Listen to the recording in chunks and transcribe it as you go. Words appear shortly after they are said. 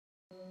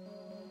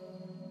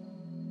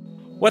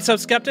What's up,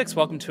 skeptics?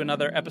 Welcome to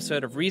another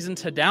episode of Reason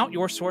to Doubt,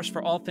 your source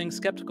for all things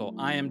skeptical.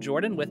 I am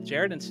Jordan with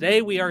Jared, and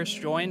today we are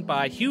joined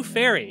by Hugh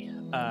Farey,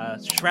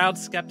 Shroud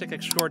skeptic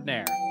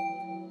extraordinaire,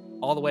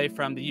 all the way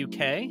from the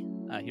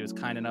UK. He was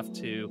kind enough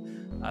to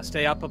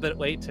stay up a bit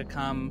late to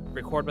come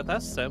record with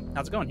us. So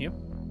how's it going, Hugh?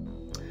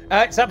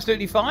 It's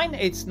absolutely fine.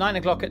 It's 9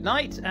 o'clock at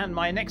night, and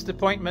my next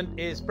appointment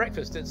is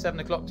breakfast at 7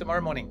 o'clock tomorrow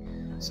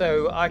morning.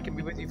 So I can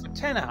be with you for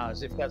 10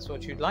 hours if that's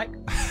what you'd like.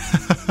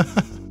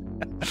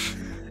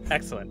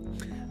 Excellent.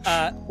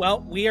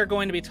 Well, we are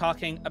going to be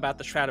talking about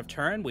the Shroud of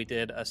Turin. We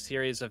did a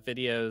series of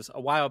videos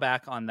a while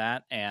back on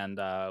that, and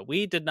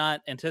we did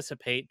not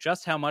anticipate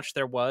just how much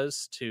there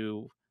was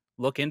to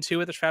look into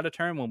with the Shroud of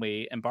Turin when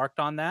we embarked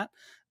on that.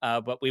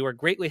 But we were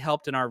greatly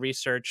helped in our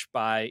research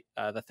by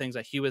the things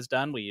that Hugh has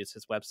done. We use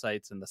his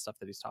websites and the stuff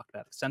that he's talked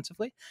about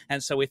extensively.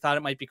 And so we thought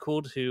it might be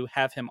cool to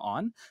have him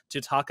on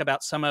to talk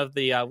about some of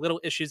the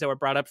little issues that were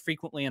brought up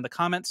frequently in the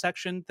comment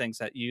section, things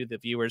that you, the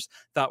viewers,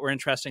 thought were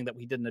interesting that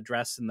we didn't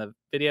address in the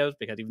videos,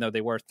 because even though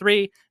they were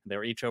 3, they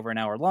were each over an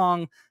hour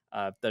long,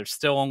 there's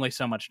still only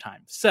so much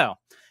time. So,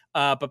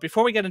 but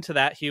before we get into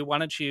that, Hugh, why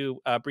don't you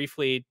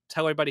briefly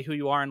tell everybody who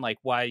you are and like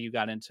why you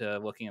got into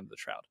looking into the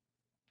Shroud?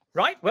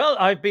 Right. Well,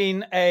 I've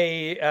been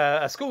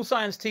a school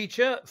science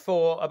teacher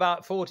for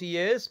about 40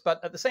 years,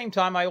 but at the same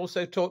time, I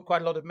also taught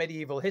quite a lot of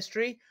medieval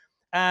history,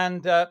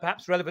 and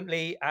perhaps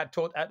relevantly, I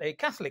taught at a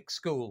Catholic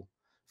school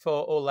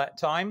for all that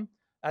time.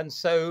 And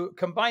so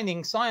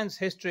combining science,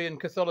 history, and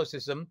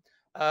Catholicism,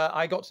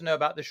 I got to know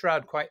about the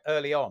Shroud quite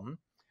early on.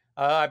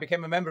 I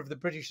became a member of the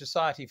British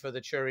Society for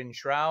the Turin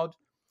Shroud,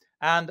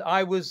 and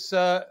I was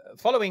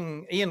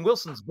following Ian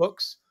Wilson's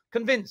books,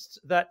 convinced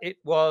that it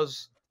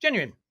was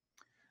genuine.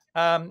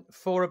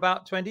 For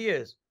about 20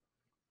 years.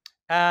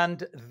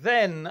 And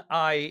then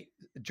I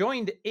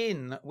joined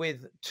in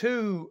with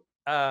two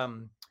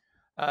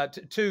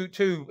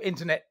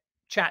internet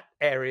chat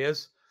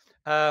areas,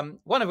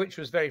 one of which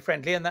was very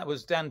friendly, and that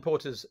was Dan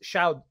Porter's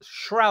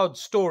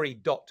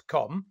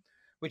shroudstory.com,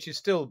 which is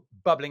still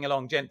bubbling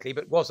along gently,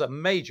 but was a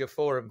major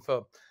forum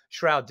for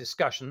Shroud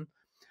discussion,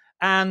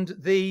 and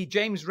the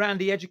James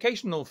Randi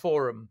Educational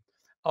Forum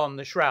on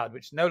the Shroud,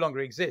 which no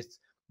longer exists,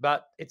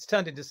 but it's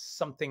turned into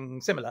something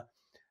similar.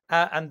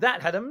 And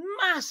that had a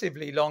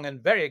massively long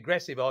and very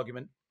aggressive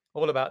argument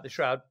all about the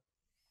Shroud.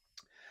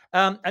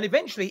 And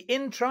eventually,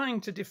 in trying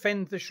to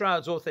defend the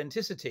Shroud's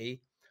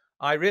authenticity,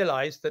 I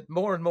realized that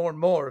more and more and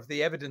more of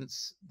the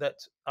evidence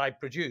that I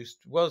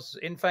produced was,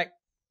 in fact,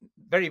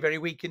 very, very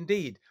weak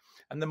indeed.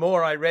 And the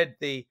more I read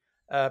the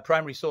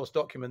primary source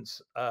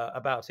documents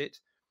about it,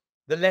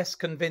 the less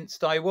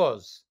convinced I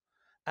was.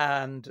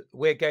 And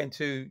we're going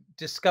to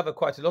discover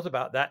quite a lot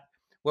about that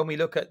when we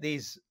look at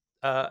these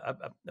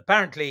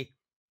apparently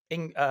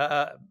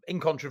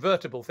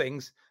incontrovertible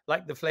things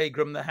like the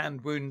flagrum, the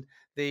hand wound,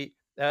 the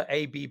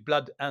AB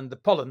blood, and the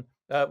pollen,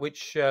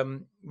 which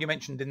you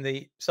mentioned in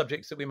the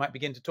subjects that we might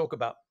begin to talk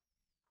about.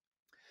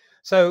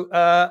 So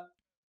I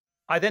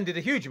then did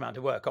a huge amount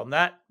of work on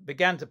that,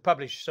 began to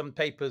publish some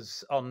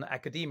papers on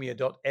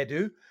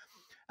academia.edu.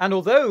 And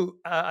although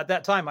at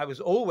that time I was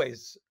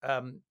always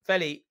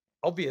fairly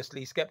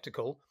obviously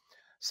skeptical,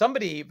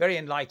 somebody very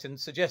enlightened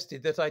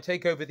suggested that I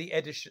take over the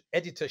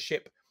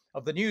editorship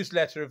of the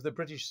newsletter of the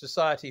British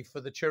Society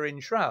for the Turin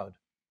Shroud,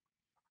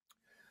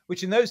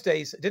 which in those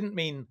days didn't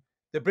mean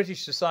the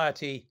British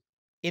Society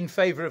in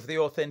favour of the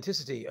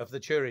authenticity of the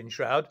Turin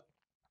Shroud.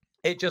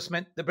 It just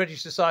meant the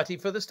British Society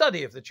for the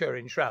study of the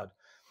Turin Shroud.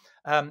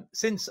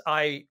 Since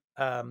I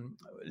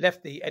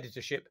left the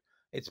editorship,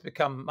 it's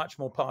become much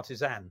more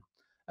partisan,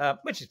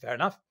 which is fair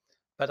enough,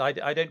 but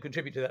I don't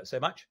contribute to that so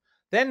much.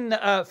 Then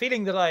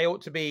feeling that I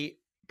ought to be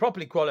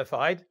properly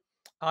qualified,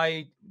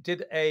 I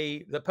did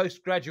the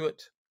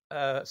postgraduate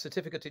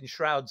certificate in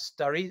Shroud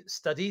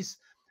studies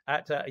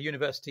at a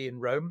university in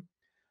Rome,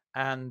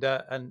 and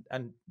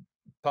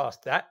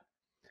passed that.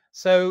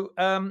 So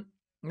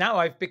now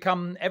I've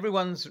become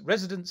everyone's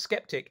resident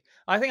skeptic.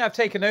 I think I've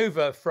taken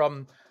over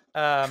from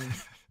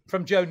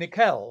Joe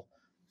Nickel,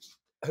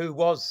 who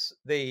was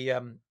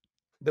the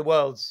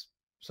world's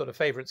sort of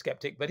favorite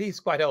skeptic, but he's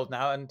quite old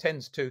now and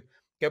tends to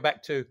go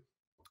back to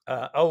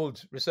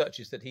old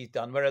researches that he's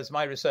done, whereas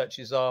my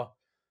researches are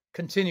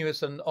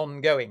continuous and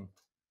ongoing,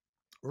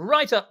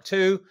 right up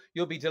to,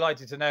 you'll be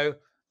delighted to know,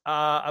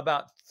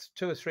 about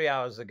 2 or 3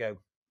 hours ago.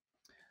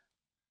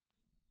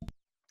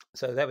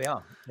 So there we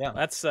are. Yeah,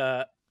 that's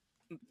a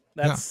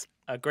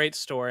great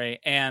story.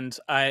 And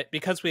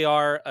because we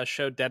are a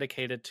show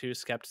dedicated to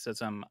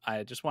skepticism,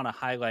 I just want to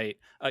highlight,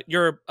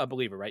 you're a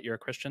believer, right? You're a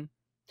Christian?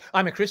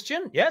 I'm a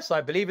Christian. Yes,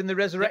 I believe in the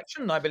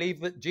resurrection. I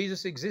believe that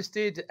Jesus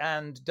existed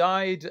and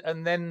died,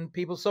 and then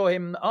people saw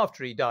him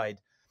after he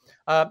died.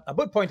 I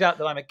would point out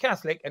that I'm a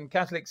Catholic, and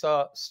Catholics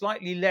are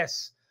slightly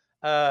less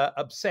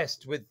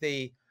obsessed with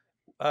the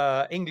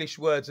English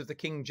words of the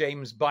King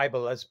James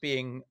Bible as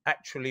being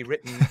actually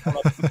written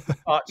on a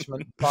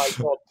parchment by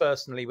God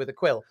personally with a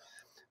quill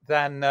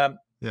than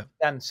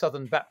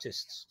Southern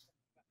Baptists.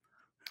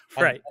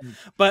 Right.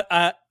 But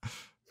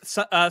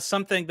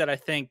something that I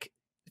think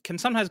can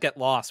sometimes get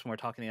lost when we're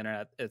talking the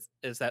internet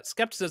is that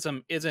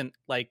skepticism isn't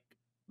like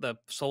the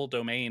sole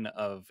domain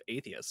of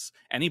atheists.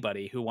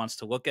 Anybody who wants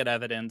to look at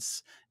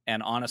evidence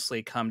and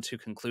honestly come to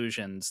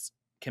conclusions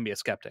can be a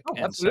skeptic. Oh,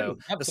 And so absolutely,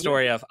 the absolutely.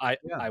 story of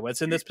Yeah. I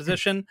was in this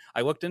position,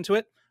 I looked into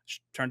it,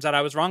 turns out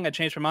I was wrong, I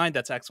changed my mind.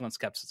 That's excellent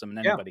skepticism,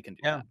 and Yeah, anybody can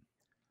do yeah. that.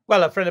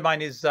 Well, a friend of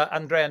mine is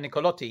Andrea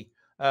Nicolotti,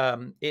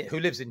 who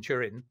lives in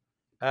Turin,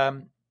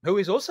 who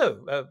is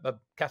also a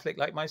Catholic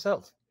like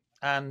myself,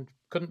 and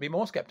couldn't be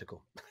more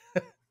skeptical.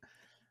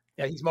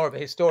 Yeah, he's more of a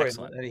historian.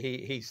 Excellent.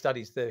 He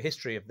studies the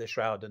history of the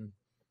Shroud and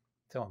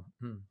so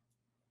on.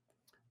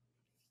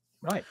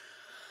 Right.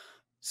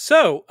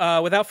 So,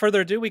 without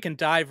further ado, we can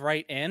dive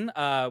right in.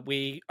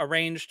 We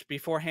arranged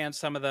beforehand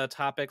some of the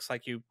topics,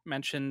 like you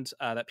mentioned,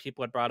 that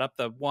people had brought up.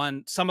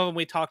 Some of them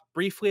we talked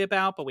briefly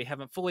about, but we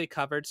haven't fully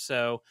covered.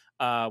 So,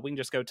 we can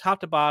just go top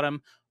to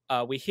bottom.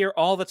 We hear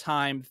all the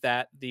time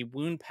that the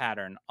wound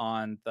pattern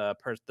on the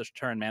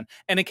Turin man,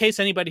 and in case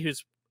anybody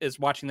is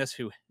watching this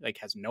who like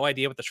has no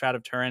idea what the Shroud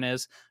of Turin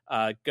is,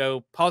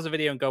 go pause the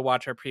video and go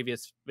watch our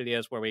previous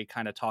videos where we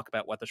kind of talk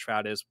about what the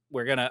Shroud is.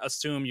 We're going to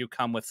assume you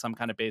come with some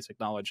kind of basic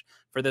knowledge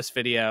for this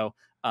video.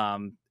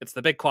 It's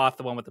the big cloth,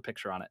 the one with the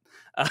picture on it.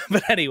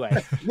 But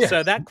anyway, Yes.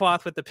 So that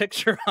cloth with the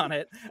picture on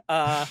it,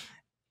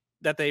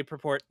 that they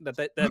purport that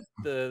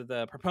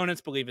the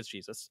proponents believe is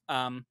Jesus.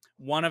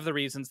 One of the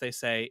reasons they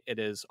say it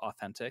is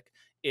authentic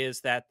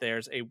is that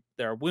there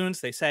are wounds,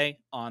 they say,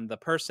 on the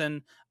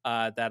person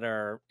that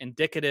are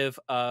indicative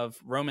of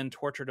Roman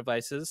torture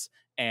devices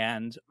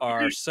and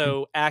are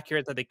so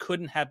accurate that they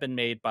couldn't have been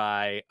made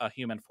by a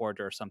human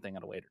forger or something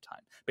at a later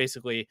time.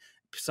 Basically,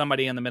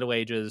 somebody in the Middle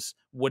Ages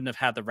wouldn't have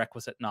had the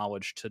requisite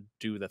knowledge to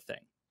do the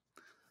thing.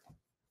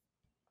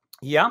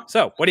 Yeah.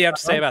 So what do you have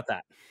to say about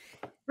that?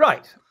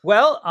 Right.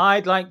 Well,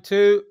 I'd like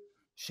to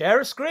share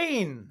a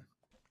screen.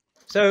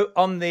 So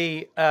on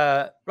the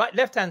right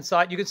left-hand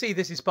side, you can see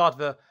this is part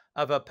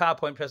of a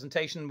PowerPoint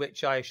presentation,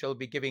 which I shall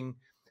be giving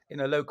in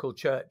a local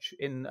church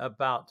in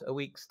about a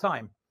week's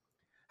time.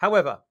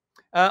 However,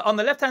 on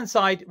the left-hand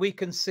side, we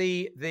can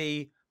see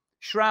the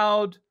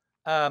Shroud.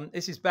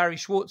 This is Barry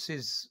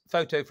Schwartz's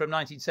photo from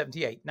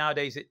 1978.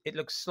 Nowadays, it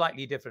looks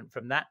slightly different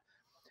from that.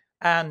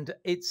 And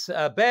it's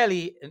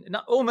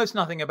almost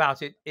nothing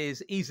about it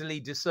is easily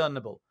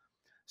discernible.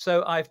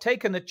 So I've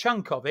taken a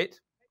chunk of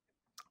it.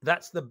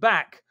 That's the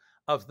back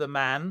of the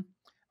man,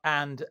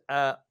 and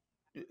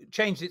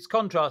changed its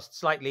contrast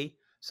slightly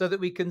so that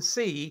we can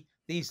see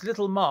these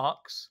little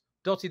marks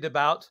dotted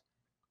about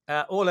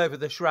all over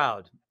the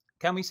Shroud.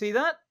 Can we see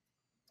that?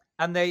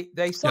 And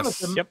some of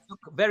them look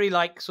very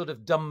like sort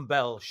of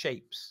dumbbell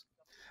shapes.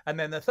 And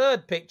then the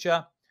third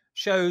picture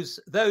shows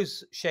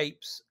those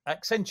shapes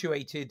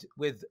accentuated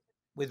with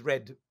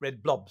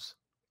red blobs.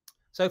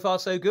 So far,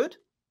 so good.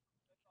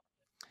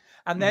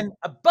 And then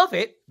above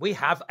it, we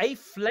have a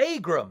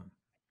flagrum.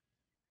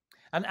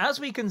 And as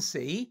we can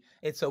see,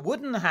 it's a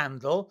wooden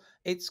handle.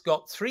 It's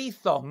got 3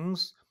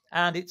 thongs,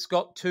 and it's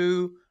got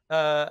 2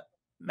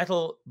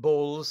 metal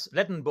balls,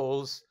 leaden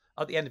balls,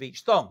 at the end of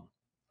each thong.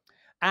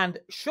 And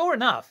sure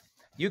enough,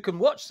 you can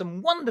watch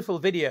some wonderful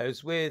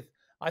videos with,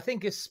 I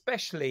think,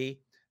 especially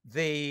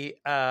the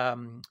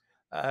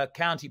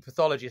county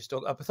pathologist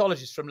or a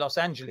pathologist from Los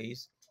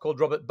Angeles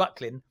called Robert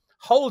Bucklin,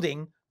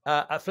 holding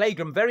a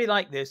flagrum very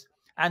like this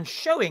and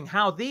showing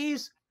how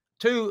these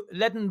 2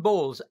 leaden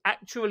balls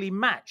actually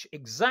match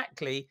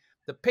exactly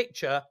the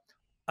picture,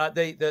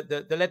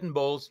 the leaden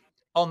balls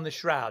on the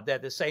Shroud. They're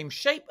the same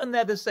shape and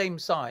they're the same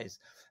size.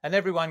 And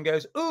everyone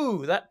goes,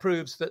 ooh, that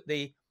proves that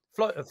the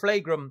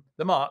flagrum,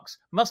 the marks,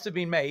 must have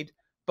been made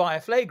by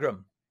a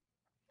flagrum.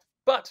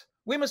 But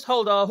we must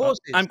hold our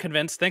horses. I'm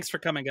convinced. Thanks for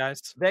coming,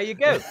 guys. There you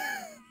go.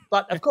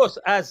 But of course,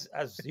 as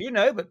you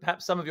know, but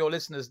perhaps some of your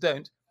listeners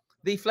don't,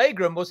 the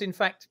flagrum was in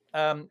fact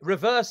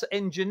reverse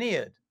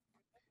engineered.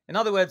 In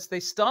other words, they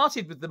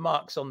started with the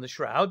marks on the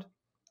Shroud,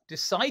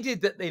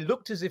 decided that they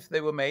looked as if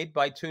they were made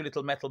by 2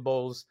 little metal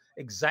balls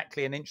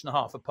exactly 1.5 inches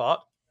apart,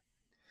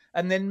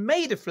 and then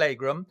made a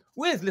flagrum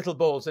with little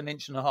balls 1.5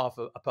 inches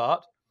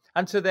apart.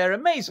 And to their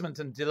amazement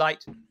and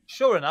delight,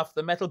 sure enough,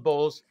 the metal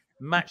balls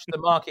matched the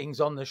markings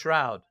on the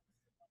Shroud.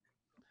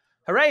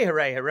 Hooray,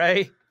 hooray,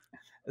 hooray.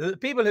 The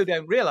people who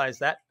don't realize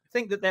that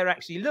think that they're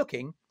actually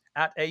looking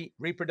at a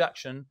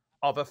reproduction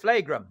of a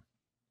flagrum.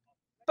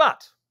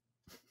 But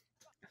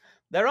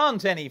there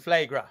aren't any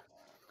flagra.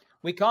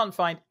 We can't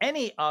find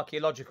any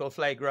archaeological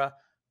flagra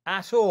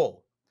at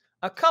all.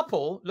 A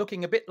couple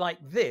looking a bit like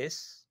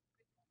this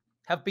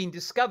have been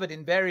discovered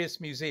in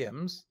various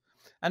museums,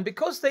 and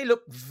because they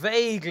look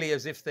vaguely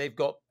as if they've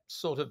got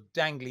sort of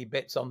dangly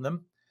bits on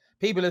them,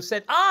 people have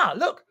said,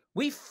 look,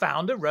 we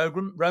found a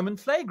Roman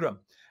flagrum.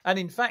 And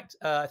in fact,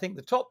 I think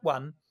the top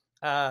one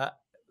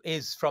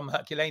is from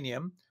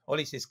Herculaneum, or at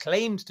least is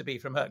claimed to be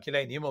from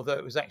Herculaneum, although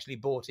it was actually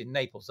bought in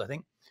Naples, I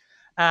think.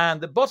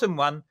 And the bottom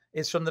one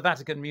is from the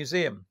Vatican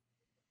Museum.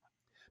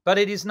 But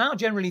it is now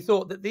generally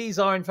thought that these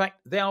are, in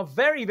fact, they are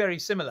very, very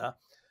similar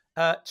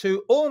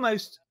to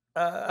almost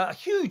a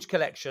huge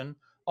collection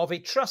of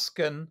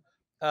Etruscan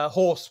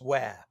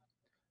horseware.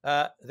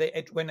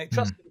 When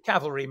Etruscan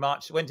cavalry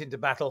went into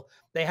battle,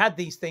 they had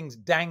these things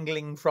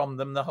dangling from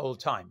them the whole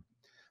time.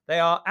 They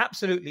are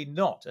absolutely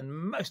not, and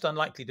most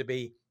unlikely to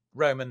be,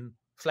 Roman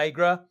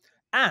flagra.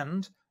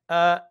 And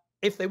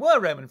if they were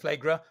Roman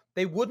flagra,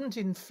 they wouldn't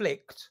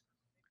inflict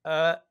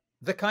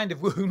the kind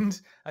of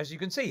wound, as you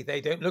can see.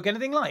 They don't look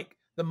anything like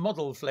the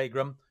model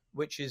flagrum,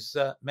 which is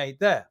made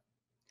there.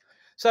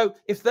 So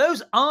if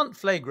those aren't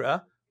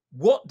flagra,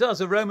 what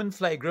does a Roman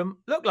flagrum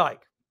look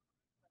like?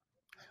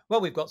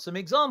 Well, we've got some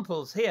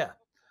examples here.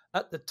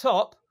 At the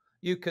top,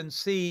 you can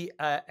see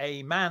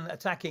a man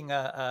attacking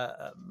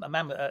a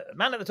man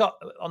at the top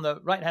on the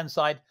right-hand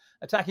side,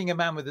 attacking a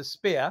man with a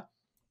spear.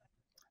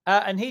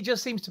 And he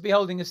just seems to be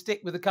holding a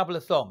stick with a couple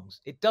of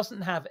thongs. It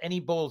doesn't have any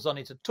balls on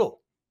it at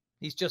all.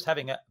 He's just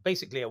having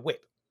basically a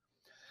whip.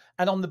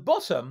 And on the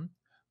bottom,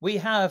 we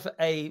have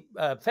a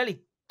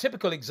fairly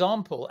typical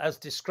example, as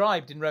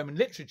described in Roman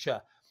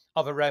literature,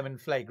 of a Roman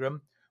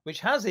flagrum, which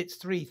has its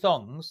 3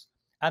 thongs,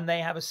 and they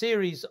have a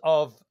series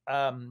of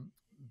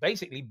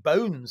basically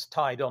bones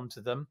tied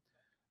onto them.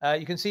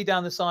 You can see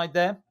down the side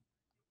there.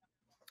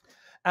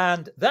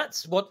 And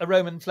that's what a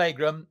Roman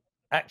flagrum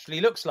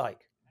actually looks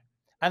like.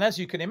 And as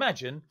you can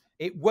imagine,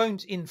 it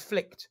won't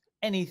inflict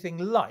anything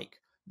like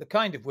the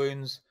kind of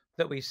wounds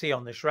that we see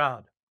on the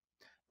shroud.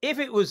 If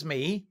it was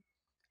me,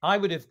 I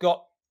would have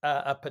got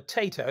a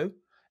potato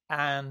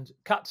and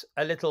cut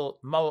a little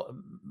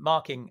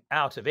marking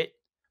out of it,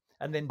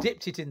 and then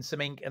dipped it in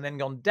some ink, and then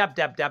gone dab,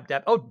 dab, dab,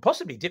 dab. Oh,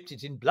 possibly dipped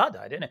it in blood,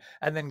 I don't know.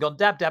 And then gone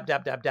dab, dab,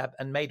 dab, dab, dab,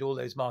 and made all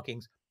those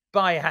markings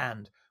by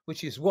hand,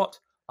 which is what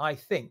I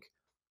think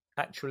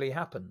actually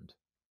happened.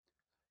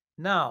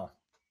 Now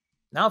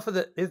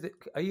for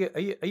are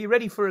you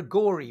ready for a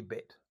gory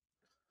bit?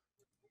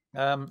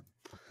 Again,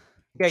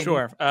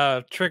 sure.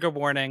 Trigger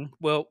warning.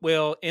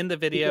 We'll in the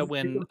video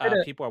when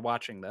people are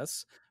watching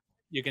this,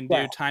 you can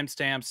do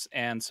timestamps,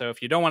 and so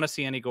if you don't want to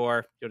see any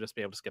gore, you'll just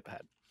be able to skip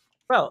ahead.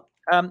 Well,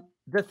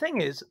 the thing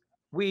is,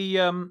 we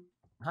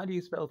how do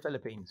you spell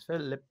Philippines?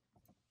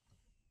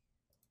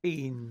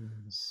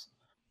 Philippines.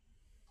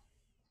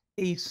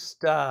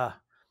 Easter.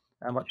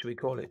 And what should we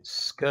call it?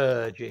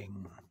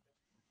 Scourging.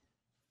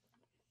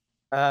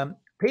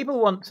 People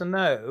want to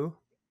know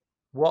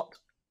what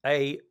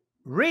a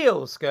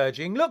real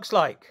scourging looks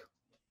like.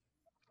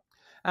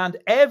 And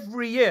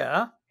every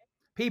year,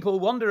 people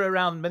wander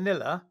around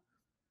Manila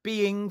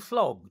being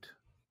flogged.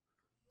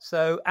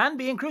 And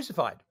being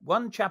crucified.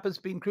 One chap has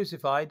been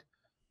crucified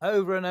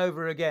over and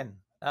over again.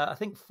 I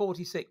think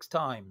 46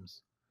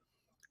 times.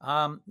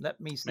 Let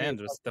me see. Man,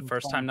 was the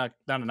first time not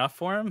enough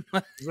for him?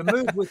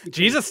 Remove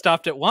Jesus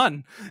stopped at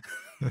 1.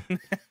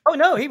 Oh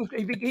no,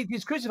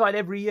 he's crucified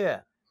every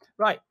year.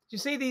 Right. Do you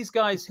see these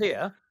guys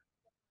here?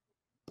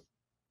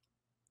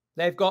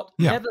 They've got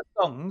leather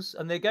thongs,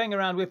 and they're going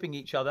around whipping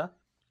each other.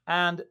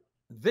 And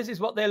this is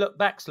what their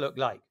backs look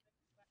like.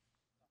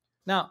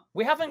 Now,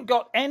 we haven't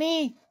got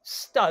any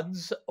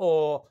studs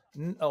or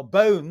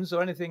bones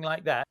or anything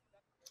like that.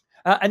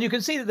 And you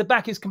can see that the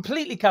back is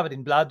completely covered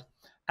in blood,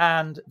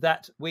 and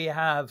that we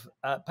have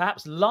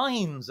perhaps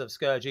lines of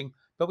scourging,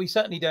 but we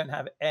certainly don't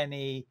have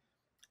any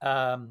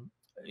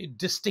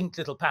distinct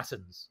little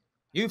patterns.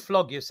 You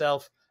flog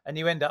yourself and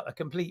you end up a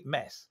complete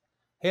mess.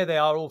 Here they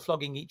are all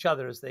flogging each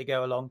other as they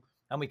go along,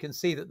 and we can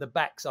see that the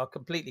backs are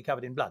completely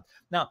covered in blood.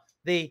 Now,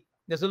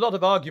 there's a lot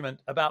of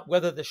argument about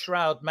whether the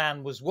shroud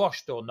man was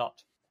washed or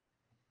not.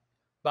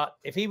 But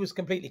if he was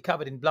completely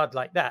covered in blood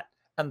like that,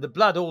 and the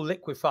blood all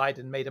liquefied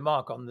and made a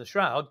mark on the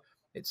shroud,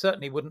 it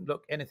certainly wouldn't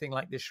look anything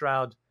like this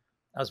shroud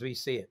as we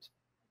see it.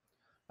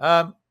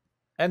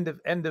 End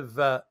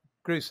of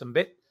gruesome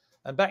bit.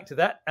 And back to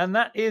that. And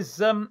that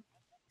is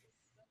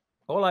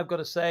all I've got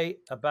to say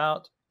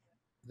about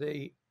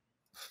the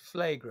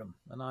flagrum.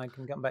 And I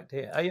can come back to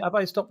here. Have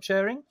I stopped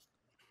sharing?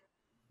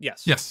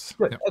 Yes.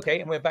 Good. Yep.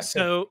 Okay, and we're back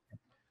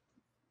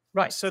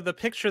Right. So the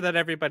picture that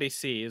everybody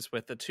sees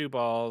with the 2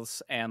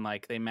 balls and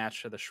like they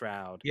match to the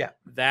shroud. Yeah.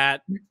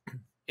 That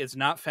is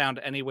not found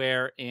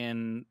anywhere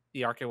in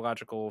the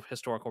archaeological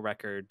historical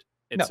record.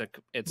 It's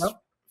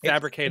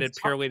fabricated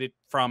purely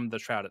from the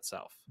shroud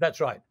itself. That's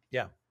right.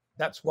 Yeah.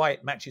 That's why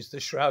it matches the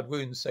shroud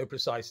wounds so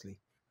precisely.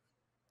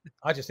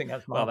 I just think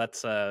that's well,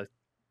 that's a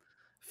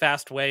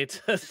fast way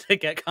to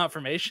get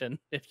confirmation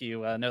if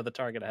you know the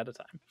target ahead of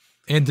time.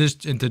 And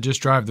to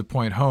just drive the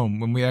point home,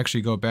 when we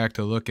actually go back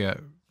to look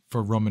at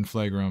for Roman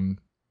flagrum,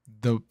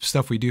 the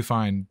stuff we do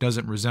find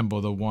doesn't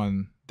resemble the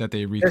one that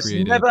they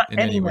recreated. There's never in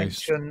any way.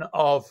 mention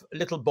of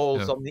little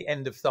balls on the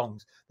end of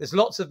thongs. There's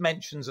lots of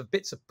mentions of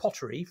bits of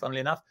pottery,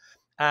 funnily enough,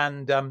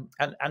 and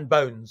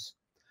bones,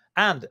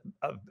 and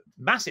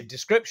massive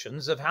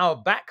descriptions of how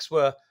backs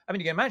were. I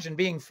mean, you can imagine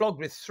being flogged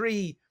with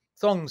 3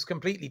 thongs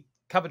completely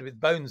covered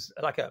with bones,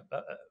 like a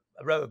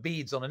row of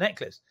beads on a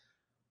necklace.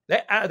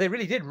 They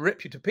really did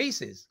rip you to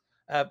pieces.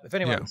 If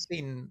anyone's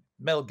seen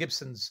Mel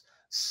Gibson's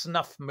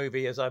snuff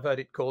movie, as I've heard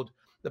it called,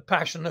 The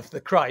Passion of the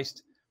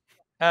Christ,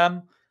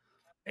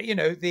 you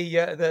know,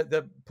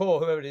 the poor,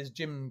 whoever it is,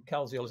 Jim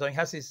Kelsey or something,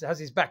 has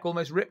his back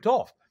almost ripped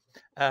off.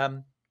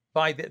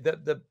 by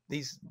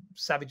these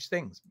savage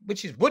things,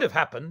 which would have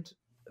happened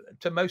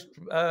to most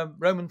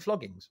Roman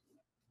floggings,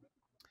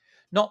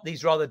 not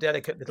these rather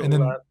delicate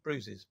little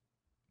bruises.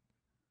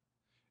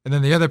 And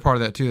then the other part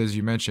of that too, as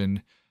you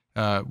mentioned,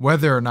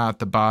 whether or not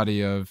the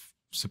body of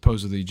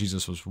supposedly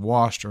Jesus was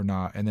washed or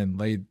not, and then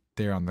laid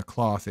there on the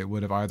cloth, it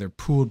would have either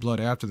pooled blood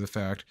after the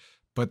fact,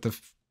 but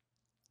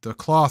the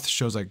cloth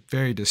shows like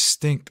very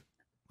distinct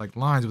like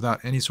lines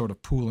without any sort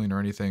of pooling or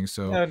anything.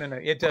 So no. I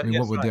mean,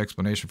 what would the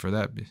explanation for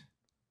that be?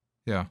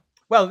 Yeah.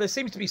 Well, there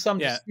seems to be some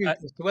dispute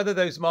as to whether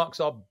those marks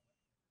are,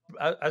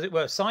 as it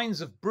were,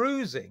 signs of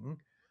bruising,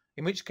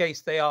 in which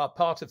case they are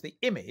part of the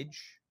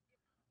image,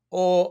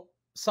 or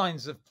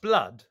signs of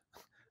blood,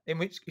 in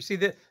which you see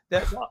that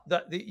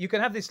you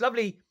can have this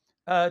lovely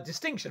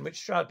distinction, which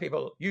Shroud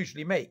people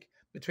usually make,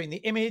 between the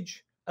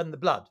image and the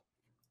blood.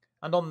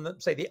 And on,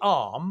 say, the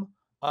arm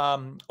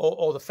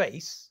or the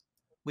face,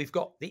 we've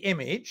got the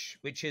image,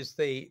 which is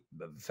the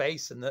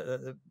face and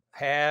the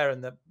hair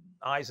and the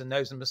eyes and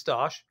nose and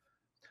moustache.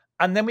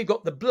 And then we've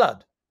got the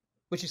blood,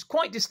 which is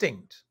quite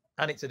distinct,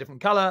 and it's a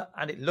different color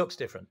and it looks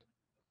different.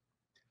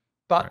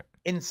 But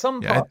in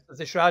some parts of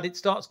the Shroud, it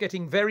starts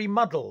getting very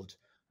muddled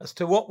as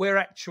to what we're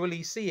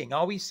actually seeing.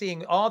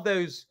 Are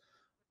those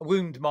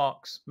wound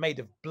marks made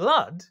of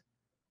blood?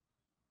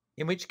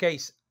 In which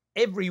case,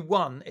 every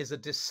one is a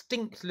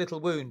distinct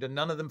little wound and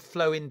none of them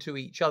flow into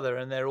each other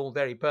and they're all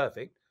very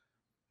perfect.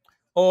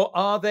 Or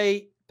are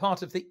they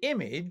part of the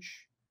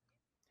image?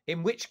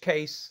 In which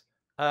case,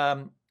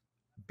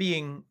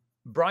 being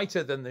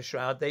brighter than the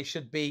Shroud, they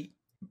should be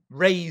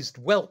raised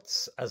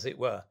welts, as it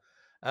were.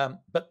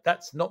 But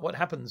that's not what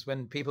happens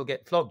when people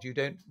get flogged. You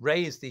don't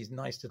raise these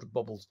nice little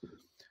bubbles.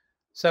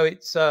 So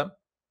it's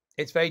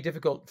very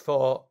difficult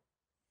for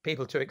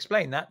people to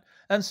explain that.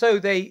 And so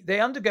they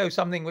undergo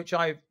something which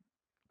I've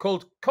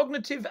called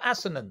cognitive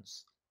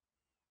assonance.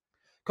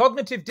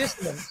 Cognitive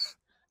dissonance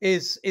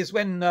is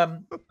when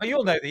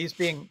you'll know these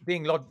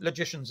being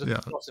logicians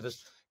and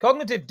philosophers.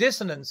 Cognitive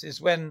dissonance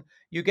is when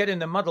you get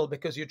in a muddle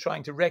because you're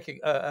trying to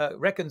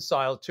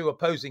reconcile two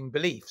opposing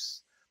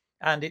beliefs,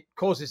 and it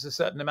causes a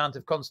certain amount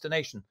of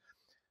consternation.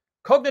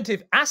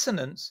 Cognitive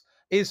assonance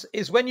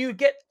is when you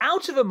get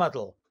out of a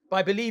muddle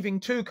by believing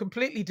two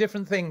completely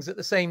different things at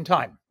the same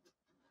time,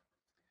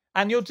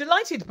 and you're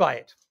delighted by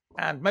it.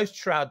 And most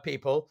Shroud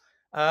people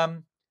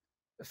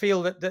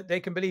feel that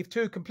they can believe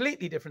two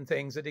completely different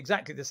things at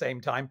exactly the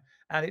same time,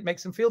 and it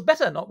makes them feel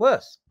better, not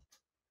worse.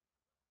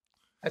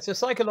 It's a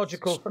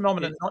psychological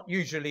phenomenon not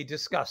usually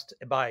discussed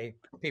by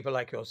people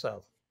like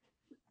yourself.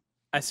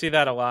 I see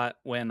that a lot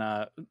when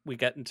we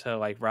get into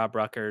like Bob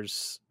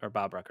Rucker's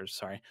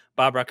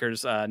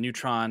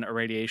neutron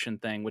irradiation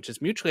thing, which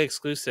is mutually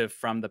exclusive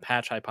from the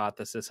patch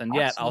hypothesis, and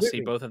yet I'll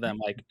see both of them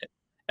like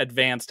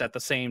advanced at the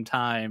same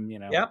time.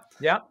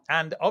 Yeah,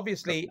 and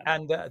obviously,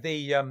 and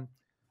the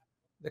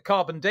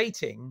carbon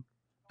dating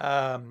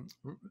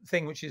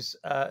thing, which is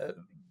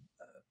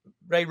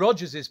Ray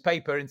Rogers's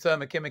paper in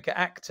Thermochimica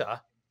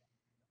Acta,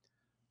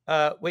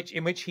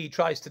 in which he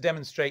tries to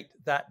demonstrate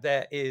that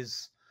there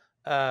is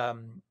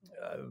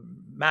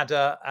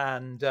matter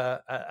and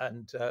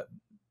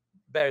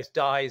various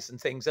dyes and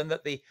things, and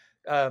that the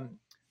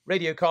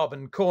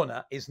radiocarbon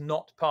corner is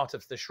not part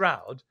of the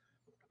Shroud.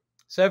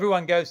 So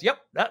everyone goes, yep,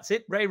 that's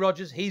it, Ray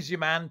Rogers, he's your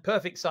man,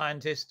 perfect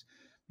scientist.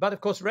 But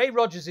of course, Ray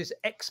Rogers's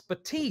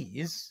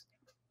expertise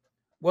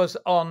was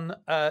on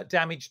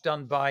damage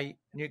done by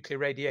nuclear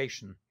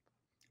radiation.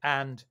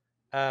 And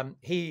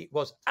he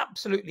was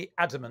absolutely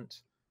adamant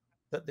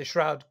that the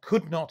Shroud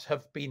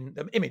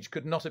the image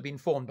could not have been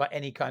formed by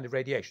any kind of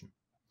radiation.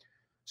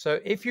 So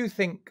if you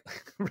think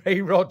Ray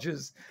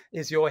Rogers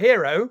is your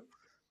hero,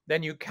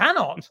 then you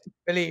cannot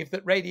believe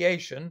that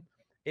radiation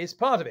is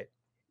part of it.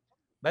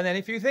 And then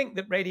if you think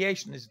that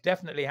radiation is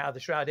definitely how the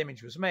Shroud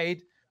image was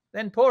made,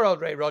 then poor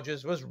old Ray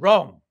Rogers was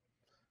wrong.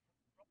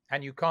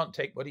 And you can't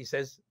take what he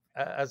says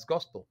as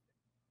gospel.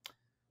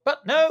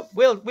 But no,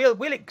 we'll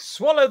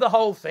swallow the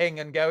whole thing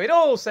and go, it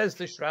all says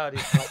the Shroud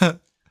is not.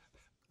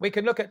 We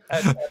can look at,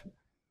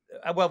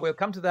 we'll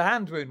come to the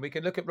hand wound. We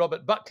can look at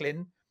Robert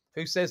Bucklin,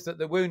 who says that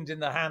the wound in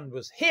the hand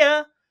was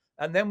here.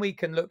 And then we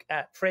can look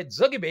at Fred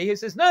Zugby, who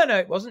says, no,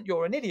 it wasn't.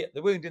 You're an idiot.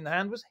 The wound in the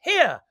hand was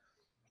here.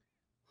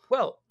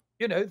 Well,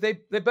 they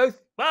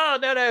both,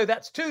 no,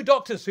 that's two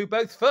doctors who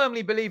both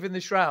firmly believe in the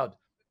Shroud.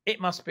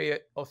 It must be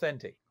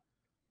authentic.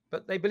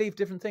 But they believe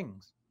different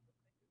things.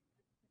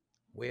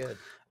 Weird.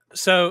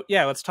 So,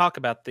 let's talk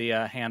about the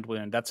hand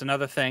wound. That's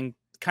another thing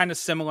kind of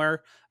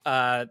similar.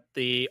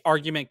 The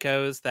argument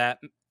goes that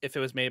if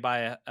it was made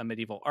by a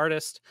medieval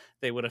artist,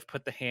 they would have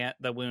put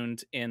the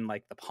wound in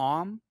like the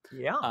palm.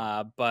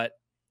 Yeah. But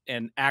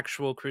an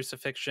actual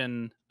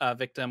crucifixion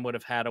victim would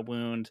have had a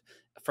wound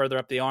further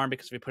up the arm,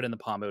 because if you put it in the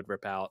palm, it would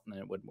rip out and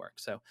it wouldn't work.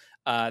 So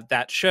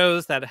that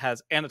shows that it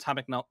has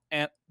anatomic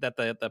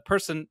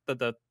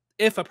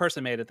if a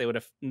person made it, they would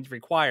have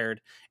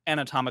required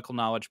anatomical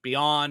knowledge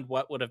beyond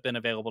what would have been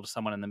available to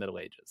someone in the Middle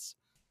Ages.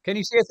 Can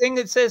you see a thing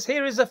that says,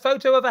 here is a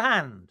photo of a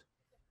hand?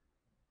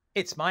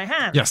 It's my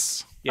hand.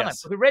 Yes. And I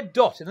put a red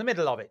dot in the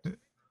middle of it.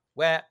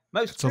 where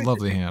most It's a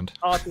lovely hand.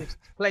 artists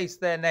place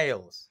their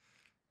nails.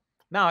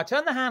 Now I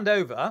turn the hand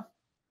over,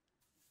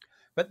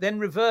 but then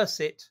reverse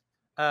it,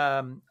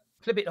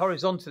 flip it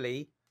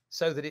horizontally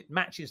so that it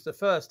matches the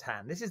first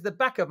hand. This is the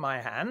back of my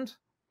hand,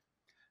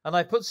 and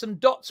I put some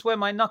dots where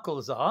my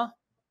knuckles are,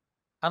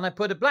 and I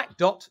put a black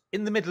dot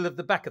in the middle of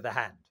the back of the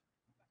hand.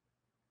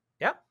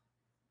 Yep.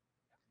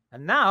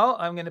 And now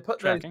I'm going to put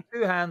those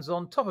two hands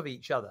on top of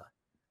each other,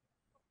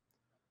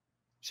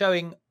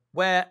 showing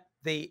where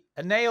a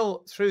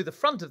nail through the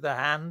front of the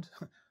hand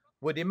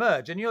would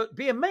emerge. And you'll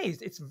be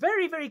amazed. It's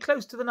very, very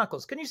close to the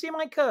knuckles. Can you see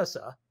my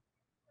cursor?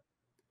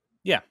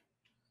 Yeah.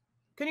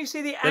 Can you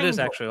see the angle? It is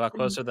actually a lot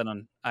closer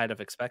than I'd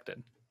have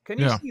expected. Can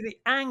you see the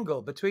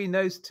angle between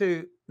those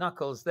two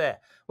knuckles there?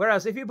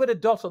 Whereas if you put a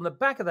dot on the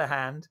back of the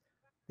hand,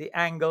 the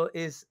angle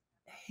is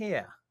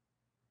here.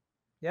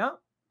 Yeah?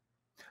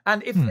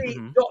 And if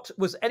the dot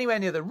was anywhere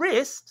near the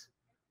wrist,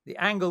 the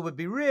angle would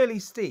be really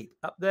steep,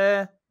 up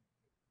there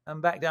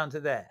and back down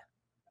to there.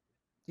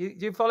 Do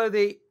you follow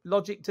the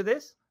logic to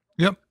this?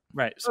 Yep.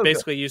 Right. So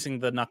basically using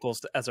the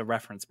knuckles as a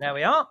reference point. There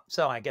we are.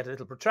 So I get a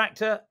little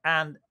protractor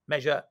and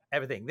measure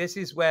everything. This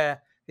is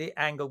where the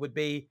angle would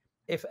be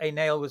if a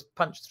nail was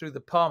punched through the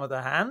palm of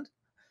the hand.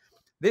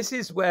 This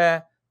is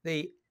where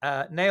the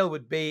nail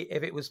would be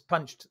if it was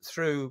punched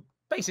through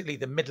basically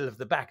the middle of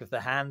the back of the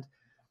hand.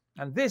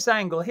 And this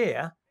angle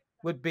here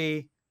would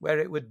be where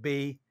it would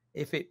be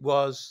if it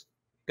was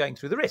going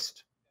through the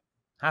wrist.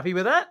 Happy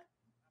with that?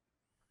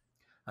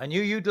 I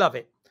knew you'd love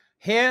it.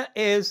 Here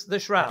is the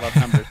shroud. I love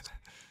numbers.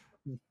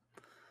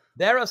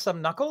 There are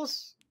some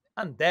knuckles,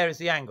 and there is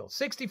the angle,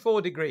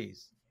 64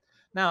 degrees.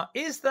 Now,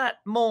 is that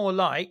more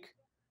like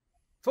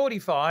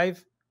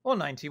 45 or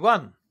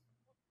 91?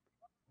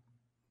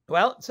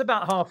 Well, it's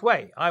about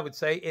halfway. I would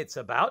say it's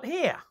about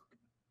here.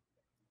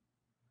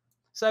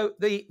 So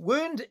the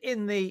wound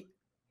in the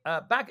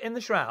back in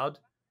the shroud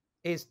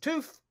is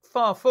too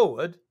far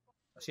forward,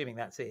 assuming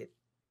that's it,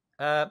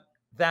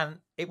 than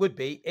it would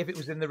be if it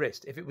was in the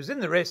wrist. If it was in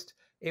the wrist,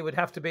 it would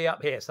have to be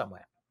up here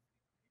somewhere.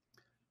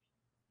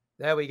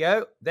 There we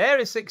go. There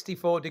is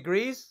 64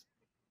 degrees,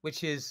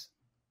 which is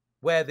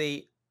where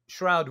the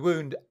shroud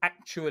wound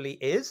actually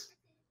is.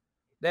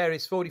 There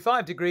is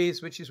 45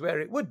 degrees, which is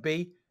where it would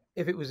be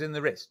if it was in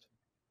the wrist.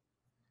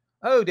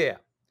 Oh dear.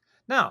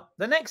 Now,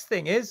 the next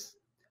thing is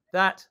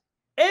that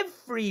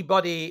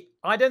everybody,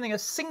 I don't think a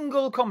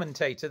single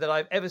commentator that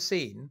I've ever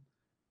seen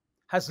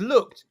has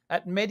looked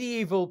at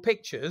medieval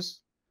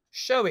pictures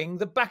showing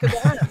the back of the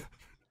hand.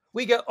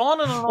 We go on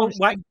and on.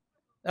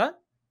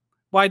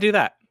 Why do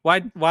that?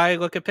 Why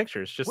look at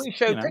pictures? Just we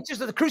show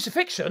pictures of the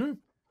crucifixion,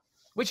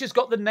 which has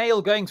got the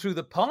nail going through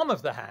the palm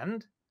of the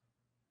hand,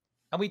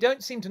 and we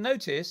don't seem to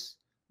notice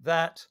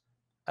that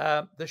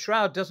the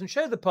shroud doesn't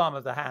show the palm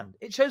of the hand.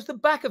 It shows the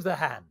back of the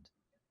hand.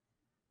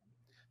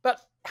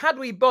 But had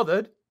we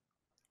bothered,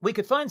 we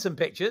could find some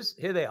pictures.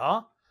 Here they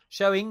are,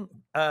 showing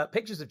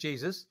pictures of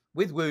Jesus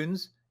with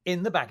wounds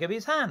in the back of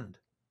his hand.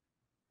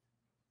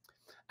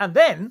 And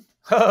then,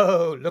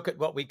 oh, look at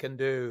what we can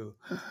do.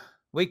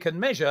 We can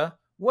measure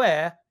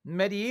where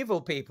medieval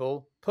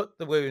people put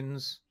the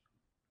wounds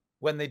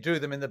when they drew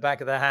them in the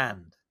back of the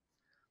hand.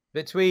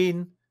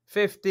 Between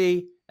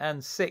 50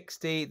 and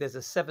 60, there's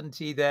a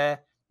 70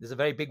 there. There's a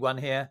very big one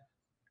here,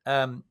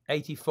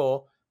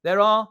 84. There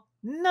are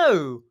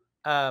no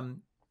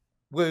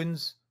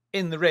wounds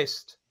in the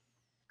wrist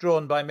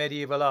drawn by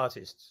medieval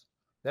artists.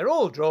 They're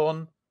all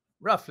drawn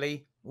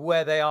roughly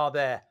where they are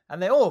there.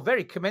 And they're all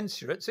very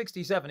commensurate.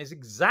 67 is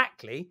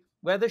exactly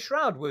where the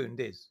shroud wound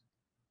is.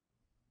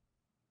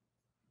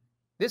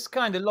 This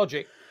kind of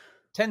logic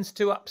tends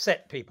to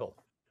upset people.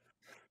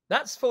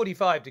 That's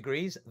 45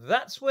 degrees.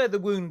 That's where the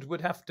wound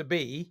would have to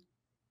be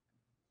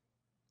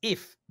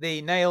if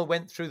the nail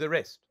went through the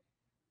wrist.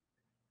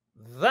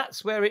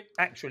 That's where it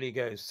actually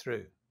goes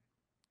through.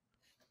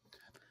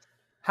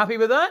 Happy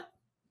with that?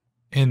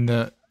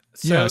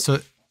 So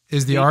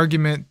is the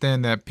argument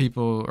then that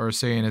people are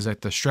saying is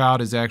that the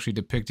shroud is actually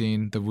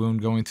depicting the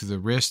wound going through the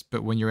wrist,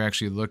 but when you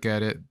actually look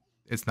at it,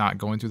 it's not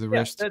going through the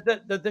wrist?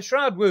 The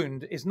shroud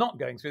wound is not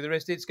going through the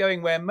wrist. It's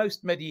going where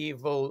most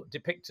medieval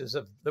depictors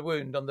of the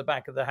wound on the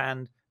back of the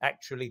hand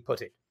actually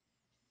put it.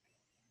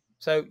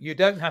 So you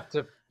don't have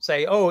to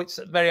say, oh, it's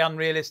very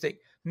unrealistic.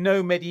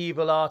 No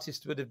medieval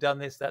artist would have done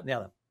this, that, and the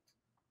other.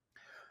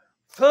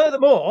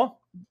 Furthermore,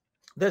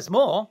 there's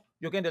more.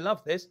 You're going to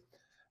love this.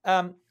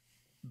 Robert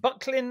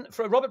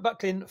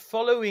Bucklin,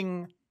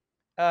 following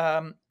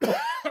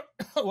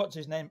what's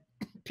his name?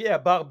 Pierre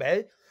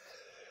Barbet.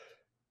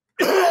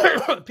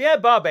 Pierre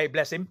Barbet,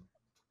 bless him,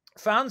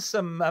 found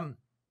some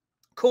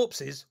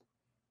corpses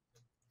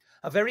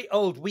of very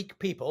old, weak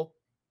people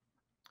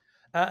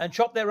and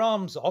chopped their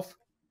arms off.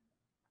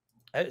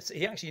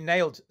 He actually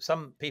nailed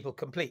some people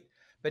complete,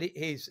 but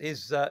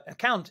his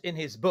account in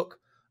his book,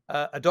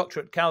 A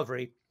Doctor at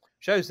Calvary,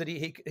 shows that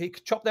he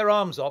chopped their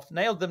arms off,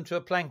 nailed them to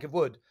a plank of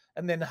wood,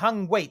 and then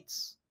hung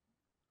weights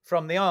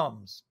from the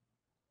arms.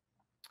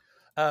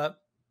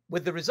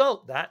 With the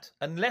result that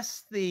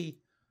unless the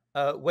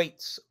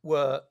weights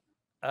were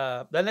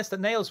unless the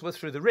nails were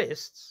through the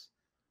wrists,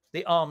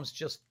 the arms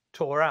just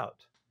tore out.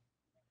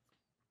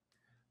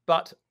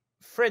 But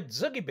Fred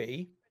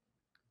Zugby,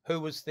 who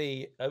was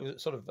the who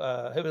was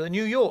a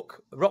New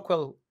York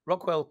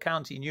Rockwell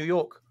County, New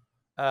York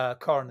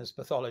coroner's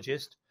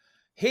pathologist,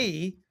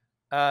 he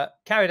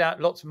carried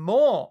out lots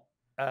more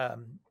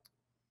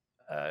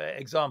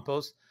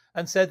examples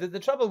and said that the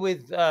trouble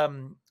with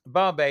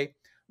Barbet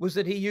was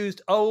that he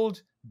used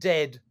old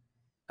dead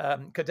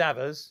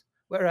cadavers,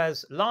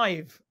 whereas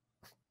live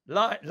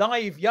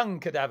young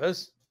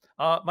cadavers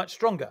are much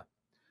stronger.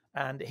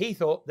 And he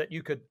thought that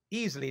you could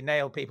easily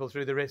nail people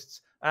through the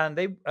wrists and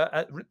they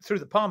through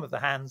the palm of the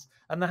hands,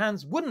 and the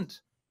hands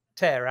wouldn't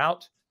tear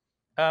out,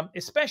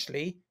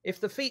 especially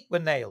if the feet were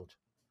nailed.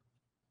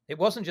 It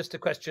wasn't just a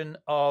question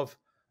of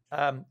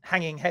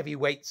hanging heavy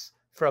weights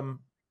from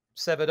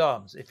severed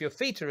arms. If your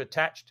feet are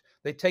attached,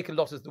 they take a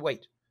lot of the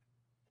weight.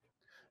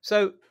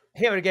 So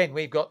here again,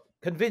 we've got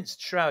convinced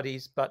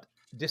Shroudies, but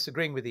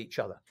disagreeing with each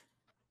other.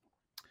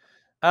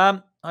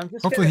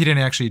 Hopefully he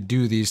didn't actually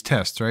do these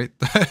tests, right?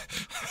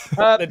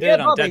 They did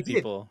on dead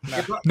people.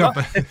 No,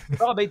 but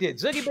Barbet did.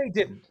 Zugby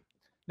didn't.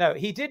 No,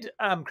 he did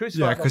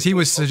crucify. Yeah, because he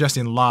was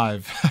suggesting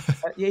live.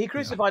 Yeah, he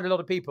crucified a lot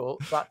of people,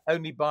 but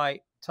only by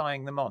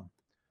tying them on.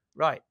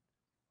 Right.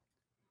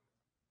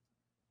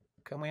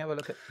 Can we have a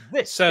look at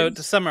this? So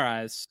to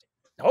summarize.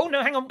 Oh,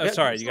 no, hang on. Oh,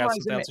 sorry, you got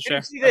something else to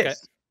share? See this.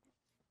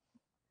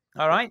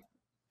 Okay. All right.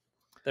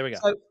 There we go.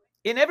 So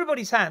in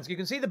everybody's hands, you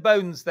can see the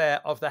bones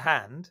there of the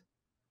hand.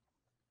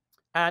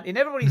 And in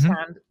everybody's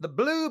hand, the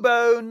blue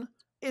bone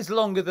is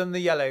longer than the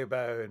yellow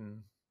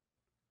bone.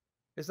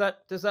 Does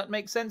that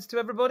make sense to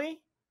everybody?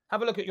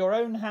 Have a look at your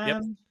own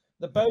hand. Yep.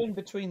 The bone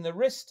between the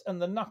wrist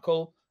and the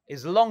knuckle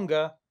is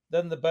longer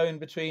than the bone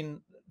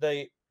between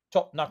the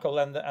top knuckle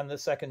and the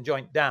second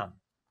joint down.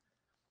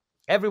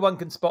 Everyone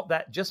can spot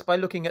that just by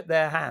looking at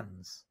their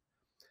hands.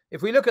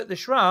 If we look at the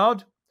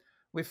shroud,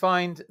 we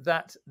find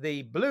that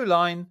the blue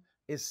line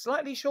is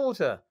slightly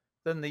shorter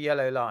than the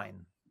yellow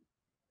line.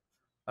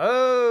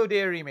 Oh,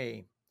 dearie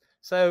me.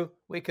 So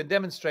we can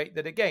demonstrate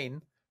that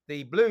again,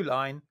 the blue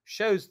line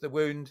shows the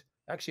wound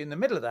actually in the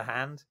middle of the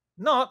hand,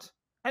 not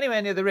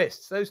anywhere near the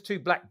wrists. Those two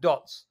black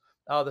dots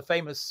are the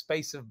famous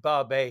space of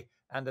Barbet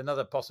and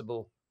another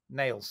possible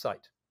nail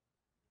site.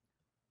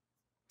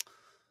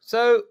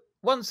 So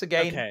once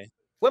again,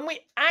 when we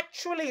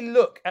actually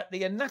look at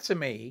the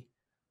anatomy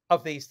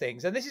of these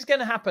things, and this is going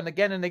to happen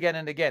again and again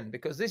and again,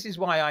 because this is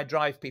why I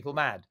drive people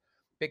mad,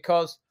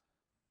 because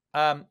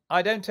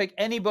I don't take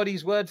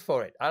anybody's word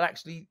for it. I'll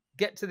actually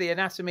get to the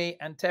anatomy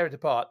and tear it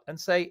apart and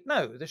say,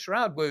 no, the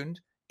shroud wound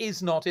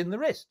is not in the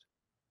wrist.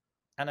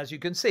 And as you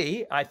can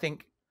see, I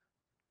think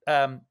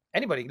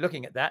anybody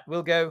looking at that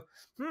will go,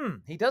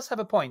 he does have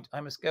a point.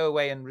 I must go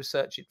away and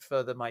research it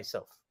further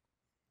myself.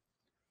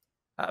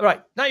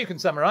 Right, now you can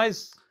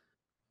summarize.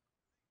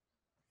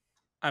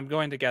 I'm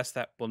going to guess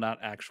that will not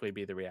actually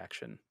be the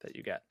reaction that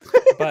you get.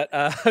 But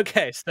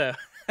okay, so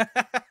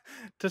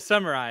to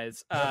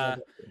summarize,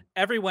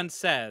 everyone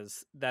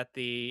says that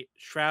the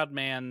Shroud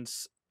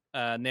man's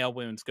nail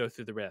wounds go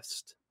through the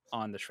wrist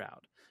on the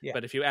Shroud. Yeah.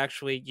 But if you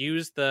actually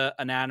use the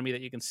anatomy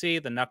that you can see,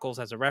 the knuckles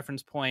as a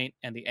reference point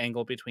and the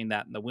angle between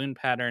that and the wound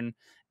pattern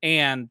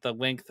and the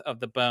length of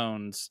the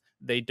bones,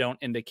 they don't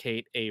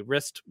indicate a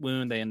wrist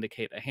wound. They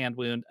indicate a hand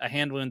wound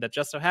that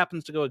just so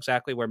happens to go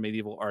exactly where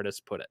medieval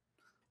artists put it.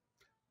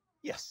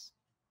 Yes.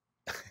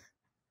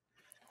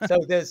 So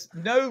there's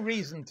no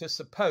reason to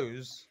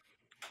suppose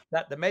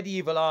that the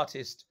medieval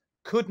artist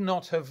could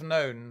not have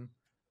known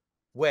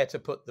where to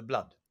put the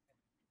blood.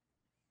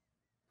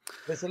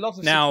 There's a lot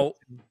of now.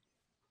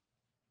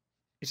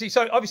 You see,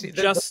 so obviously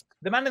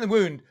the man in the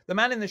wound, the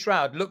man in the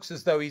shroud looks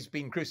as though he's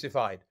been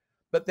crucified.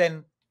 But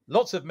then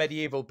lots of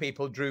medieval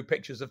people drew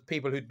pictures of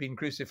people who'd been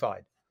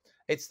crucified.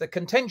 It's the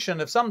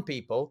contention of some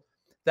people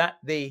that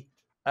the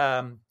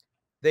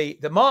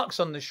marks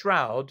on the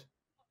shroud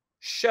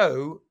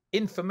show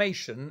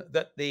information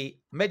that the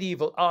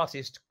medieval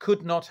artist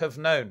could not have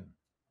known,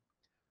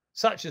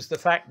 such as the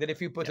fact that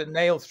if you put a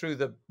nail through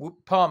the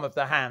palm of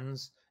the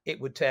hands, it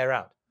would tear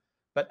out.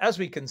 But as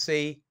we can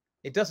see,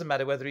 it doesn't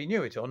matter whether he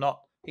knew it or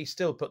not. He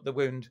still put the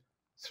wound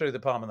through the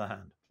palm of the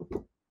hand.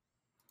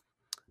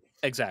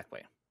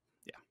 Exactly.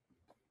 Yeah.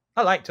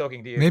 I like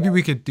talking to you. Maybe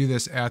we could do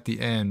this at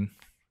the end.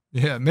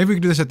 Yeah, maybe we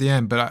could do this at the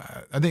end,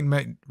 but I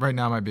think right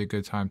now might be a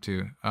good time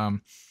too.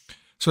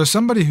 So as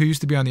somebody who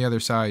used to be on the other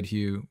side,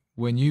 Hugh,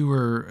 when you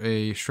were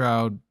a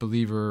Shroud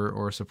believer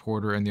or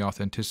supporter in the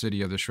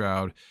authenticity of the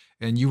Shroud,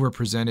 and you were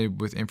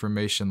presented with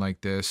information like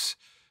this,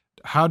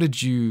 how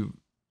did you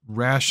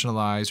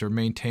rationalize or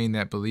maintain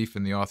that belief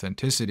in the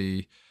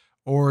authenticity?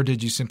 Or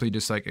did you simply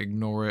just like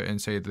ignore it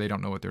and say that they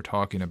don't know what they're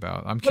talking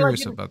about? I'm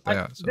curious about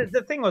that. So.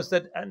 The thing was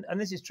that, and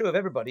this is true of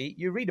everybody,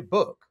 you read a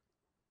book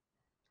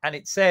and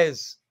it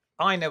says,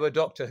 I know a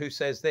doctor who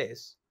says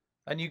this,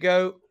 and you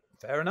go,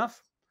 fair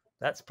enough.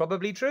 That's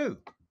probably true.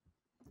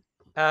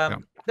 I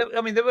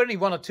mean, there were only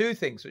one or two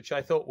things which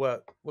I thought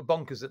were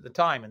bonkers at the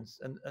time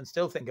and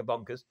still think are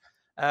bonkers.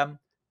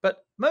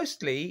 But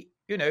mostly,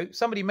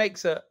 somebody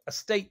makes a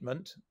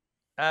statement,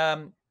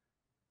 the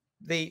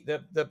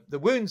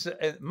wounds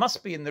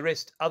must be in the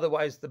wrist,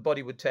 otherwise the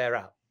body would tear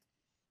out.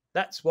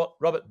 That's what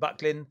Robert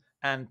Bucklin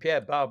and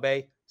Pierre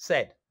Barbet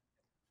said.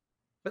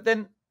 But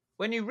then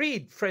when you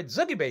read Fred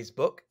Zugibe's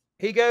book,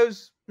 he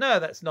goes, no,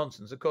 that's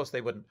nonsense. Of course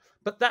they wouldn't.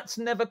 But that's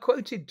never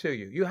quoted to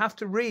you. You have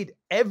to read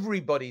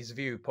everybody's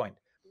viewpoint.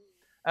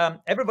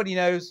 Everybody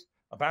knows,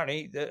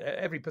 apparently,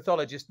 every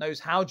pathologist knows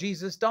how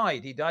Jesus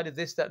died. He died of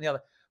this, that, and the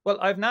other. Well,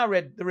 I've now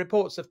read the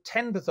reports of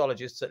 10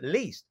 pathologists at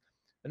least.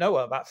 No,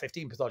 about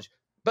 15 pathologists.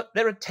 But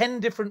there are 10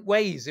 different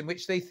ways in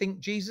which they think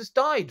Jesus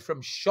died,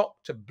 from shock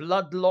to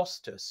blood loss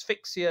to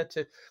asphyxia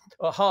to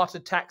heart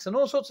attacks and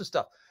all sorts of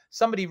stuff.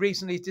 Somebody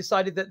recently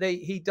decided that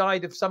he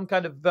died of some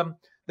kind of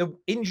the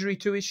injury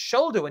to his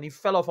shoulder when he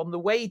fell off on the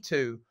way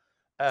to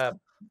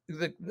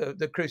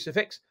the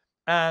crucifix.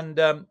 And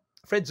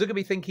Fred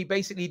Zugibe think he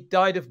basically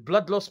died of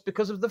blood loss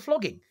because of the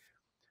flogging.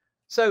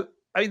 So,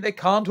 I mean, they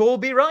can't all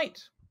be right.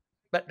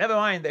 But never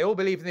mind, they all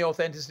believe in the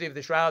authenticity of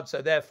the shroud,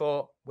 so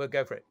therefore we'll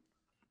go for it.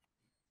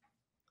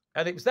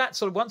 And it was that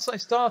sort of, once I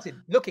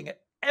started looking at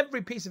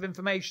every piece of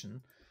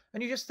information,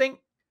 and you just think,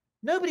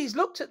 nobody's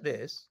looked at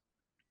this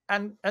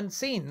and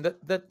seen that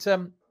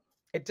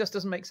it just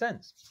doesn't make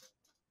sense.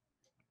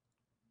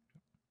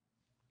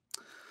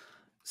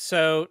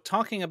 So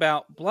talking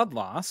about blood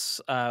loss,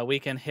 we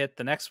can hit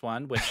the next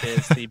one, which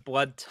is the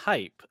blood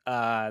type.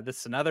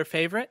 This is another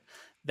favorite.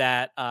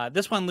 That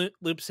this one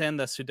loops in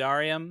the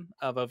Sudarium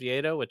of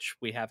Oviedo, which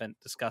we haven't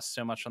discussed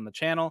so much on the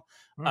channel.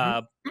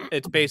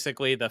 It's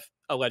basically the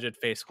alleged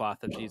face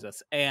cloth of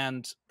Jesus.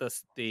 And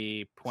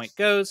the point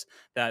goes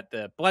that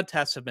the blood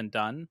tests have been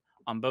done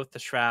on both the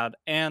Shroud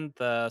and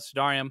the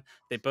Sudarium.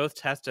 They both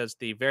test as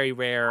the very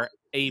rare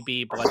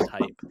AB blood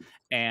type.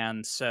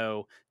 And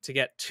so to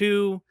get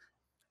two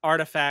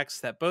artifacts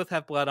that both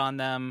have blood on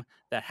them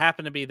that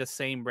happen to be the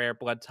same rare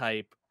blood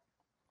type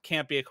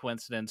can't be a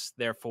coincidence,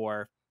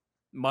 therefore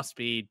must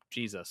be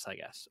Jesus, I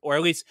guess. Or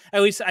at least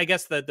I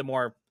guess the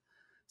more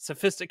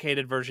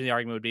sophisticated version of the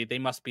argument would be they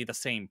must be the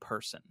same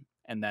person,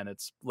 and then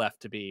it's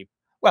left to be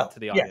to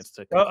the audience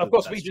to conclude. Of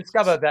course, we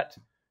discover that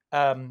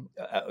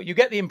you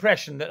get the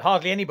impression that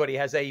hardly anybody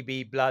has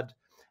AB blood,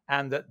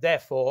 and that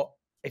therefore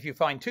if you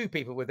find two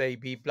people with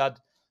AB blood,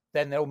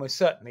 then they're almost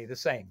certainly the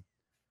same.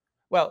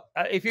 Well,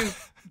 if you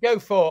go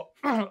for,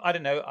 I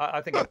don't know,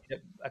 I think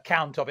a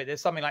count of it,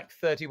 there's something like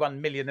 31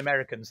 million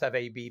Americans have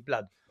AB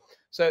blood.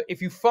 So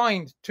if you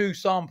find two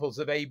samples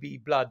of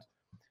AB blood,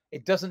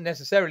 it doesn't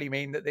necessarily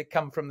mean that they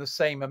come from the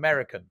same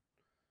American,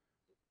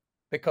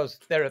 because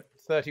there are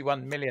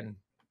 31 million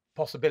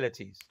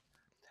possibilities.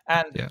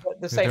 And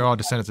they're all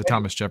descendants of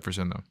Thomas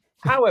Jefferson, though.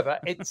 However,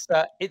 it's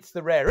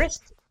the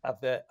rarest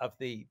of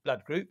the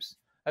blood groups.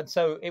 And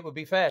so it would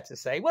be fair to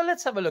say, well,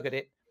 let's have a look at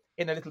it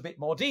in a little bit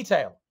more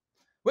detail,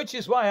 which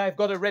is why I've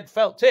got a red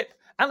felt tip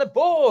and a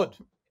board.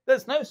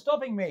 There's no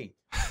stopping me.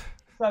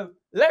 So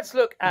let's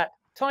look at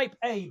type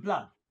A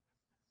blood,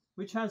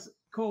 which has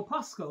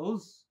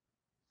corpuscles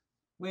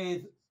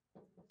with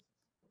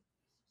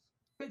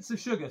bits of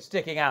sugar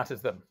sticking out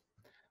of them,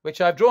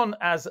 which I've drawn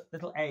as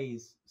little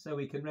A's so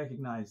we can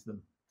recognize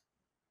them.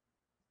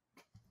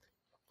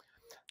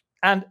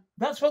 And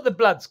that's what the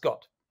blood's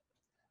got.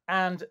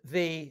 And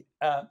the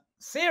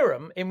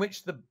serum in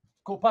which the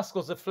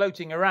corpuscles are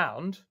floating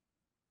around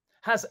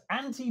has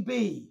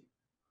anti-B.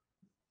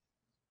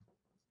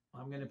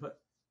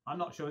 I'm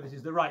not sure this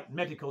is the right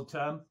medical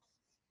term,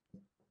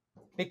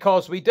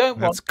 because we don't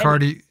want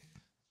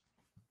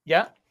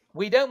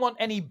we don't want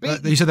any B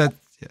you said that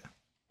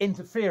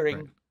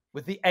interfering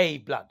with the A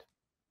blood.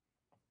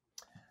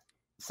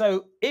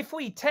 So if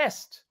we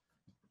test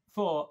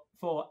for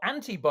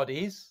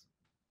antibodies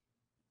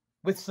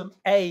with some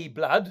A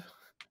blood,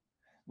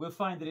 we'll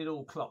find that it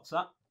all clots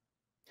up.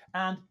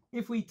 And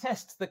if we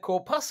test the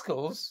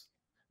corpuscles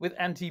with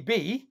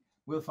anti-B,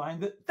 we'll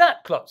find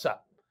that clots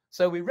up.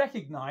 So we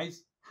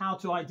recognize how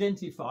to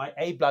identify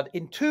A blood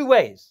in two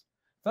ways.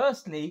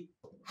 Firstly,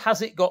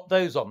 has it got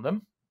those on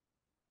them?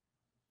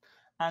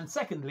 And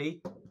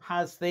secondly,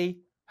 has the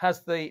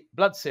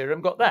blood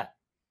serum got that?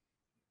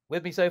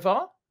 With me so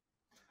far?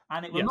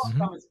 And it will not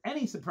come as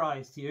any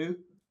surprise to you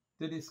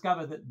to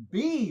discover that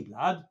B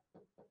blood,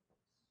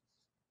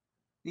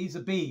 these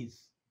are Bs,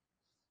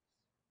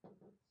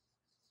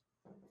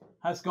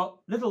 has got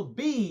little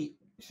B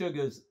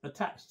sugars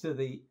attached to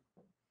the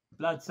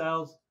blood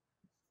cells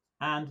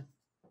and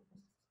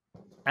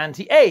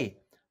anti-A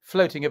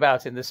floating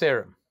about in the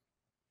serum.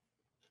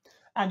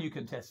 And you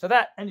can test for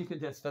that, and you can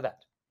test for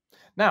that.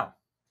 Now,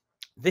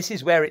 this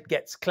is where it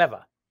gets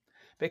clever,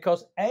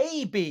 because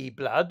AB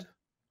blood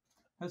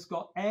has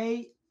got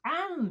A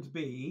and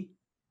B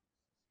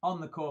on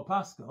the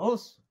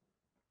corpuscles,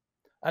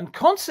 and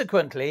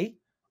consequently,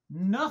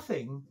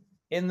 nothing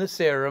in the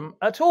serum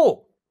at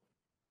all.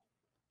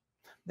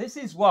 This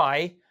is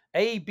why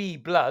AB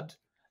blood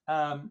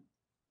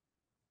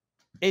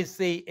is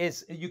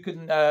you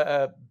can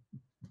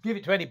give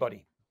it to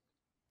anybody.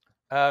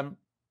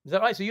 Is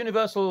that right? It's a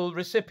universal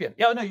recipient.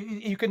 Yeah, no,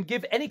 you can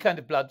give any kind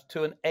of blood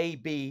to an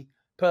AB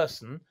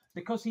person,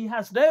 because he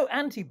has no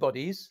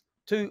antibodies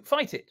to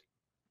fight it.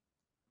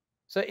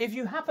 So if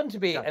you happen to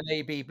be an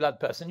AB blood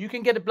person, you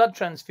can get a blood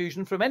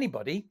transfusion from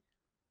anybody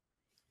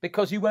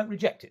because you won't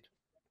reject it.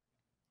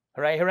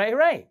 Hooray, hooray,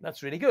 hooray.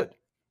 That's really good.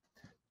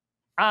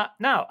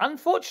 Now,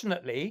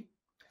 unfortunately,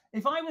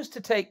 if I was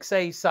to take,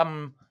 say,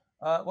 some,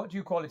 what do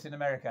you call it in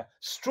America?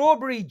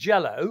 Strawberry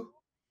jello,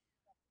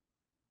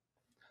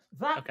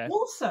 that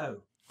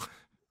also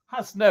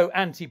has no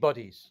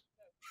antibodies.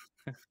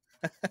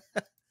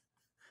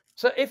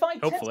 So if I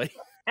test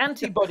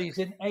antibodies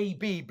in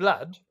AB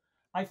blood,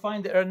 I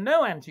find there are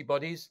no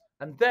antibodies,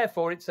 and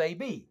therefore it's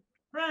AB.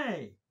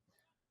 Hooray!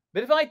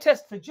 But if I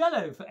test for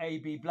jello for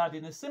AB blood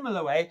in a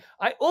similar way,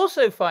 I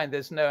also find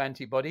there's no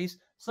antibodies,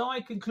 so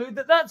I conclude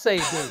that that's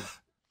AB.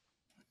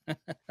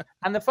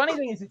 And the funny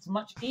thing is, it's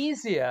much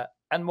easier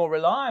and more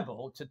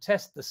reliable to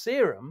test the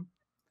serum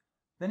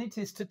than it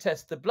is to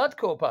test the blood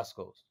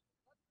corpuscles,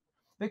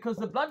 because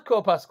the blood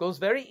corpuscles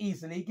very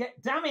easily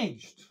get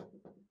damaged.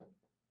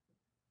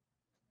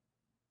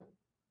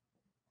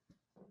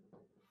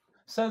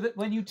 So that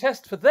when you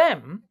test for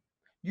them,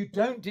 you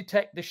don't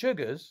detect the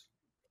sugars.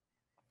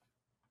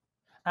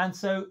 And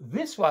so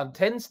this one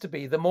tends to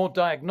be the more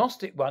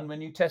diagnostic one when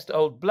you test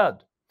old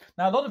blood.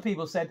 Now, a lot of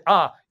people said,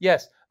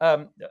 yes,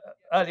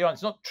 earlier on,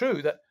 it's not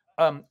true that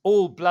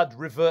all blood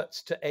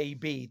reverts to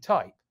AB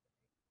type.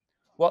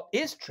 What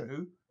is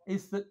true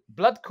is that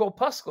blood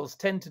corpuscles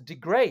tend to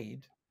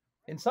degrade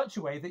in such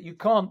a way that you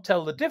can't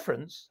tell the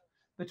difference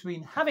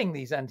between having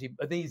these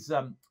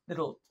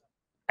little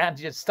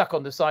antigens stuck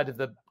on the side of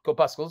the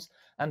corpuscles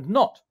and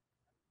not.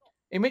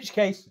 In which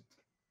case,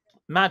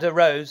 Madder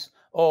Rose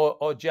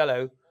or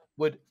Jello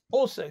would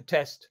also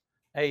test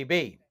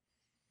AB.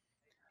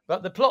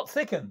 But the plot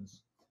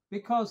thickens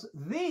because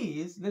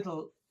these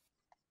little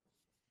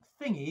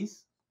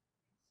thingies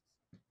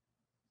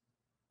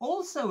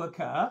also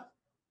occur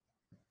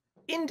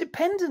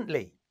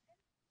independently.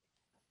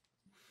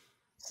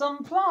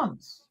 Some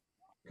plants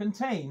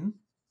contain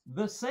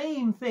the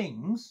same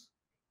things,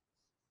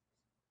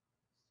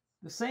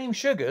 the same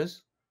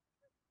sugars,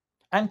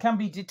 and can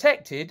be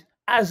detected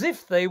as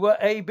if they were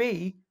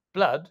AB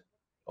blood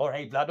or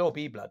A blood or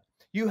B blood.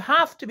 You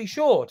have to be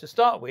sure to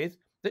start with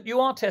that you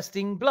are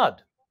testing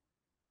blood.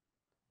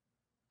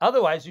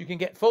 Otherwise, you can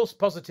get false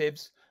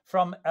positives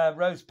from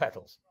rose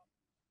petals.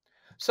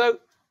 So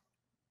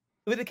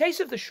with the case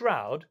of the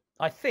Shroud,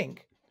 I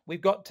think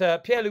we've got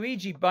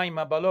Pierluigi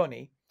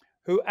Baima-Balloni,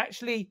 who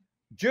actually,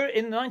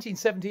 in the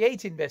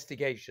 1978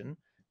 investigation,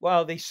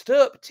 while the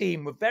Stirp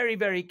team were very,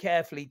 very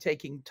carefully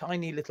taking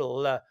tiny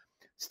little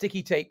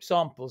sticky tape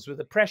samples with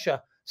a pressure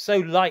so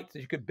light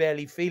that you could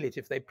barely feel it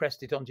if they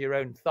pressed it onto your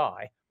own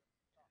thigh,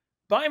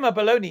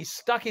 Baima-Balloni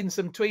stuck in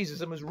some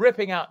tweezers and was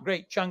ripping out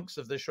great chunks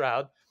of the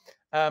Shroud,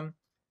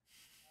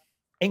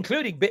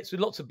 including bits with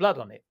lots of blood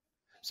on it.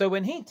 So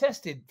when he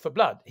tested for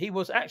blood, he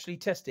was actually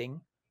testing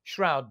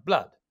Shroud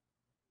blood.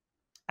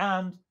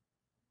 And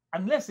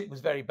unless it was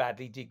very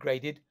badly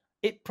degraded,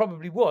 it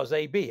probably was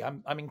AB.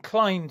 I'm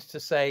inclined to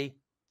say,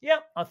 yeah,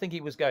 I think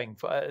he was going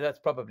for that's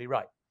probably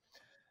right.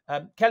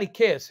 Kelly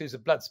Kearse, who's a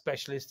blood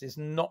specialist, is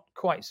not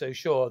quite so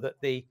sure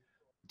that the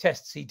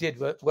tests he did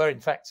were in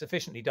fact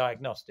sufficiently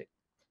diagnostic.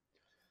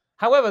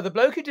 However, the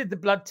bloke who did the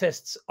blood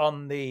tests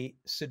on the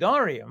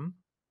Sudarium,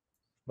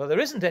 well, there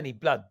isn't any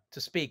blood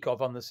to speak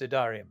of on the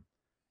Sudarium.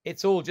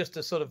 It's all just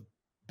a sort of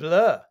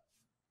blur.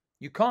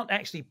 You can't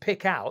actually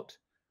pick out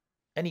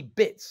any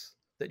bits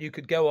that you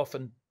could go off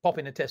and pop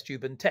in a test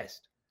tube and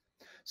test.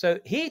 So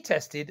he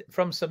tested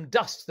from some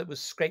dust that was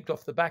scraped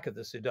off the back of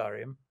the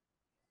Sudarium.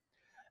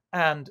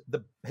 And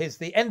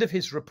the end of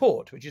his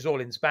report, which is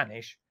all in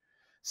Spanish,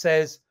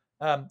 says,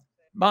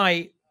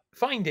 my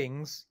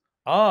findings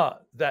are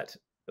that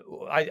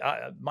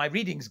my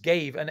readings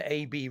gave an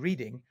AB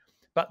reading,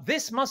 but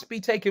this must be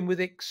taken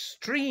with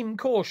extreme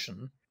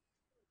caution,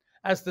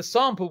 as the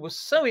sample was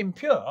so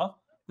impure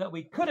that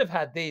we could have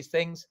had these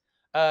things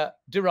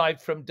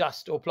derived from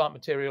dust or plant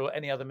material or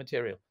any other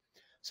material.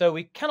 So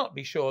we cannot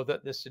be sure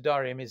that the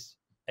Sudarium is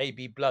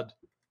AB blood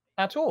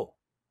at all.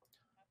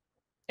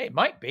 It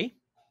might be,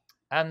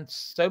 and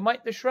so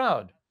might the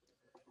Shroud,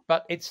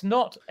 but it's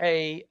not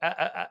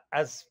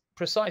as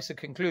precise a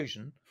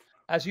conclusion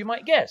as you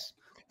might guess.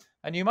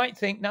 And you might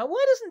think, now,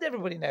 why doesn't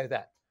everybody know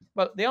that?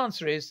 Well, the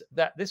answer is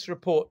that this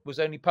report was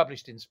only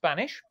published in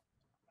Spanish,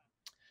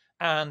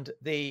 and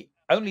the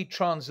only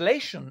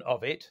translation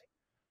of it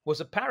was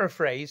a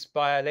paraphrase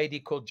by a lady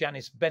called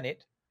Janice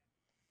Bennett,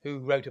 who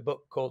wrote a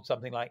book called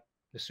something like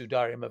The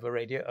Sudarium of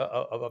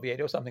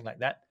Oviedo, or something like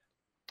that,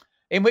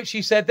 in which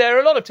she said there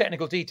are a lot of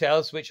technical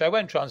details, which I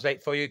won't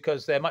translate for you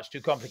because they're much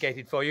too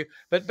complicated for you.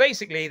 But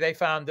basically, they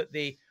found that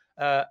the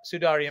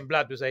Sudarium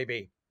blood was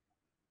AB,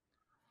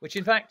 which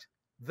in fact,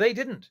 they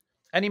didn't,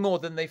 any more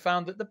than they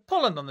found that the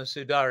pollen on the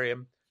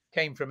Sudarium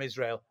came from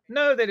Israel.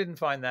 No, they didn't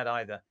find that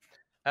either.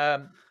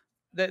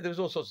 There was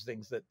all sorts of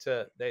things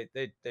that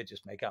they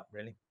just make up,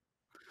 really.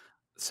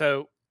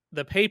 So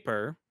the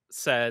paper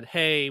said,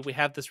 hey, we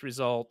have this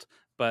result,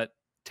 but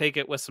take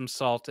it with some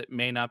salt. It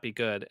may not be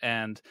good.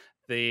 And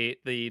the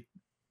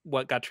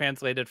what got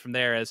translated from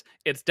there as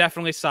it's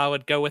definitely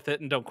solid. Go with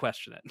it and don't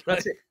question it.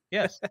 That's it.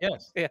 Yes,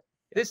 yes. Yeah.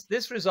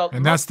 This result,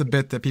 And that's the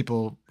bit that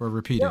people were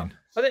repeating.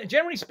 But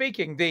generally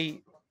speaking,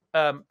 the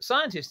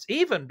scientists,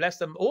 even bless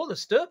them, all the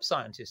STURP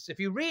scientists, if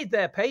you read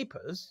their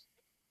papers,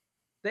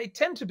 they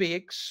tend to be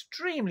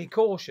extremely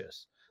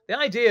cautious. The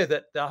idea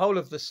that the whole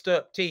of the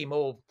STURP team,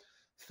 all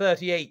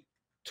 38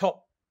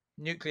 top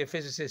nuclear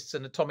physicists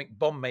and atomic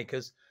bomb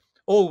makers,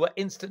 all were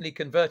instantly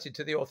converted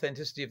to the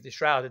authenticity of the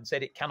Shroud and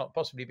said it cannot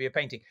possibly be a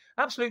painting.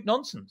 Absolute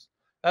nonsense.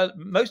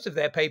 Most of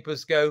their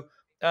papers go,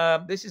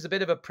 this is a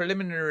bit of a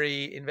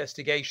preliminary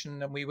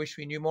investigation and we wish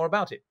we knew more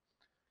about it.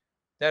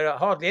 There are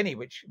hardly any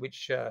which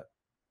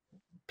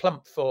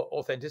plump for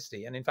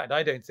authenticity. And in fact,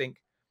 I think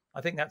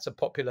that's a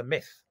popular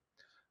myth.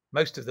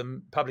 Most of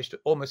them published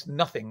almost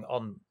nothing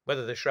on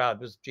whether the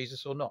Shroud was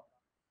Jesus or not.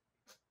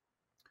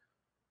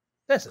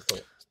 That's a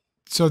thought.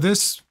 So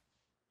this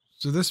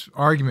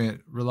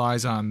argument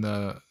relies on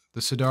the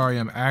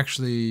Sudarium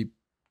actually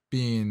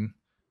being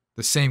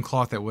the same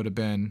cloth that would have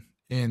been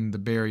in the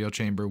burial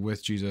chamber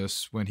with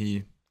Jesus when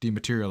he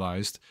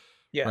dematerialized,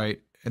 right?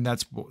 And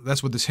that's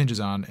what this hinges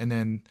on. And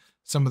then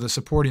some of the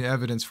supporting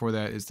evidence for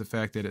that is the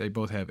fact that they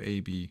both have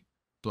AB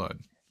blood.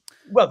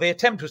 Well, the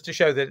attempt was to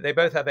show that they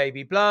both have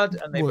AB blood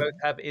and they both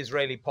have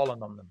Israeli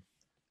pollen on them,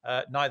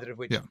 neither of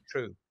which is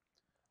true.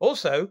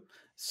 Also,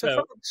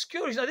 so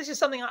this is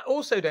something I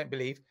also don't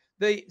believe.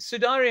 The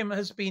Sudarium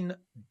has been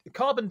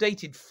carbon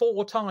dated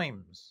 4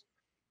 times,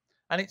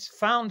 and it's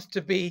found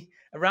to be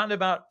around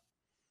about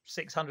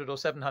 600 or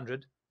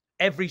 700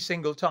 every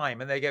single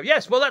time. And they go,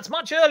 yes, well, that's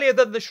much earlier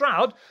than the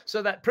Shroud,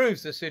 so that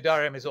proves the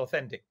Sudarium is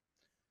authentic.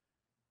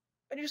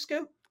 And you just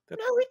go,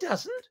 no, it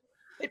doesn't.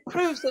 It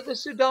proves that the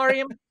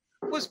Sudarium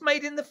was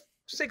made in the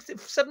 6th,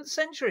 7th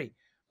century.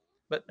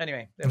 But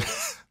anyway, there we go.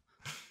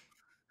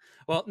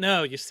 Well,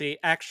 no, you see,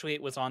 actually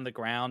it was on the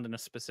ground in a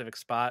specific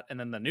spot, and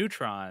then the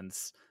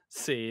neutrons,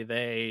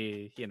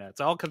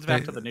 it all comes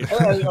back to the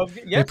neutrons.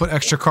 They put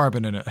extra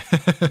carbon in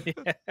it.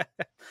 Yeah.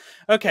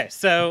 Okay,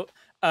 so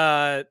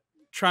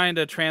trying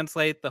to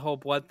translate the whole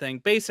blood thing,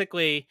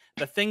 basically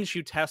the things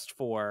you test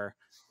for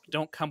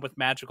don't come with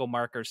magical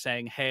markers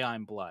saying, hey,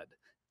 I'm blood.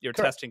 You're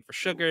Correct. Testing for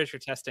sugars, you're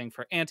testing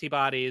for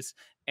antibodies,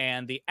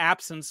 and the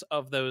absence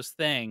of those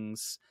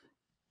things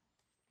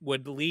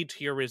would lead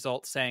to your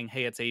result saying,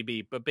 hey, it's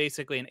AB. But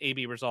basically an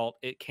AB result,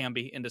 it can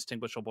be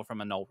indistinguishable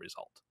from a null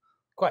result.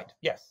 Quite,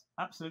 yes,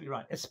 absolutely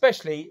right.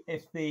 Especially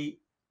if the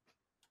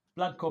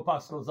blood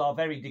corpuscles are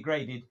very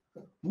degraded,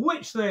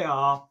 which they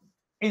are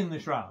in the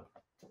Shroud.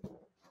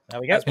 There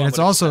we go. And it's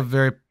also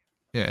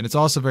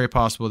very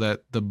possible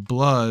that the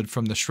blood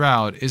from the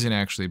Shroud isn't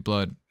actually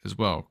blood as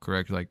well,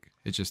 correct? Like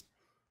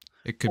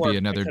it could be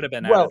another. It could have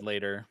been added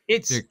later.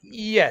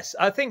 Yes,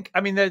 I think.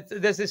 I mean,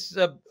 there's this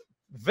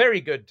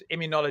very good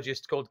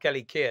immunologist called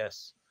Kelly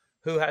Kearse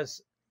who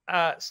has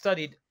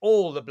studied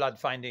all the blood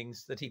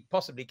findings that he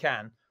possibly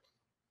can,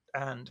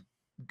 and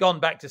gone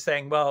back to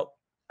saying, well,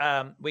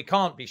 we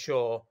can't be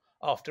sure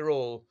after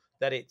all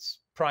that it's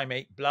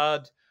primate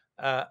blood.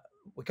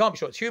 We can't be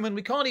sure it's human.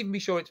 We can't even be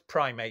sure it's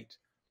primate.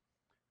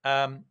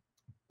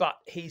 But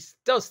he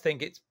does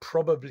think it's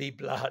probably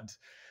blood.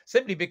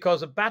 Simply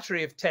because a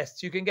battery of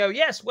tests, you can go,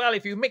 yes, well,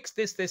 if you mix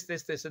this,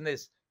 and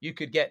this, you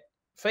could get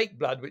fake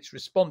blood, which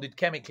responded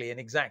chemically in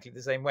exactly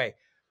the same way.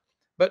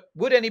 But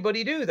would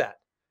anybody do that?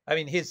 I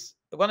mean,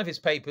 one of his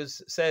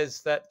papers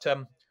says that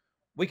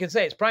we can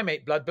say it's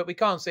primate blood, but we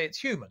can't say it's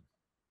human.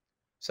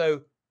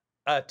 So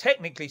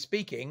technically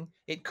speaking,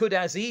 it could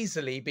as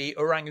easily be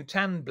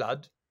orangutan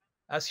blood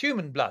as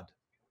human blood.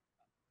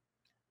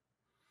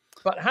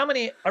 But how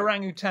many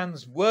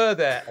orangutans were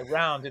there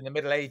around in the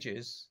Middle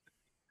Ages?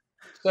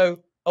 So,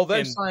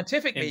 although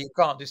scientifically you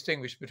can't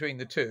distinguish between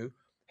the two,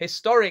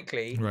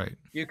 historically,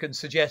 you can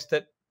suggest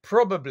that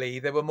probably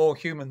there were more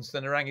humans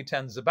than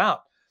orangutans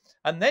about.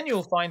 And then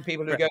you'll find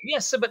people who go,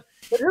 yes, sir, but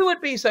who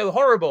would be so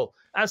horrible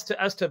as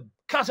to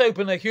cut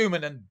open a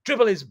human and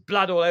dribble his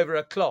blood all over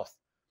a cloth?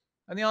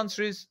 And the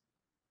answer is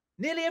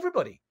nearly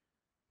everybody.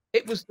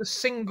 It was the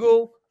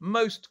single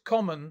most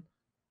common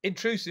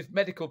intrusive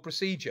medical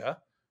procedure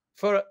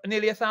for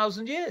nearly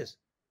 1,000 years.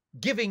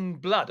 Giving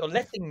blood or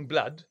letting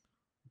blood.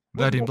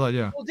 Letting blood,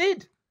 yeah. People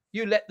did.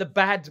 You let the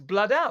bad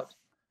blood out.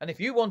 And if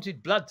you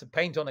wanted blood to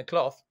paint on a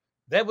cloth,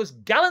 there was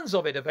gallons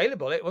of it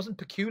available. It wasn't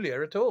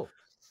peculiar at all.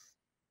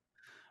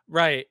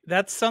 Right.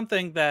 That's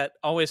something that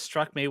always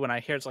struck me when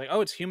I hear it's like,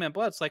 oh, it's human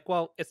blood. It's like,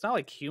 well, it's not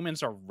like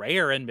humans are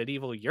rare in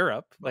medieval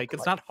Europe. Like,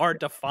 it's not hard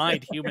to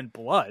find human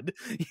blood,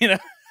 Yeah.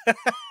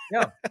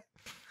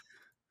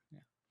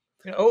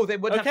 They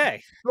would have to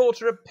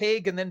slaughter a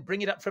pig and then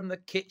bring it up from the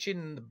kitchen,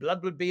 and the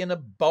blood would be in a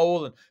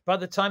bowl. And by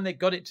the time they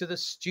got it to the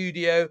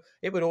studio,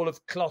 it would all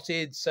have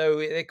clotted, so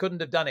they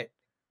couldn't have done it.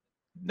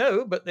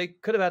 No, but they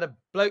could have had a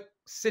bloke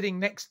sitting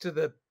next to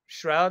the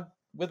Shroud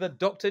with a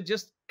doctor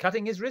just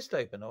cutting his wrist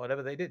open or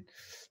whatever they did.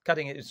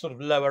 Cutting it his sort of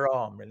lower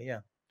arm, really,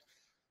 yeah.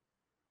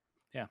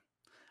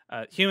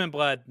 Human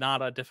blood,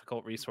 not a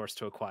difficult resource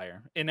to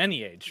acquire in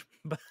any age,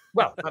 but,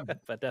 Well,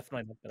 but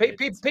definitely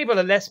the people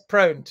are less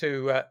prone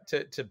to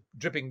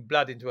dripping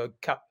blood into a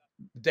cup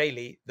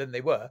daily than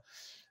they were.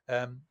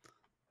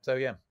 So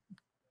yeah.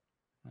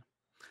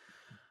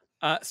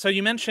 So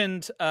you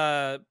mentioned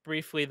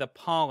briefly the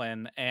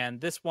pollen, and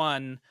this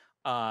one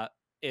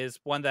is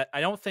one that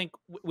I don't think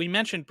we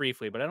mentioned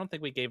briefly, but I don't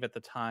think we gave it the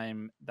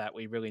time that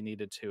we really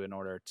needed to in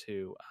order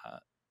to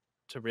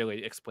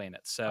really explain it.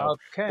 So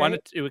Okay.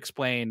 wanted to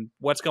explain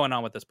what's going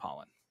on with this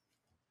pollen.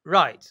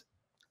 Right.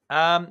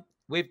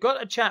 We've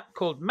got a chap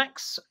called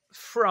Max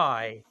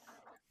Farey,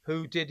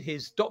 who did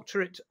his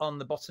doctorate on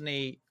the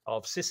botany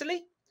of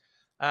Sicily.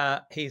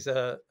 He's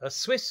a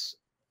Swiss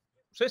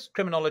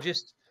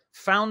criminologist,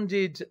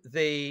 founded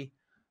the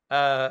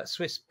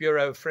Swiss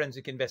Bureau of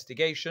Forensic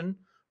Investigation,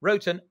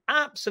 wrote an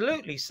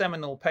absolutely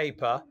seminal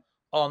paper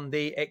on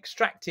the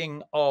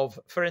extracting of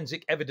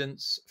forensic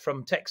evidence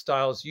from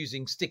textiles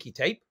using sticky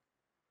tape.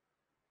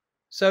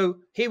 So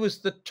he was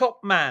the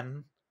top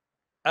man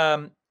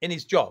in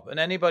his job, and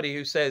anybody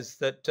who says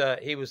that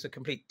he was a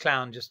complete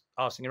clown just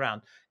arsing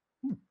around,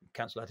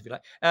 cancel that if you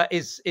like,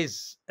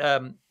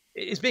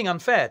 is being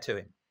unfair to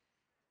him.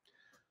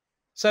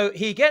 So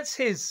he gets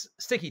his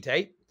sticky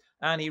tape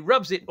and he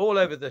rubs it all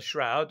over the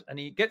shroud, and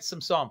he gets some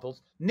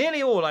samples,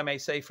 nearly all, I may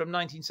say, from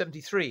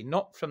 1973,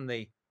 not from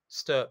the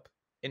Stirp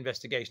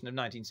investigation of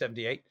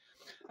 1978,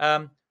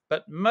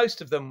 but most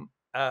of them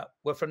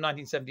were from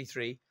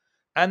 1973.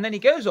 And then he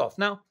goes off.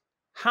 Now,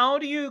 how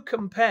do you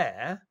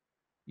compare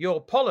your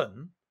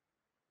pollen?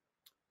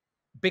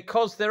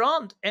 Because there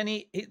aren't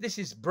any, this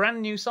is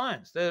brand new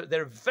science. There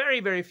are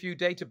very, very few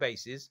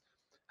databases,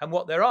 and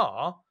what there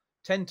are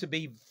tend to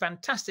be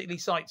fantastically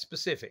site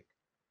specific.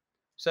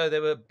 So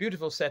there were a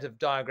beautiful set of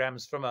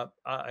diagrams from a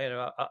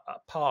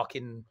park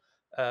in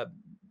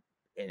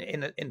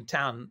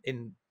town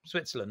in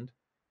Switzerland,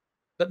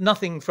 but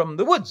nothing from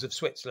the woods of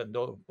Switzerland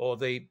or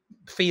the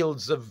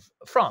fields of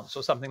France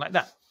or something like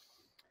that.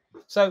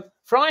 So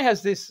Farey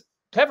has this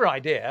clever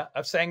idea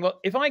of saying, well,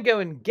 if I go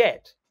and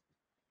get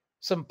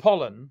some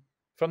pollen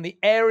from the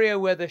area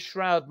where the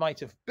shroud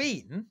might have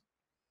been,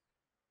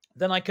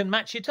 then I can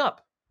match it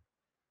up.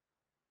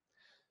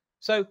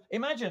 So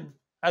imagine,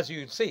 as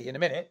you'll see in a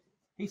minute,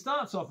 he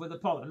starts off with the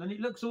pollen and it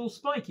looks all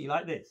spiky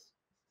like this.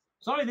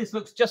 Sorry, this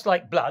looks just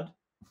like blood,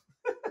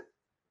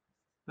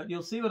 but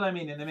you'll see what I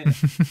mean in a minute.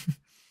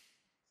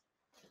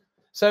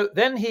 So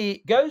then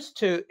he goes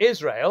to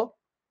Israel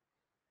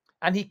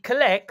and he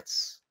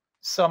collects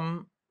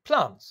some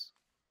plants.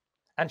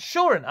 And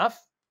sure enough,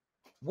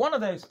 one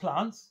of those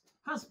plants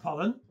has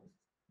pollen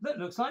that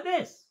looks like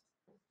this.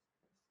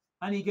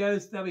 And he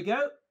goes, there we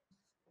go,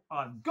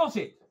 I've got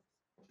it.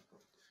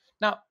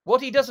 Now,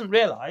 what he doesn't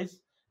realize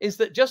is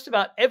that just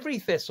about every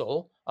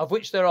thistle, of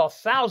which there are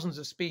thousands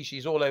of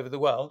species all over the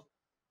world,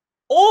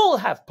 all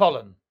have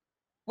pollen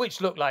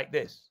which look like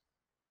this.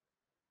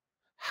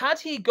 Had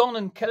he gone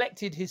and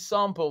collected his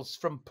samples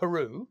from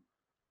Peru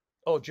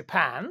or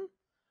Japan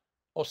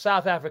or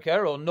South Africa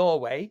or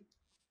Norway,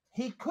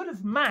 he could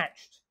have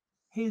matched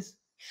his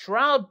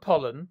shroud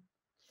pollen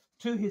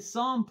to his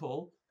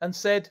sample and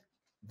said,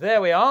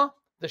 there we are,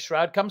 the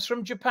shroud comes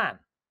from Japan.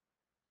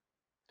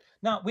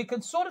 Now, we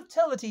can sort of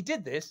tell that he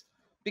did this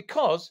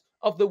because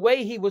of the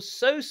way he was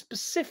so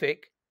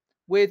specific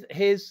with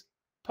his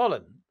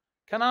pollen.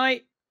 Can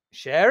I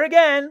share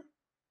again?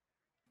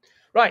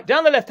 Right,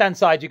 down the left-hand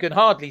side, you can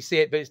hardly see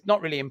it, but it's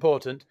not really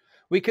important.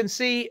 We can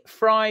see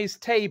Farey's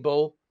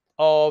table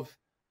of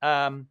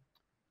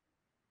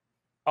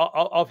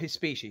his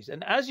species.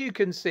 And as you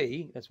can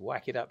see, let's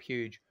whack it up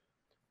huge,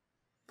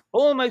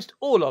 almost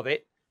all of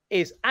it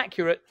is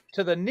accurate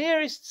to the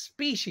nearest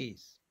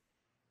species.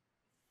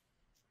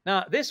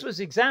 Now, this was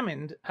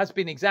has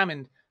been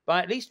examined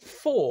by at least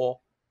 4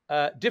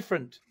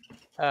 different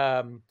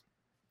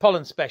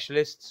pollen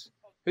specialists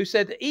who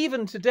said that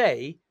even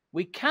today,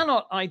 we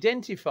cannot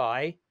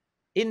identify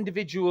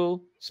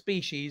individual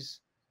species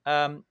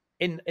in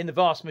the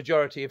vast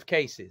majority of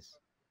cases.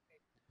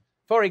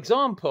 For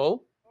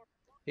example,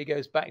 he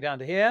goes back down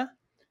to here.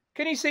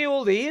 Can you see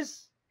all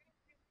these?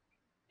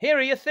 Here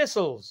are your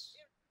thistles.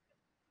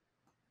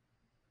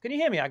 Can you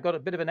hear me? I got a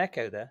bit of an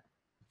echo there.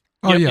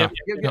 Oh, yeah.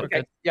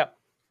 Okay. Yeah.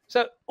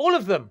 So all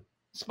of them,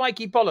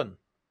 spiky pollen.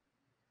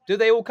 Do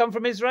they all come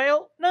from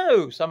Israel?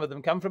 No. Some of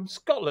them come from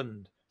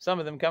Scotland. Some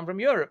of them come from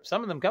Europe.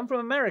 Some of them come from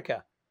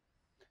America.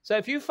 So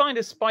if you find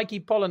a spiky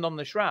pollen on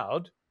the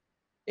shroud,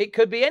 it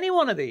could be any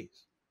one of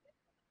these.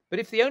 But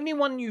if the only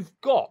one you've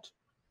got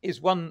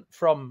is one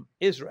from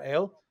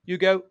Israel, you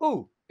go,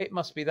 ooh, it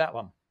must be that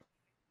one.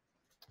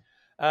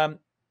 Up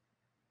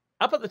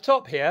at the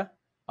top here,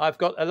 I've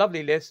got a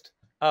lovely list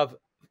of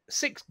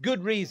 6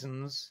 good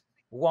reasons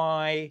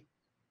why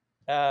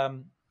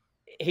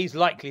he's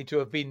likely to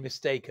have been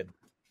mistaken.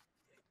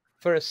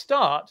 For a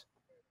start,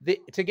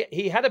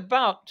 he had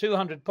about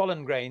 200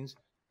 pollen grains,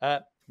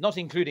 not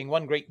including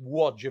one great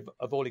wodge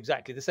of all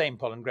exactly the same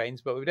pollen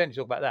grains, but we don't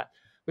talk about that.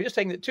 We're just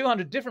saying that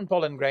 200 different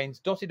pollen grains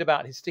dotted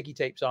about his sticky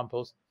tape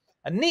samples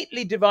and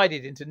neatly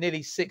divided into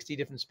nearly 60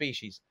 different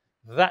species.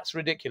 That's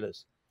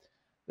ridiculous.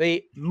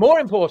 More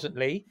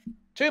importantly,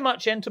 too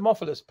much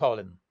entomophilous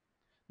pollen.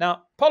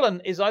 Now,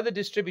 pollen is either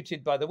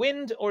distributed by the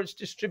wind or it's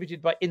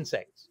distributed by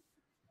insects.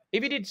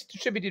 If it is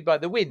distributed by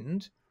the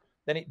wind,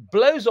 then it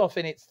blows off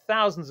in its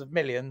thousands of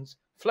millions,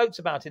 floats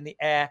about in the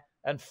air,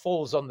 and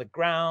falls on the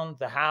ground,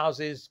 the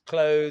houses,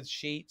 clothes,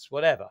 sheets,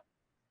 whatever.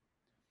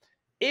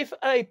 If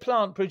a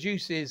plant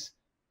produces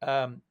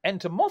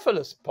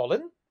entomophilous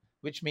pollen,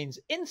 which means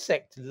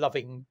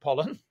insect-loving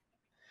pollen,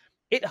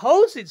 it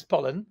holds its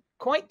pollen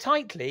quite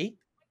tightly,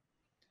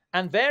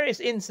 and various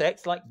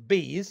insects like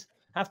bees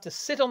have to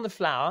sit on the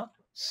flower,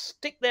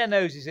 stick their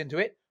noses into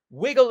it,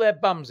 wiggle their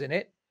bums in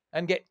it,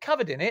 and get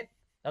covered in it,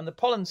 and the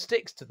pollen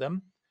sticks to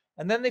them,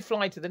 and then they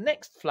fly to the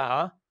next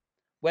flower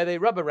where they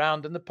rub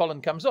around and the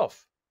pollen comes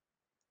off.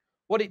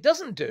 What it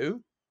doesn't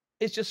do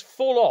is just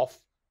fall off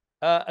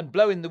and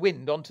blow in the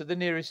wind onto the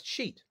nearest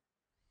sheet.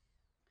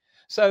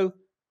 So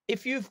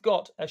if you've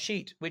got a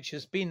sheet which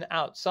has been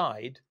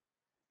outside,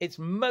 it's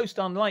most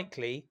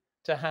unlikely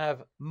to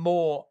have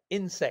more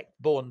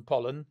insect-borne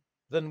pollen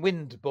than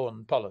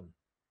wind-borne pollen.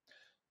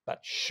 But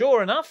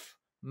sure enough,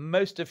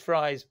 most of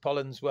Farey's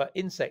pollens were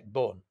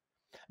insect-borne.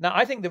 Now,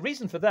 I think the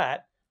reason for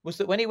that was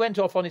that when he went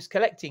off on his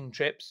collecting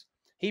trips,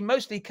 he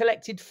mostly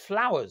collected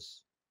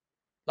flowers,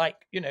 like,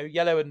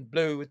 yellow and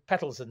blue with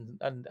petals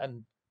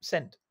and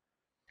scent.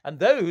 And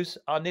those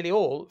are nearly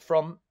all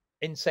from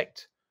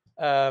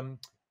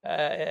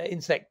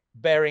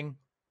insect-bearing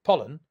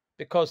pollen,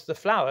 because the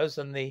flowers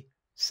and the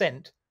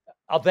scent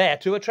are there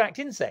to attract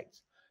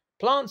insects.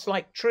 Plants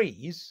like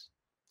trees,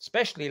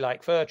 especially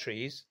like fir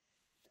trees,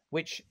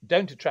 which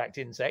don't attract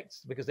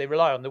insects because they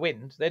rely on the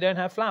wind, they don't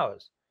have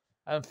flowers.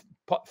 And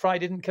Farey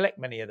didn't collect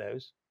many of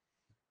those.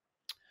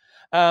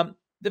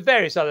 The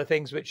various other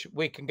things which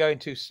we can go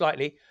into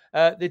slightly.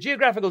 The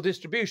geographical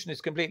distribution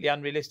is completely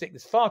unrealistic.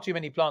 There's far too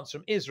many plants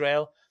from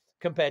Israel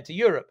compared to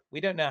Europe.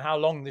 We don't know how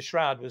long the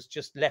shroud was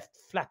just left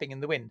flapping in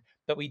the wind,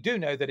 but we do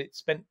know that it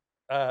spent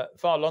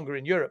far longer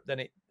in Europe than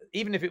it,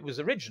 even if it was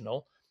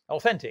original,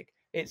 authentic,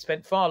 it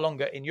spent far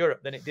longer in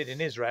Europe than it did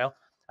in Israel,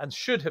 and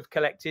should have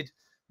collected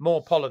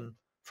more pollen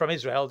from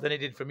Israel than it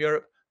did from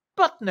Europe.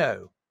 But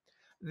no.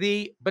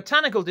 The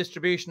botanical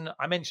distribution,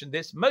 I mentioned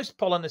this, most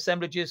pollen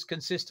assemblages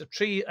consist of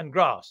tree and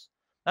grass.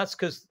 That's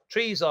because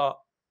trees are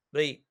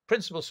the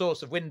principal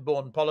source of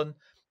wind-borne pollen,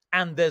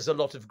 and there's a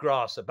lot of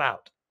grass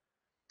about.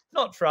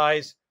 Not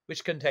Farey's,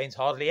 which contains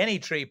hardly any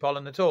tree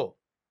pollen at all.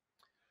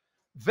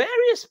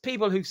 Various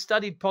people who've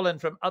studied pollen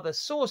from other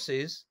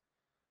sources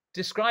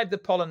describe the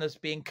pollen as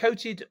being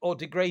coated or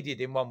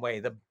degraded in one way.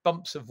 The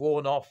bumps have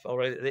worn off,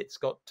 or it's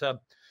got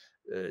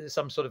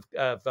some sort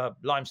of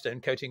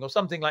limestone coating or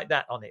something like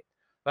that on it.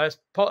 Whereas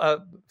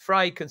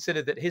Farey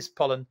considered that his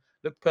pollen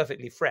looked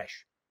perfectly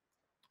fresh.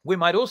 We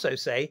might also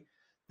say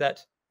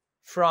that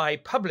Farey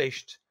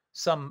published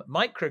some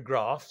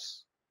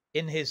micrographs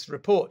in his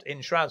report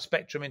in Shroud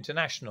Spectrum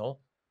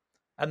International,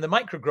 and the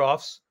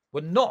micrographs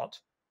were not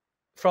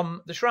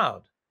from the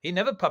Shroud. He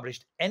never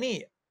published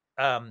any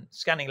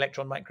scanning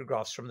electron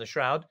micrographs from the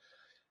Shroud.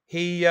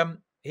 He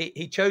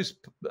chose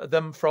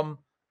them from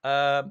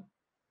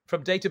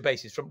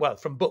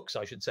databases, from books,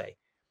 I should say.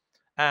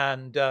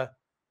 And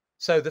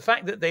so the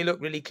fact that they look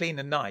really clean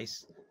and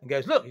nice, and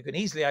goes, look, you can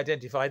easily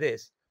identify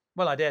this.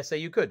 Well, I dare say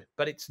you could,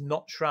 but it's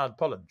not Shroud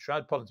pollen.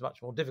 Shroud pollen is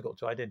much more difficult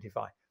to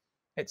identify.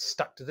 It's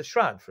stuck to the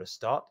Shroud for a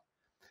start.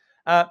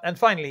 And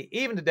finally,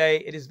 even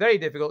today, it is very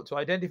difficult to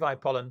identify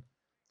pollen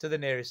to the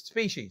nearest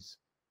species.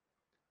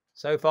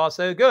 So far,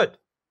 so good.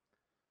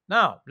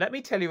 Now, let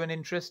me tell you an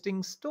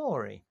interesting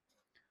story,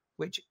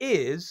 which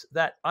is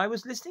that I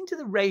was listening to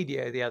the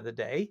radio the other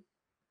day,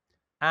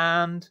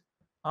 and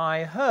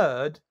I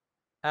heard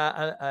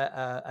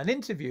an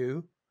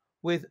interview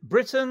with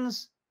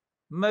Britain's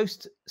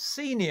most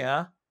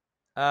senior,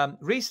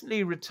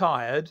 recently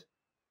retired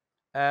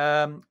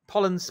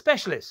pollen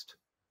specialist.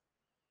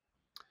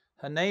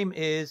 Her name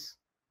is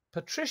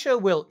Patricia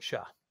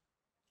Wiltshire.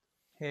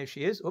 Here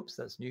she is. Oops,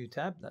 that's new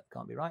tab. That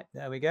can't be right.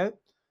 There we go.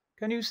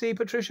 Can you see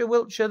Patricia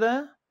Wiltshire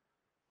there?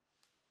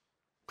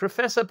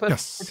 Professor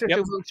Patricia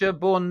Wiltshire,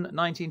 born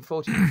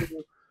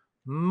 1942,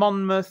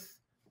 Monmouth,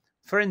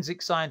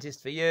 forensic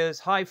scientist for years,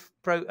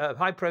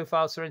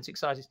 high-profile forensic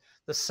scientist.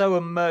 The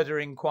Soham murder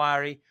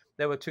inquiry.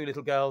 There were two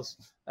little girls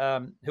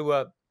who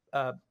were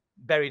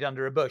buried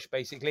under a bush,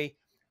 basically,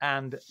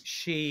 and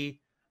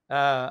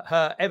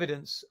her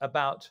evidence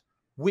about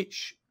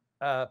which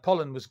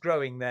pollen was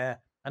growing there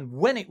and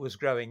when it was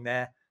growing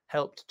there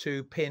helped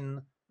to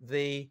pin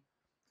the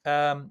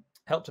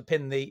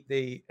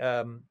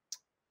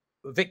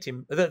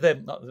victim,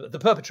 the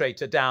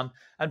perpetrator, down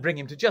and bring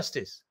him to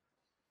justice.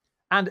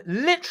 And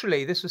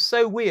literally, this was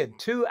so weird.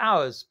 2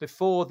 hours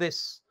before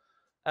this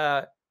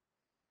interview,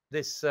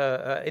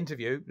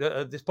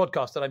 this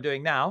podcast that I'm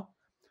doing now,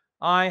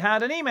 I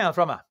had an email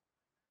from her.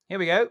 Here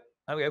we go.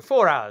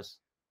 4 hours.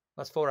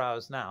 That's 4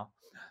 hours now.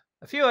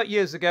 A few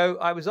years ago,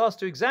 I was asked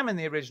to examine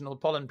the original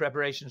pollen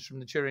preparations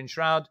from the Turin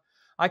Shroud.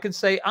 I can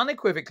say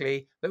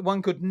unequivocally that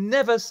one could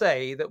never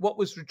say that what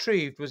was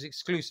retrieved was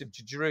exclusive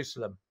to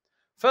Jerusalem.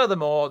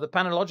 Furthermore, the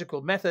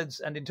palynological methods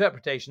and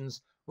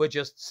interpretations were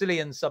just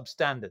silly and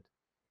substandard.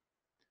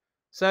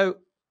 So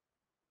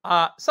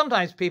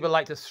sometimes people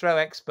like to throw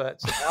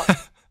experts about,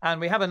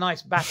 and we have a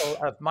nice battle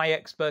of my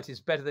expert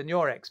is better than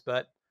your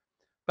expert.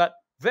 But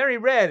very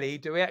rarely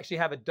do we actually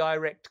have a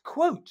direct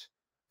quote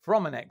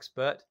from an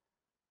expert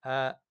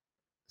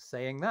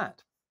saying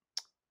that.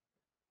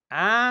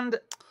 And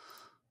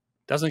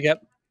doesn't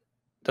get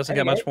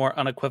much more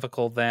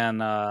unequivocal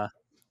than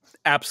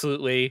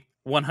absolutely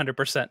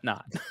 100%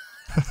 not.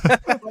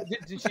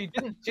 She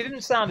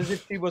didn't sound as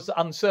if she was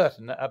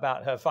uncertain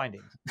about her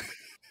findings.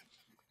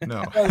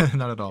 No,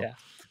 not at all. Yeah.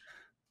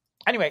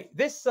 Anyway,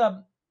 this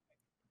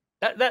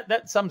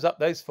that sums up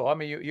those four. I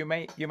mean, you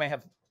may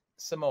have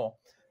some more.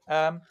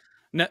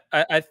 No,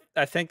 I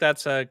think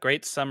that's a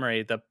great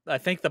summary. I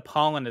think the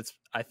pollen is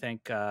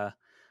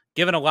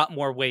given a lot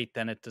more weight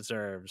than it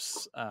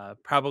deserves,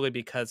 probably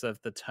because of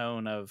the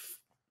tone of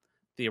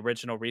the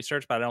original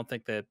research. But I don't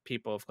think that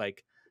people have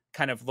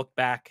kind of looked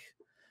back.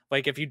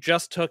 Like if you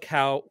just took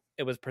how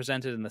it was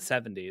presented in the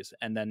 70s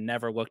and then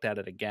never looked at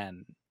it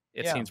again,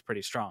 it seems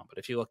pretty strong. But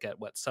if you look at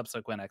what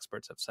subsequent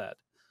experts have said.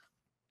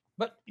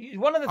 But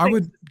one of the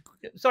things,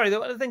 one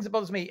of the things that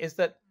bothers me is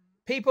that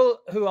people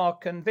who are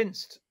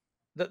convinced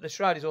that the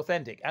Shroud is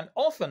authentic, and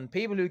often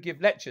people who give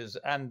lectures,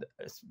 and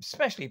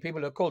especially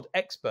people who are called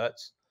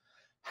experts,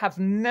 have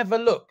never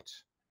looked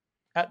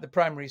at the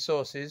primary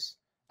sources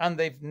and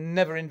they've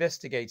never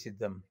investigated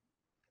them.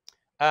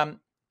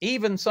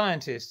 Even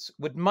scientists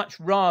would much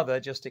rather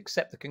just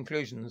accept the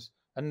conclusions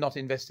and not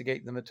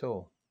investigate them at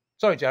all.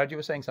 Sorry, Jared, you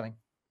were saying something.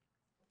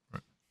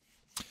 I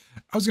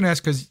was going to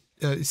ask because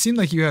it seemed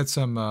like you had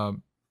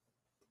some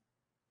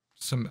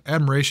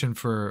admiration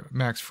for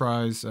Max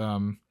Frey's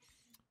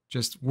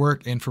just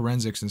work in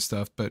forensics and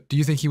stuff. But do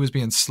you think he was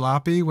being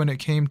sloppy when it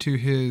came to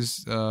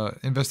his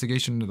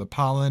investigation into the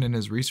pollen and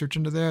his research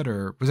into that,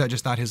 or was that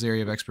just not his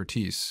area of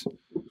expertise?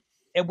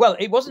 Well,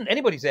 it wasn't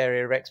anybody's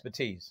area of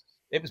expertise.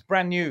 It was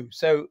brand new.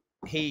 So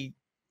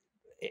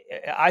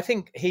I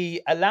think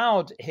he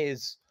allowed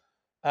his,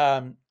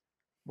 I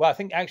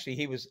think actually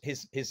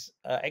his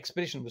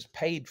expedition was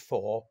paid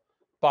for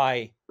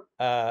by,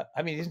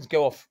 he didn't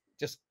go off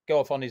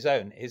on his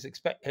own. His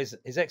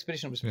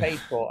expedition was paid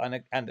for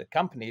and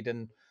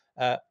accompanied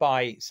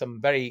by some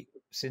very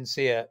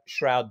sincere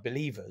Shroud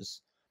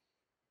believers.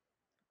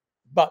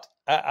 But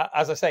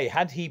as I say,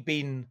 had he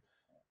been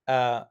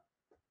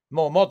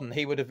more modern,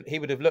 he would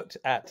have looked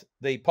at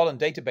the pollen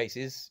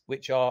databases,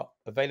 which are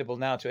available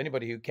now to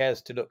anybody who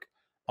cares to look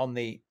on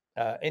the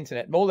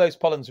internet. And all those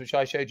pollens which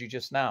I showed you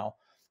just now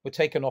were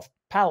taken off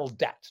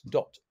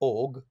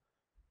paldat.org,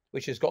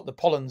 which has got the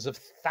pollens of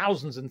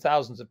thousands and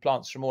thousands of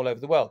plants from all over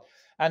the world.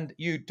 And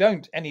you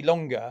don't any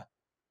longer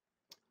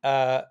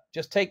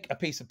just take a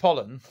piece of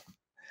pollen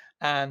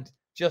and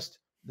just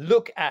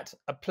look at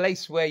a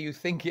place where you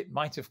think it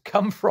might have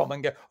come from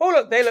and go, oh,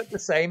 look, they look the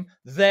same,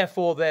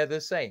 therefore they're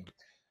the same.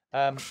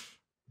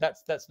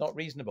 That's not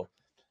reasonable.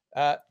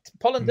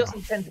 Pollen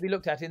doesn't tend to be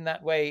looked at in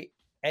that way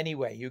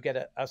anyway. You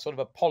get a sort of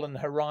a pollen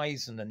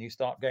horizon and you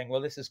start going,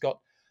 well, this has got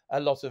a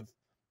lot of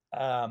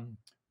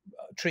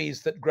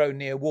trees that grow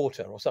near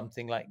water or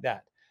something like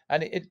that.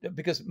 And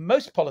because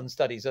most pollen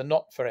studies are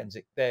not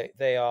forensic,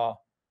 they're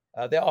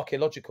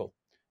archaeological,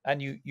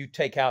 and you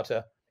take out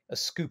a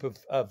scoop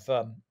of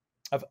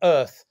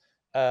earth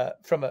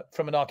from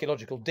an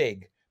archaeological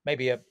dig,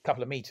 maybe a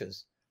couple of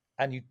meters,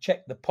 and you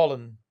check the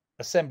pollen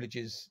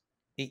assemblages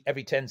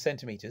every 10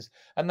 centimeters,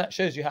 and that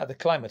shows you how the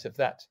climate of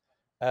that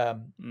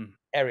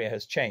area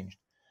has changed.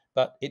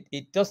 But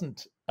it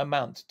doesn't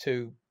amount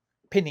to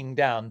pinning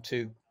down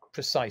to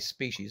precise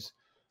species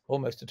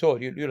almost at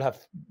all. You'll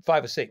have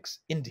 5 or 6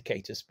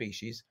 indicator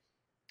species,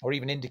 or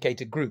even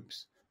indicator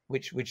groups,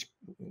 which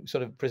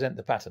sort of present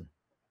the pattern.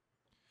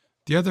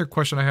 The other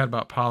question I had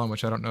about pollen,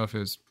 which I don't know if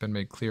it's been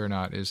made clear or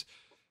not, is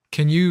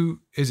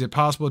is it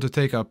possible to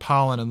take a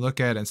pollen and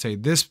look at it and say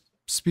this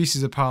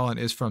species of pollen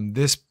is from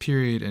this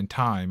period in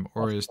time,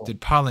 or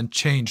did pollen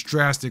change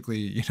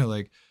drastically?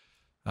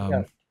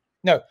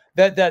 No,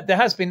 there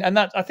has been, and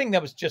that I think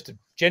that was just a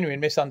genuine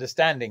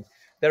misunderstanding.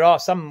 There are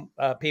some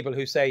people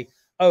who say,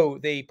 oh,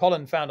 the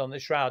pollen found on the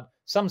Shroud,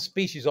 some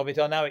species of it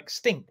are now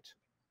extinct.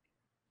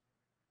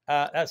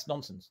 That's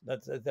nonsense.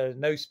 There are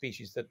no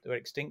species that are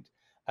extinct,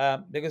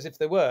 because if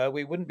there were,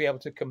 we wouldn't be able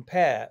to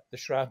compare the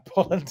Shroud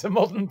pollen to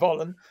modern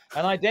pollen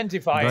and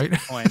identify right.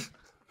 Point.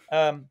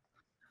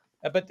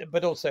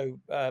 But also,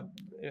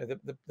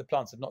 the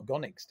plants have not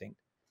gone extinct.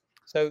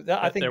 So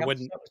I think that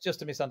was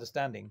just a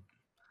misunderstanding.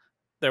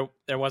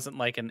 There wasn't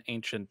like an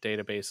ancient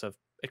database of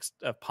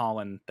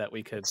pollen that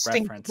we could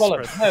extinct reference.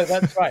 Pollen. No,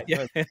 that's right.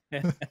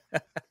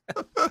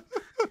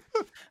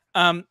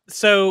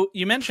 So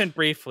you mentioned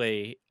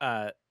briefly,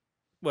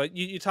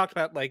 you talked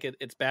about like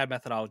it's bad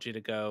methodology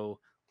to go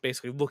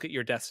basically look at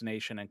your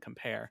destination and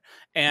compare.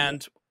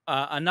 And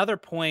another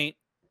point,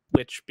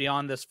 which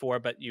beyond this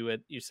but you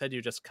said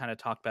you just kind of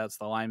talked about, is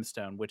the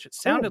limestone, which it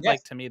sounded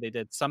like to me they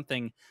did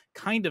something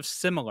kind of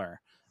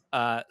similar.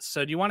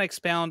 So do you want to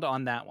expound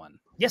on that one?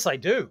 Yes, I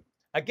do.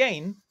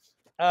 Again,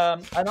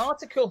 an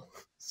article.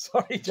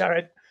 Sorry,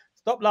 Jared.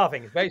 Stop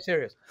laughing. It's very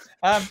serious.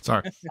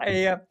 Sorry.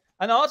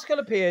 An article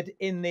appeared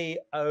in the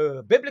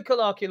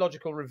Biblical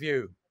Archaeological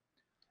Review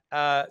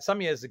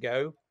some years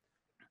ago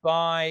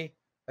by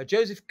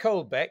Joseph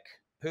Kolbeck,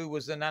 who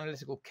was an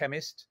analytical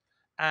chemist,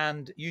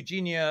 and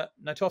Eugenia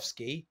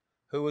Notovsky,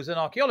 who was an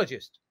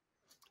archaeologist.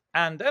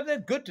 And they're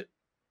good,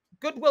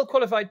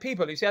 well-qualified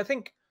people. You see, I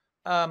think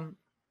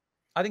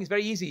it's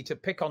very easy to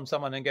pick on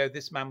someone and go,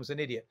 this man was an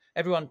idiot.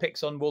 Everyone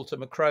picks on Walter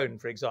Macrone,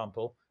 for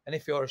example. And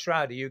if you're a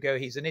Shrouder, you go,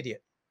 he's an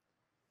idiot.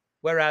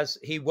 Whereas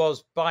he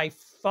was by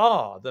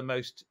far the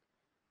most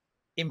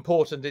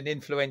important and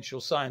influential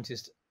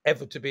scientist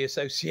ever to be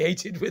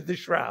associated with the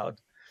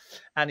Shroud.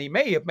 And he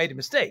may have made a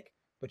mistake,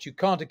 but you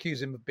can't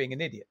accuse him of being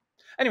an idiot.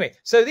 Anyway,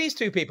 so these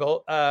two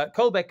people,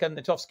 Kolbeck and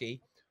Notovsky,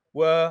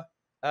 were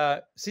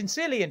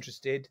sincerely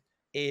interested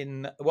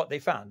in what they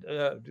found.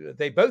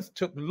 They both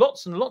took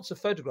lots and lots of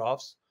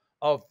photographs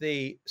of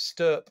the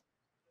Stirp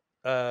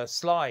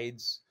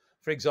slides,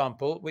 for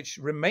example, which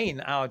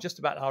remain just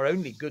about our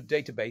only good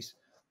database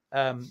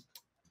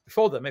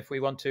for them if we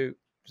want to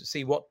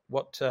see what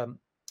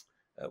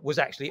was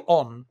actually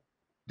on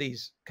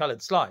these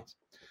coloured slides.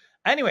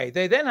 Anyway,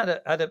 they then had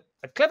a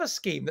clever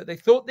scheme that they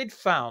thought they'd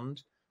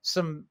found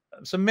some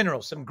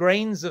minerals, some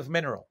grains of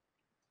mineral.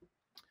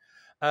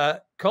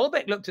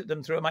 Kolbeck looked at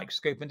them through a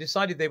microscope and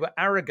decided they were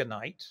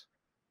aragonite,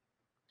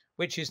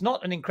 which is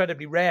not an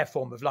incredibly rare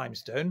form of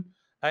limestone.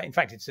 In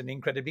fact, it's an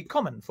incredibly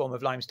common form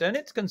of limestone.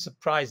 It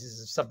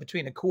comprises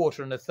between a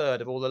quarter and a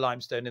third of all the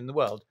limestone in the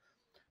world.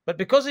 But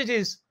because it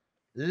is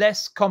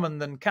less common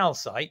than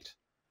calcite,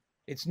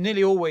 it's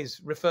nearly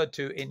always referred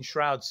to in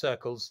Shroud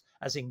circles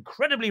as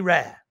incredibly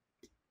rare,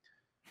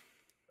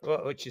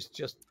 which is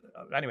just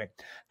anyway.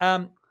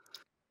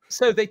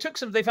 So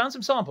they found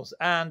some samples,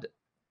 and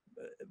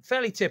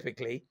fairly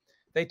typically,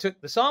 they took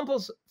the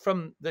samples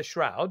from the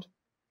Shroud,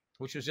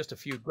 which was just a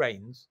few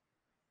grains,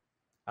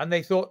 and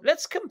they thought,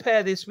 let's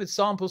compare this with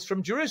samples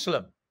from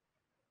Jerusalem.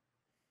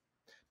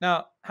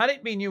 Now, had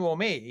it been you or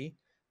me,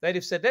 they'd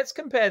have said, let's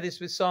compare this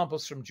with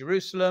samples from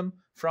Jerusalem,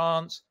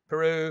 France,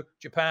 Peru,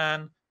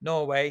 Japan,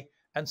 Norway,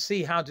 and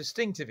see how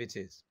distinctive it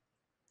is.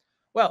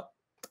 Well,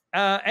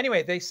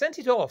 anyway, they sent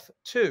it off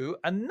to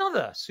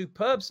another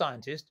superb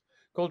scientist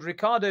called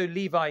Riccardo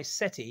Levi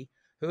Setti,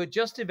 who had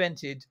just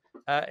invented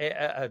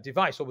a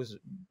device, or was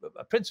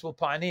a principal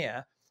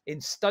pioneer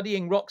in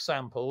studying rock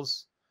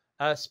samples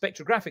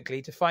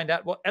spectrographically to find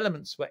out what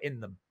elements were in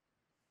them.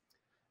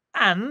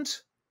 And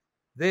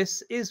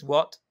this is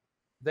what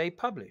they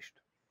published.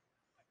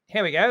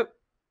 Here we go.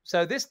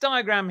 So this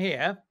diagram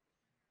here,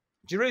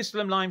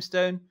 Jerusalem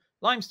limestone,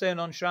 limestone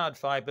on Shroud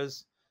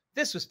fibers.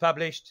 This was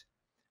published,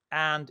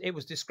 and it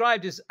was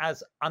described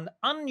as an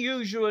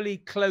unusually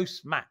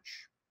close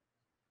match.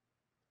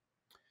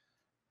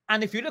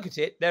 And if you look at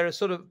it, there are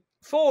sort of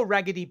 4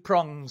 raggedy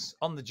prongs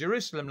on the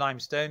Jerusalem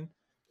limestone,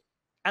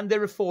 and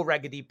there are 4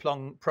 raggedy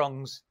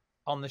prongs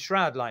on the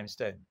Shroud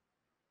limestone.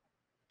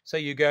 So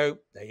you go,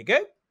 there you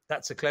go,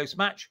 that's a close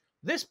match.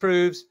 This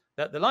proves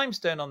that the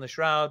limestone on the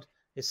Shroud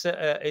is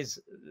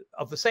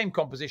of the same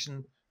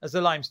composition as the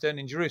limestone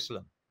in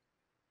Jerusalem.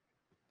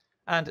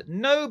 And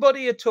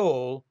nobody at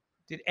all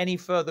did any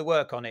further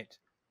work on it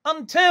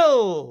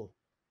until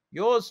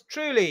yours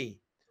truly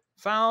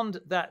found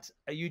that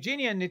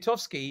Eugenia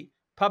Notovsky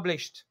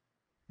published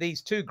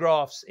these 2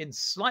 graphs in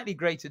slightly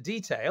greater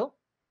detail,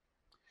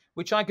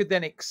 which I could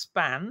then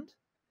expand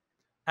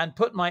and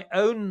put my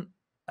own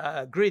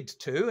grid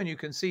to. And you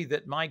can see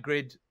that my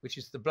grid, which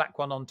is the black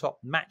one on top,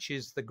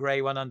 matches the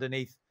grey one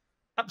underneath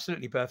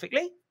absolutely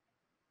perfectly.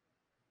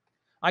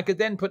 I could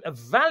then put a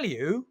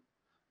value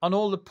on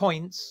all the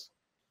points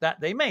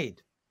that they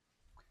made.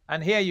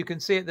 And here you can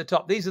see at the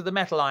top, these are the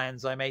metal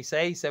ions, I may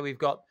say. So we've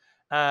got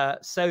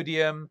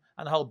sodium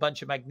and a whole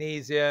bunch of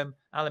magnesium,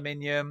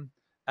 aluminium,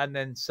 and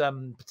then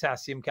some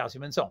potassium,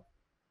 calcium, and so on.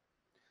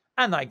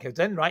 And I could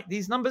then write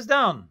these numbers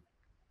down,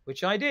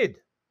 which I did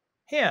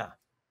here.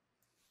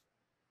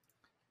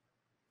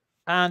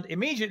 And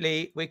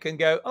immediately we can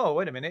go, oh,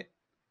 wait a minute.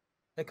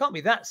 They can't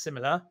be that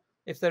similar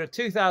if there are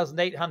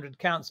 2,800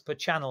 counts per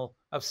channel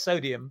of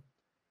sodium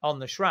on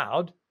the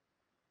Shroud,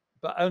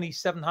 but only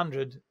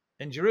 700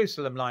 in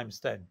Jerusalem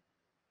limestone.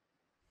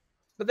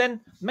 But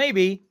then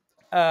maybe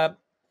the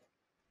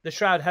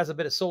Shroud has a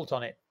bit of salt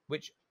on it,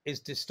 which is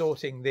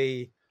distorting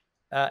the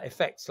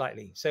effect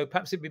slightly. So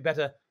perhaps it'd be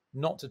better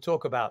not to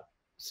talk about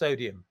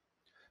sodium.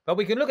 But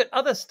we can look at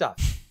other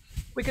stuff.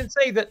 We can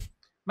say that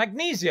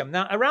magnesium,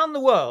 now around the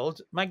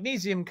world,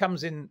 magnesium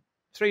comes in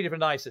 3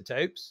 different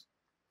isotopes.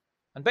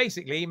 And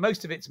basically,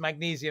 most of it's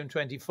magnesium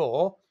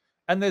 24.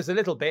 And there's a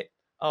little bit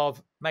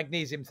of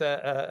magnesium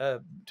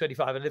 25,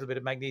 a little bit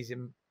of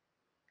magnesium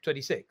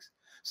 26.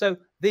 So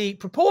the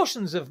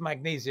proportions of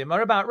magnesium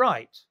are about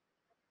right.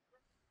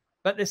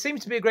 But there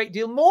seems to be a great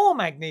deal more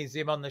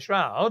magnesium on the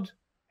Shroud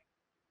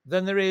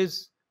than there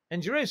is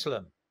in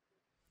Jerusalem.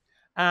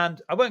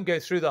 And I won't go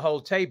through the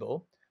whole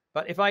table,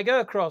 but if I go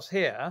across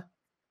here,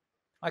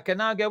 I can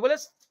now go, well,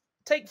 let's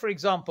take, for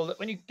example, that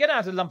when you get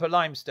out a lump of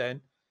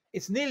limestone,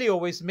 it's nearly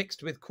always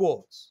mixed with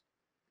quartz.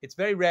 It's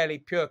very rarely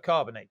pure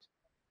carbonate.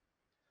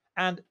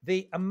 And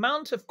the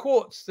amount of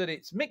quartz that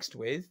it's mixed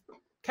with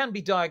can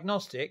be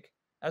diagnostic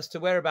as to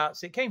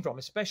whereabouts it came from,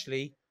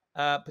 especially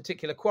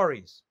particular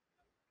quarries.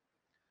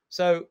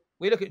 So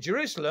we look at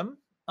Jerusalem,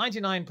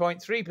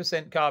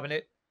 99.3%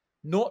 carbonate,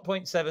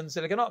 0.7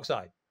 silicon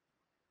oxide.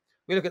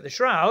 We look at the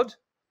Shroud,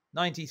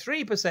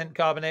 93%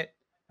 carbonate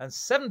and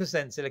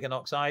 7% silicon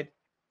oxide.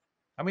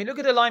 And we look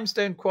at a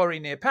limestone quarry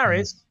near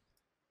Paris,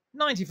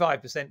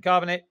 95%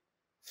 carbonate,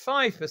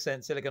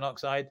 5% silicon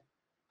oxide.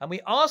 And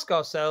we ask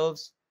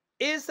ourselves,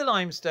 is the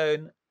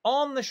limestone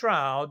on the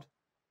Shroud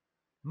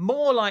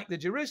more like the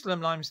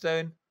Jerusalem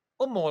limestone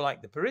or more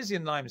like the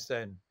Parisian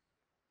limestone?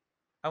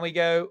 And we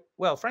go,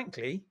 well,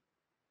 frankly,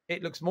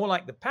 it looks more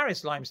like the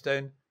Paris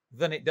limestone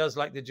than it does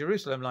like the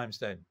Jerusalem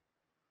limestone.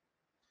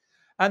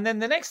 And then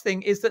the next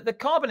thing is that the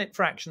carbonate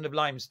fraction of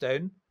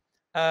limestone,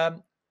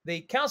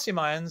 the calcium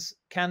ions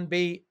can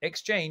be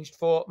exchanged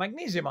for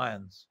magnesium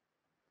ions.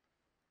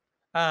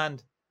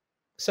 And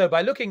so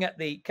by looking at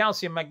the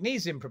calcium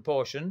magnesium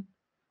proportion,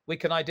 we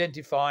can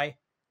identify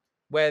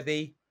where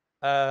the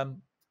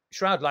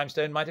Shroud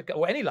limestone might have,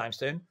 or any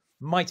limestone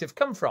might have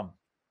come from.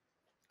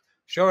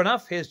 Sure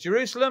enough, here's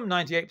Jerusalem,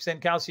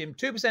 98% calcium,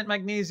 2%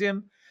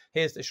 magnesium.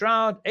 Here's the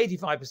Shroud,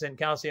 85%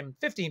 calcium,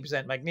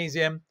 15%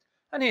 magnesium.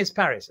 And here's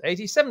Paris,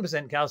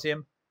 87%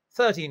 calcium,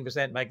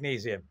 13%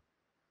 magnesium.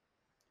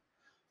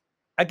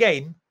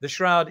 Again, the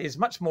Shroud is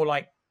much more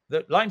like,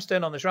 the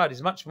limestone on the Shroud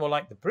is much more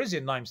like the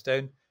Parisian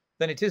limestone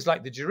than it is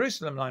like the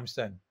Jerusalem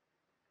limestone.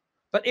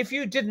 But if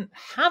you didn't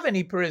have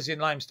any Parisian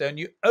limestone,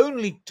 you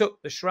only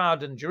took the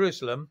Shroud and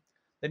Jerusalem,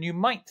 then you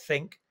might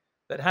think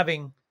that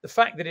having the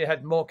fact that it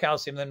had more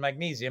calcium than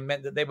magnesium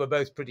meant that they were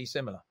both pretty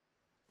similar.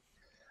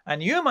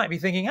 And you might be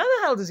thinking, how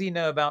the hell does he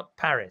know about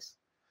Paris?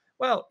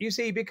 Well, you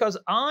see, because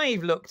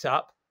I've looked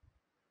up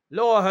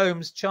Laura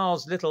Holmes,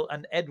 Charles Little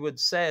and Edward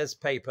Sayre's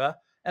paper,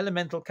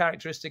 Elemental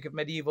Characteristic of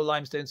Medieval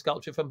Limestone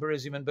Sculpture from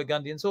Parisian and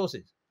Burgundian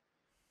Sources.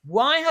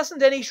 Why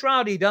hasn't any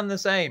Shroudie done the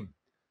same?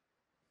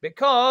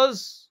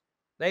 Because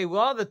they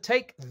rather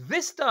take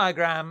this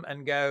diagram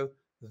and go,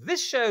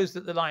 this shows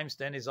that the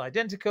limestone is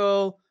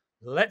identical.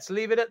 Let's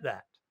leave it at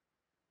that.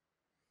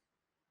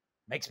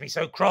 Makes me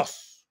so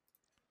cross.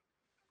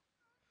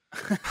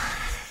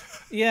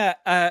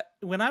 Yeah,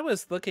 when I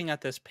was looking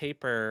at this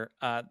paper,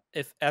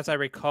 as I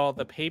recall,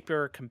 the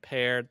paper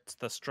compared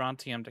the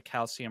strontium to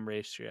calcium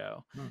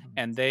ratio,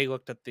 and they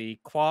looked at the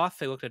cloth,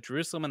 they looked at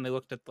Jerusalem, and they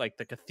looked at like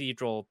the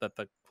cathedral that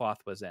the cloth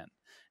was in,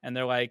 and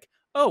they're like,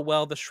 oh,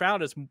 well, the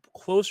Shroud is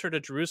closer to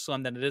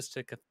Jerusalem than it is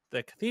to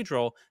the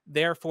cathedral,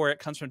 therefore it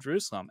comes from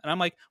Jerusalem. And I'm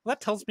like, well, that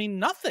tells me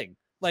nothing.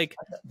 Like,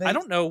 I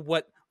don't know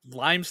what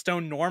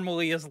limestone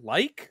normally is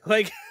like.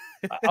 Like,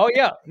 oh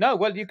yeah, no,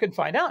 well, you can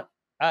find out,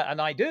 and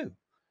I do.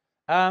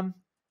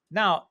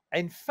 Now,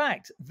 in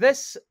fact,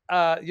 this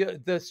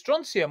the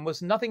strontium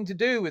was nothing to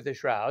do with the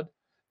Shroud.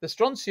 The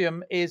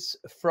strontium is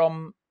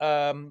from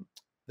the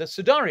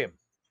Sudarium.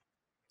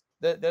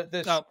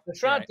 The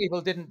Shroud right.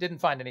 people didn't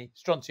find any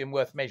strontium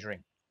worth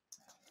measuring.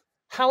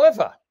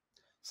 However,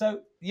 so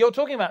you're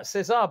talking about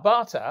Cesar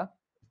Barta,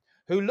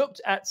 who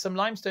looked at some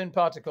limestone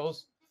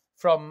particles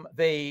from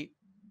the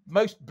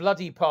most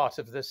bloody part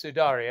of the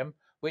Sudarium,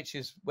 which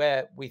is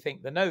where we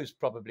think the nose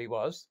probably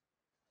was.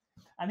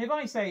 And if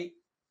I say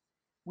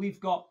we've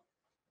got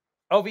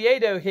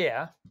Oviedo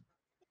here,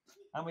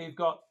 and we've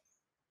got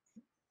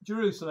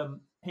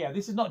Jerusalem here.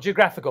 This is not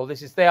geographical.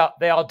 This is they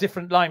are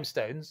different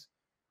limestones.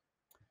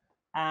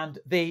 And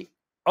the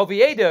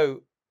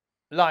Oviedo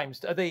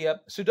limestone, the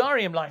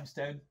Sudarium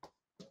limestone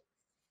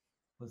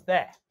was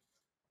there.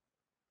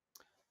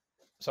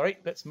 Sorry,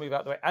 let's move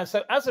out the way. And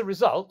so as a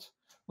result,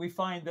 we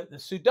find that the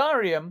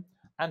Sudarium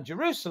and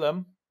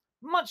Jerusalem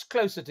much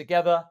closer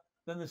together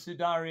than the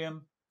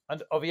Sudarium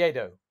and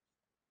Oviedo.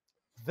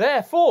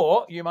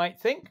 Therefore, you might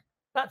think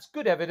that's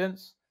good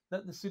evidence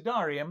that the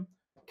Sudarium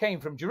came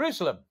from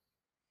Jerusalem.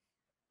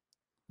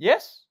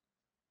 Yes?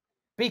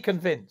 Be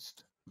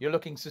convinced. You're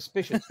looking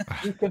suspicious.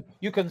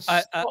 You can.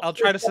 I'll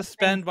try to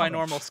suspend my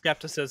normal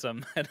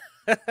skepticism.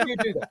 You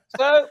do that.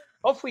 So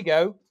off we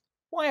go.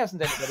 Why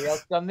hasn't anybody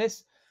else done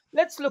this?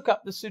 Let's look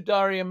up the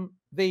Sudarium,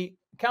 the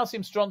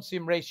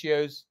calcium-strontium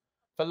ratios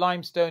for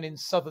limestone in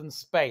southern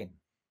Spain.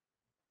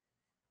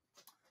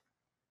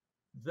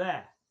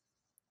 There.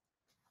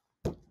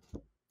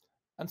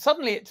 And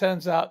suddenly it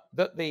turns out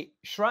that the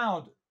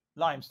Shroud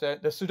limestone,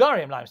 the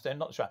Sudarium limestone,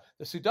 not the Shroud,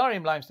 the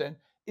Sudarium limestone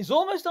is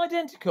almost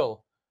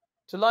identical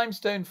to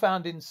limestone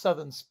found in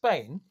southern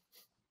Spain,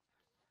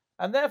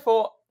 and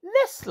therefore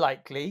less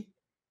likely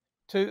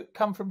to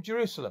come from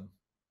Jerusalem.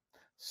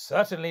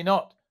 Certainly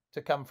not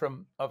to come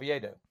from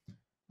Oviedo.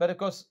 But of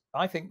course,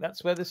 I think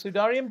that's where the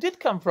Sudarium did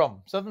come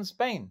from, southern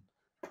Spain.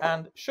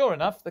 And sure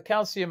enough, the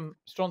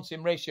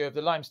calcium-strontium ratio of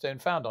the limestone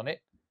found on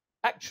it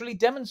actually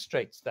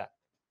demonstrates that.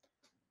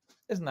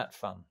 Isn't that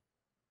fun?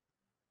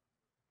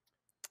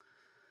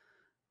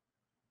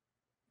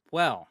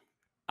 Well,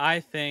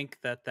 I think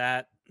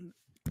that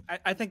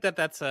I think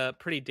that's a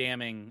pretty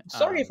damning.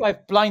 Sorry if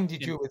I've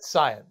blinded you with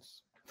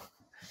science.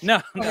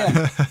 No, Oh,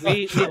 yeah.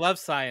 we love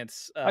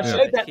science. I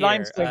showed that here.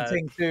 limestone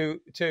thing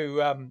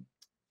to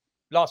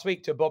last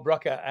week to Bob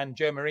Rucker and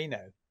Joe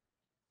Marino,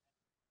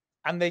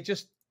 and they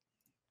just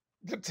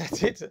looked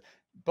at it.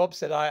 Bob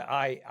said,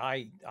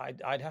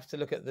 I'd have to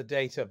look at the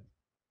data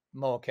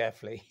more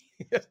carefully."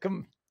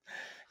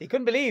 He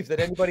couldn't believe that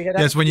anybody had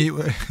Yes, when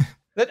you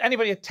that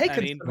anybody had taken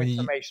I mean, some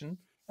information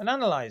and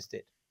analyzed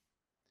it.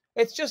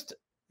 It's just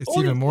it's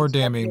even more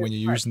damning when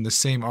you're using the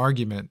same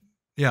argument.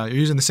 Yeah, you're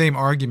using the same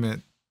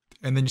argument,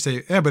 and then you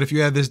say, "Yeah, but if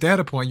you add this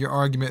data point, your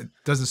argument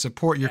doesn't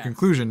support your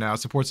conclusion now; it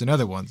supports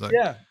another one." Like,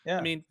 yeah.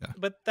 I mean,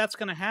 but that's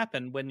going to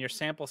happen when your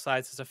sample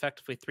size is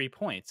effectively 3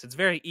 points. It's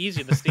very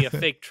easy to see a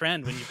fake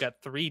trend when you've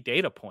got 3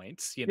 data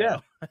points. You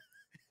know.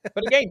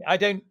 But again,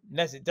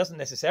 it doesn't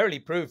necessarily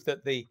prove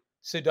that the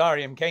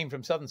Sudarium came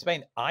from southern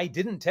Spain. I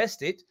didn't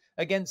test it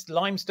against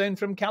limestone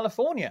from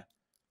California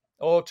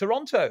or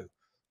Toronto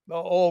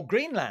or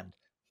Greenland.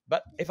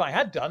 But if I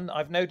had done,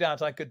 I've no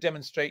doubt I could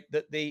demonstrate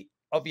that the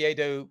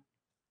Oviedo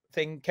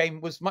thing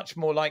was much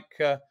more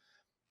like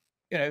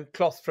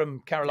cloth from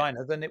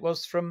Carolina than it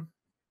was from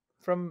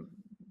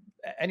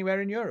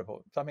anywhere in Europe or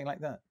something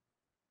like that.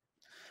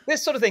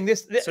 This sort of thing.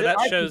 So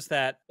that shows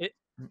that it.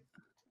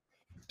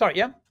 Sorry,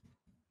 yeah.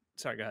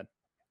 Sorry, go ahead.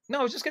 No,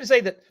 I was just going to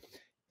say that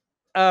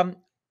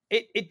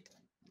it's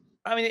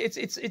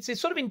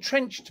sort of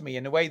entrenched me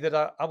in a way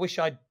that I wish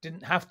I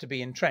didn't have to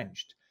be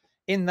entrenched,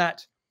 in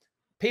that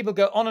people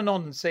go on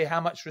and say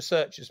how much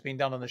research has been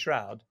done on the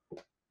Shroud.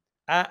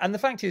 And the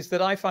fact is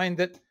that I find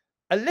that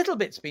a little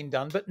bit's been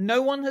done, but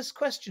no one has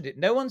questioned it.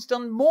 No one's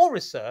done more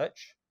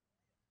research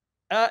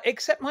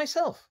except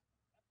myself.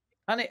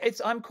 And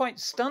I'm quite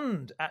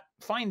stunned at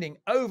finding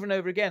over and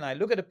over again. I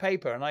look at a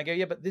paper and I go,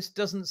 yeah, but this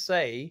doesn't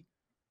say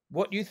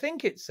what you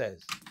think it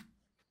says.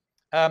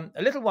 A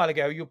little while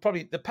ago,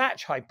 the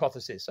patch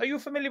hypothesis. Are you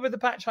familiar with the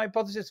patch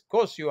hypothesis? Of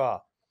course you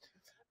are.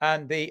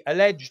 And the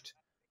alleged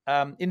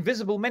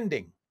invisible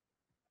mending.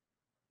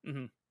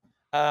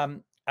 Mm-hmm.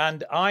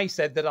 And I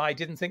said that I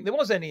didn't think there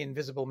was any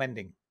invisible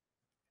mending.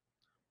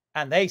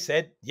 And they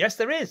said, yes,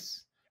 there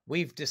is.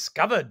 We've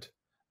discovered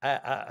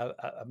a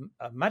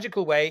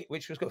magical way,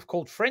 which was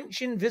called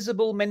French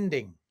invisible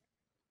mending.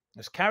 It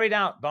was carried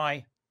out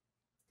by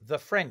the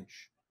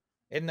French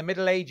in the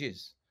Middle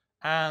Ages.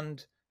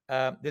 And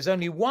there's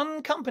only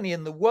one company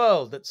in the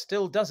world that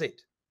still does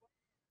it.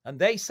 And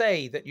they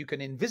say that you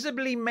can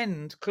invisibly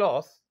mend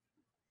cloth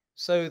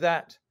so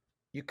that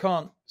you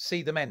can't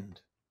see the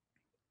mend.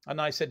 And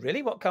I said,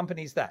 really? What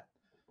company is that?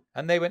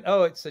 And they went,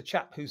 oh, it's a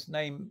chap whose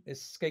name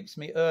escapes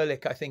me.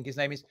 Ehrlich, I think his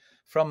name is,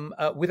 from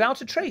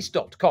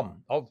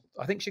withoutatrace.com of,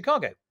 I think,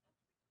 Chicago.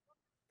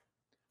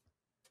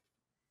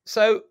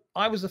 So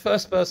I was the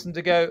first person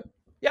to go,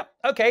 yep,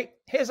 okay,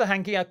 here's a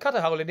hanky. I cut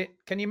a hole in it.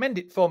 Can you mend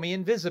it for me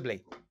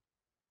invisibly?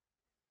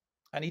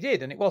 And he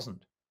did, and it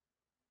wasn't.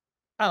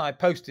 And I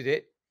posted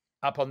it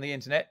up on the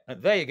internet.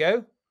 And there you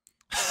go.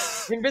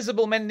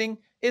 Invisible mending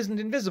isn't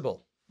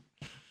invisible.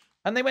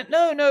 And they went,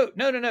 no,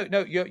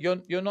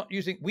 you're not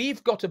using.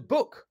 We've got a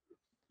book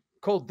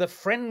called the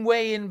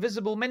Frenway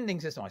Invisible Mending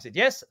System. I said,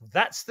 yes,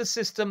 that's the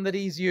system that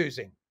he's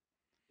using.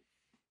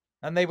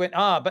 And they went,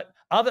 but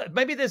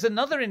maybe there's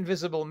another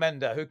invisible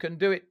mender who can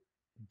do it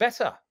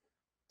better.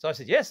 So I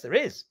said, yes, there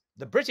is.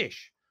 The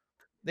British,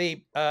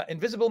 the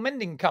Invisible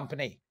Mending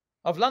Company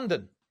of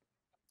London.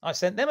 I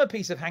sent them a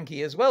piece of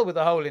hanky as well with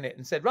a hole in it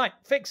and said, right,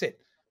 fix it.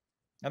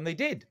 And they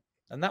did.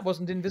 And that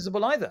wasn't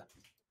invisible either.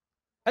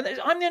 And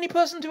I'm the only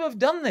person to have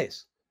done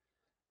this.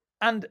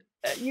 And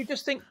you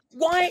just think,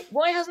 why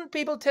hasn't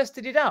people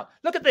tested it out?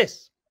 Look at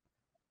this.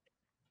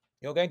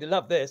 You're going to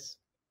love this.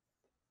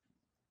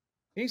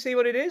 Can you see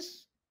what it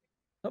is?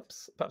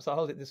 Oops, perhaps I'll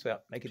hold it this way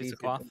up. Make it easy.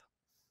 Cloth.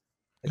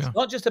 It's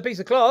not just a piece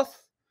of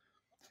cloth.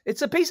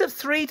 It's a piece of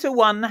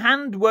 3-to-1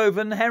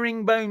 hand-woven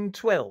herringbone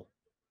twill.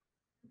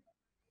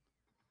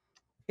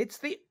 It's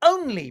the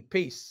only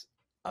piece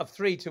of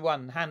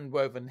 3-to-1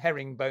 hand-woven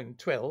herringbone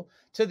twill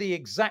to the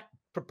exact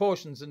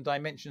proportions and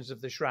dimensions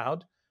of the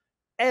Shroud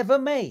ever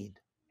made.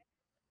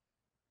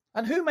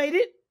 And who made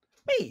it?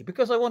 Me,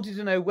 because I wanted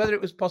to know whether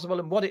it was possible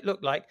and what it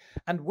looked like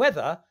and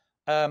whether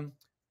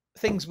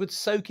things would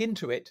soak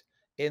into it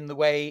in the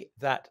way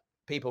that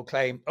people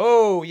claim.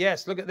 Oh,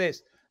 yes, look at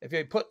this. If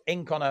you put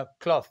ink on a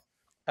cloth,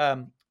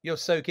 you'll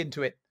soak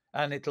into it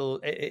and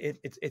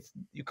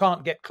you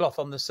can't get cloth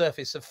on the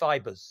surface of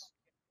fibers.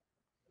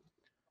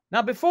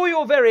 Now, before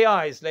your very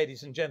eyes,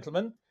 ladies and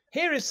gentlemen,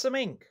 here is some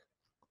ink.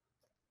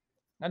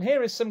 And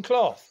here is some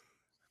cloth.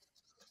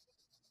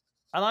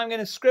 And I'm going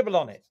to scribble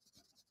on it.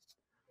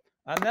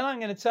 And then I'm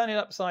going to turn it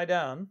upside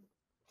down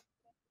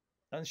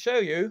and show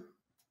you.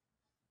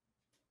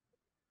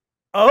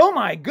 Oh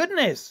my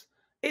goodness.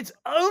 It's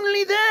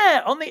only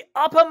there on the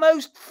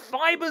uppermost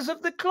fibers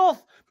of the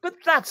cloth. But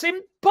that's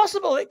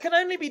impossible. It can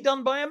only be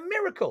done by a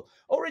miracle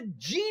or a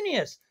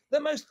genius, the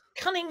most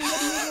cunning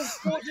medieval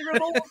forger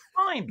of all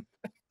time.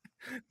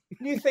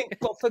 You think,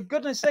 well, for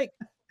goodness sake,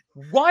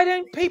 why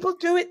don't people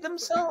do it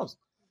themselves?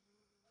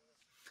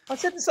 I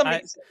said to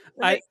somebody,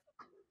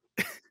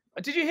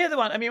 did you hear the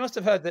one? I mean, you must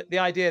have heard the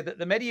idea that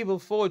the medieval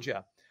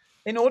forger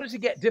in order to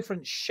get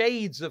different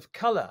shades of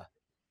color,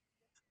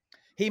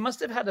 he must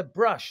have had a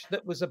brush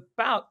that was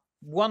about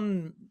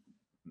 1/10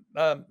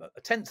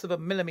 of a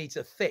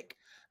millimeter thick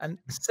and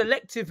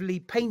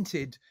selectively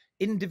painted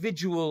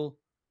individual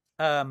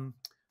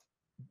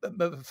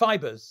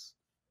fibers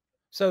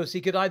so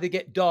he could either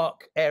get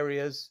dark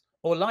areas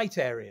or light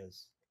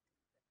areas.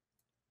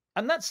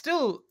 And that's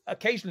still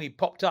occasionally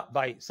popped up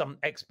by some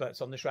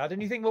experts on the Shroud.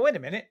 And you think, well, wait a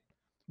minute,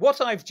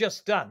 what I've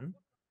just done,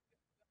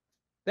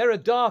 there are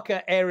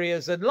darker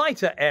areas and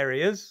lighter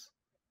areas,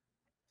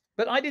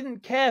 but I didn't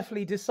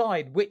carefully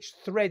decide which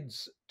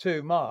threads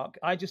to mark.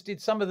 I just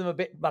did some of them a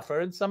bit buffer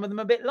and some of them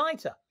a bit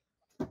lighter.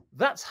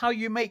 That's how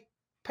you make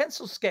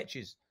pencil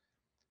sketches.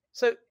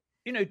 So,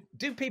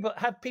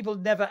 have people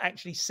never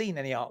actually seen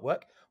any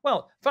artwork?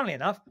 Well, funnily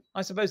enough,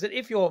 I suppose that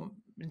if your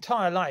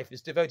entire life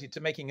is devoted to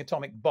making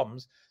atomic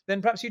bombs,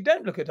 then perhaps you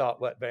don't look at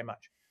artwork very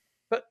much.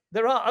 But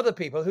there are other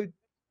people who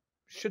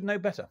should know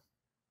better.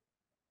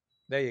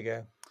 There you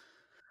go.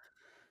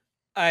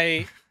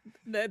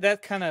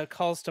 That kind of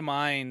calls to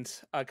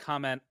mind a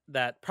comment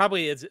that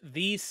probably is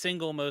the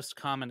single most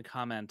common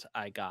comment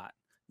I got,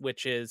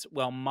 which is,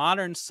 well,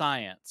 modern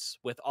science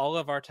with all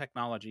of our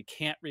technology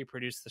can't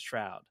reproduce the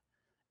Shroud.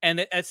 And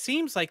it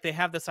seems like they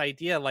have this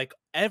idea, like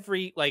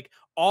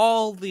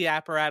all the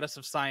apparatus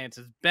of science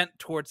is bent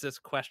towards this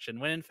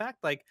question, when in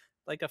fact, like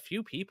a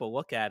few people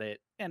look at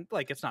it and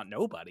it's not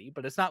nobody,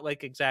 but it's not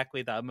like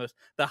exactly the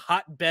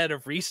hotbed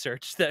of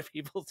research that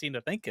people seem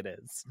to think it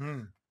is.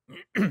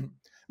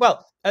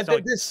 Well, so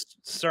this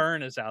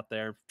CERN is out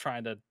there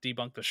trying to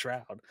debunk the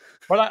Shroud.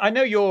 Well, I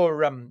know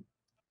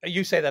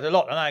you say that a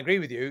lot, and I agree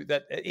with you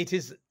that it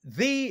is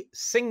the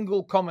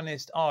single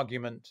commonest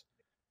argument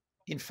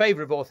in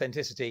favor of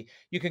authenticity.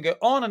 You can go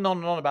on and on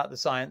and on about the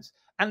science,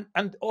 and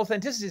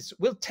authenticists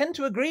will tend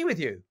to agree with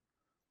you,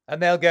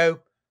 and they'll go,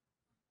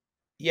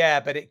 yeah,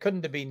 but it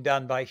couldn't have been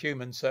done by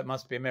humans, so it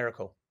must be a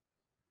miracle.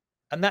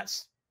 And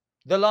that's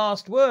the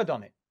last word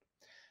on it.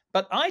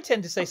 But I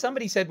tend to say,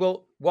 somebody said,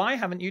 well, why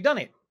haven't you done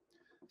it?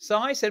 So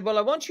I said, well,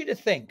 I want you to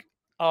think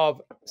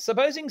of,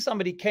 supposing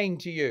somebody came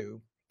to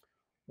you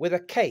with a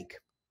cake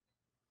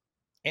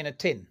in a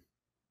tin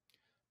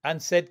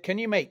and said, can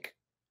you make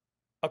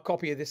a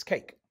copy of this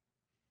cake?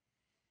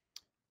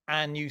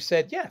 And you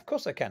said, yeah, of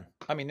course I can.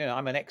 I mean,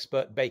 I'm an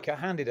expert baker,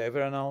 hand it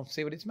over and I'll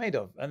see what it's made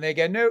of. And they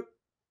go, no,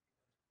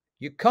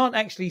 you can't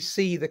actually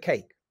see the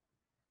cake,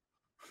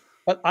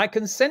 but I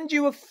can send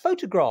you a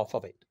photograph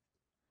of it.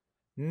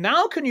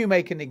 Now can you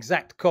make an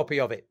exact copy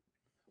of it?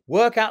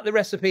 Work out the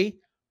recipe,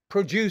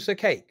 produce a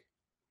cake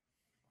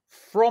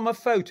from a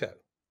photo.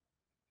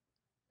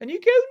 And you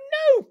go,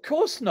 no, of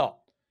course not.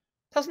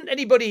 Hasn't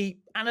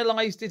anybody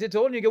analysed it at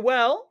all? And you go,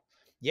 well,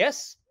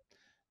 yes,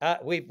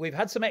 we've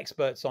had some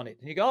experts on it.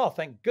 And you go, oh,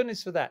 thank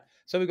goodness for that.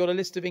 So we've got a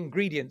list of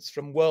ingredients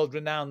from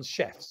world-renowned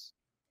chefs.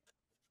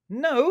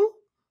 No,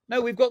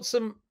 we've got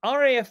some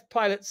RAF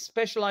pilots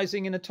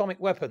specialising in atomic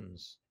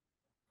weapons.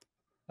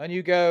 And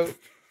you go,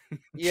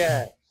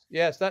 yes,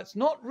 that's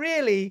not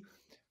really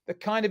the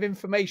kind of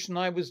information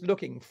I was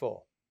looking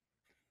for.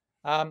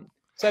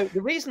 So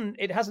the reason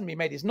it hasn't been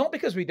made is not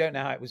because we don't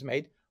know how it was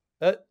made.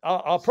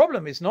 Our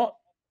problem is not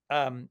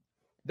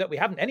that we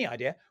haven't any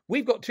idea.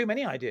 We've got too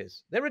many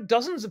ideas. There are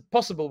dozens of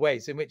possible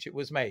ways in which it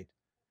was made.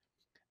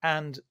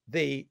 And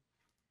the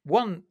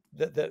one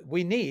that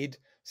we need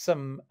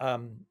some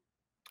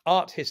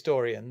art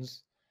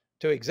historians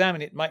to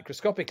examine it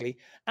microscopically,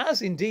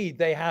 as indeed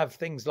they have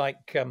things like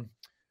the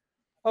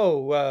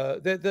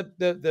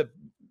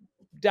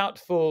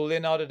doubtful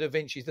Leonardo da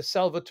Vinci, the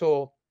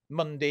Salvator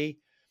Mundi,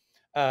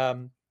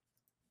 the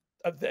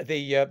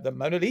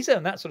Mona Lisa,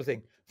 and that sort of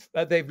thing.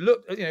 They've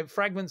looked,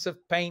 fragments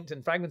of paint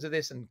and fragments of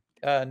this and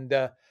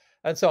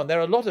so on. There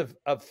are a lot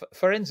of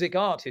forensic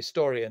art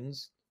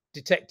historians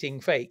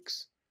detecting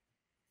fakes,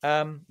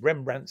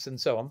 Rembrandts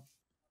and so on.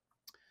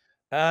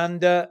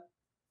 And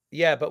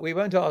but we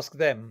won't ask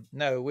them.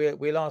 No,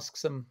 we'll ask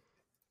some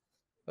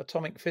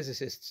atomic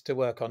physicists to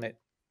work on it.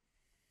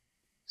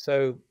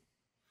 So,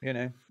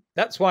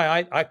 that's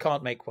why I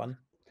can't make one.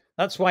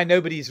 That's why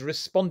nobody's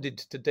responded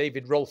to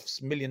David Rolfe's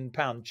 £1 million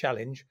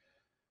challenge,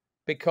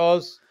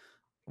 because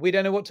we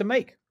don't know what to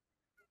make.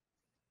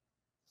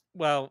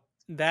 Well,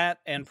 that,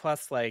 and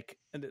plus, like,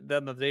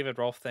 the David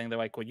Rolfe thing, they're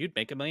like, well, you'd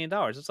make $1 million.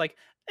 It's like,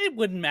 it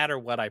wouldn't matter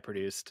what I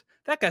produced.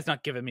 That guy's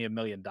not giving me $1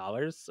 million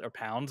or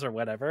pounds or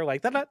whatever.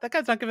 Like, that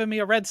guy's not giving me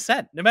a red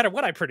cent, no matter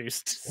what I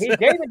produced. He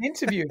gave an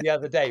interview the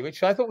other day,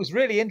 which I thought was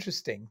really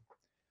interesting.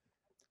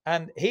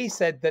 And he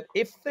said that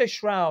if the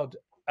Shroud,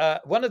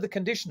 one of the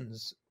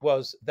conditions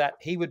was that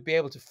he would be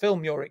able to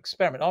film your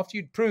experiment after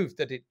you'd proved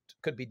that it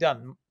could be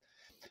done.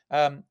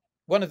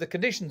 One of the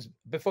conditions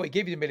before he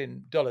gave you $1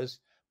 million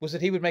was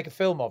that he would make a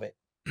film of it.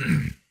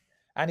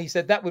 And he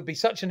said that would be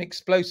such an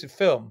explosive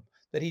film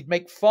that he'd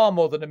make far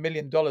more than $1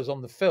 million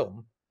on the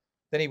film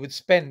than he would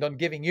spend on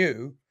giving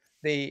you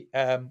the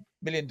 $1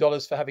 million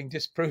for having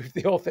disproved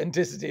the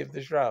authenticity of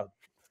the Shroud.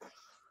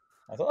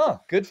 I thought, oh,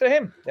 good for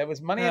him. There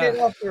was money in it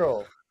after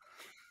all.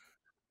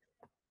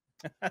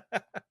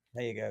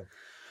 There you go.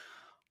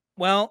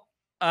 Well,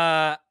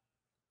 I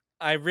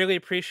really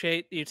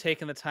appreciate you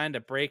taking the time to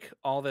break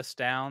all this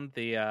down.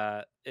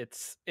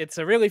 It's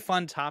a really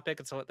fun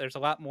topic. There's a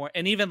lot more,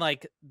 and even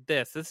like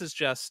this is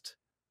just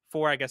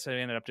 4. I guess I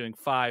ended up doing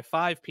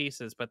five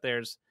pieces, but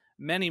there's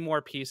many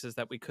more pieces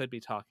that we could be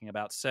talking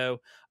about.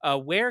 So,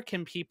 where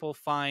can people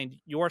find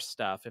your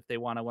stuff if they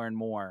want to learn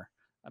more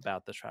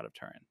about the Shroud of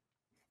Turin?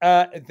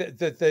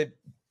 The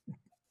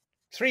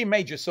 3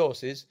 major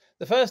sources.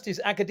 The first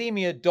is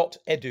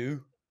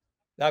academia.edu.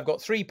 I've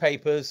got 3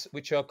 papers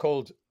which are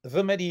called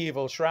The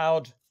Medieval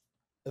Shroud,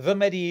 The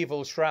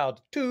Medieval Shroud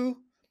 2,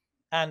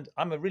 and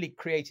I'm a really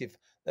creative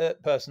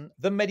person,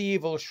 The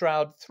Medieval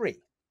Shroud 3.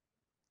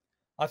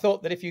 I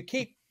thought that if you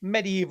keep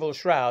Medieval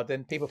Shroud,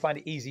 then people find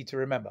it easy to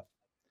remember.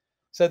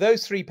 So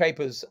those 3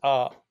 papers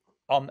are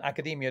on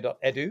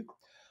academia.edu.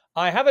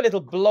 I have a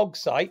little blog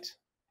site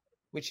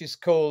which is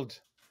called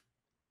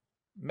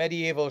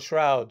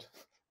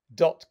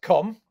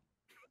medievalshroud.com.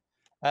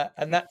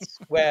 And that's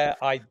where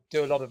I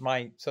do a lot of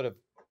my sort of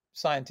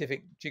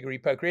scientific jiggery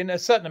pokery and a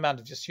certain amount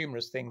of just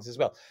humorous things as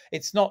well.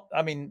 It's not,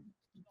 I mean,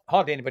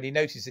 hardly anybody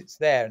notices it's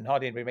there and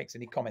hardly anybody makes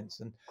any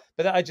comments.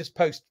 But I just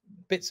post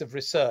bits of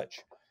research.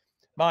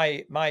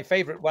 My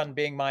favorite one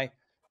being my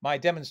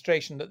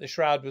demonstration that the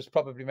shroud was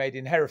probably made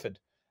in Hereford,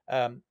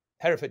 UK,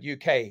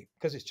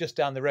 because it's just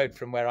down the road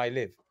from where I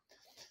live.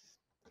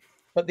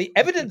 But the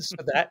evidence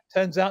for that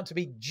turns out to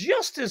be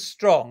just as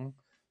strong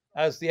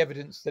as the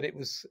evidence that it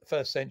was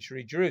 1st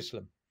century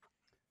Jerusalem.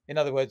 In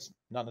other words,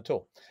 none at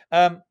all.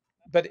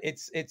 But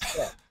it's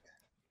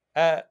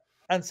there.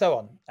 And so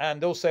on.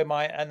 And also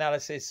my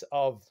analysis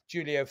of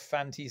Giulio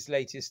Fanti's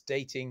latest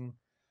dating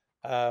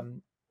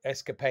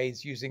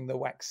escapades using the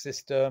wax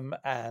system,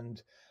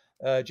 and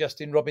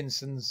Justin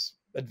Robinson's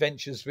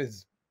adventures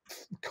with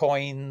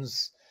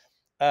coins.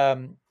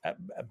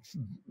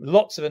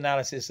 Lots of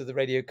analysis of the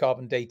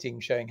radiocarbon dating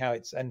showing how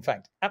it's in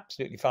fact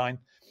absolutely fine,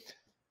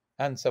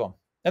 and so on.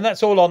 And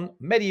that's all on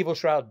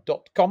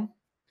medievalshroud.com.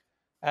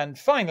 And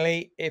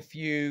finally, if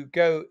you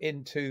go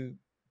into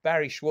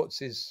Barry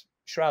Schwartz's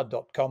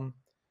shroud.com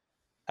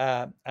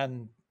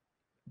and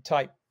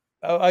type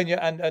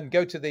and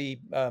go to the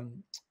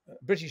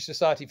British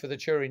Society for the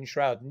Turin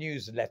Shroud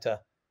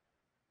newsletter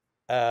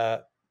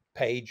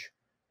page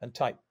and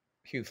type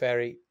Hugh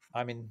Farey,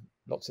 I'm in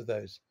lots of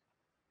those.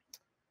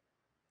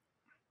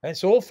 And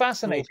it's all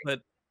fascinating.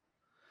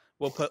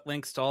 We'll put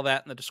links to all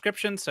that in the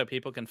description so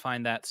people can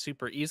find that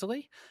super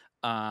easily.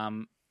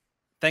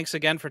 Thanks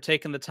again for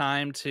taking the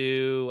time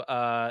to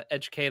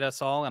educate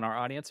us all and our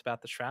audience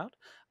about the Shroud.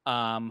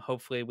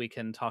 Hopefully we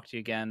can talk to you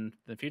again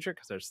in the future,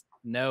 because there's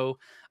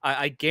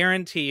I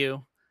guarantee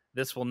you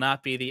this will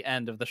not be the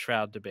end of the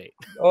Shroud debate.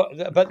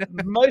 But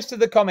most of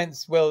the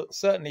comments will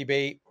certainly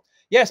be,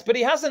 yes, but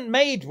he hasn't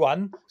made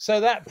one,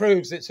 so that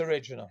proves it's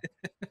original.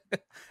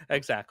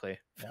 Exactly.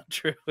 Yeah.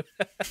 True.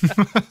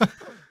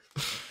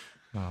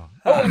 Well,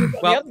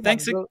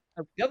 thanks.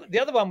 The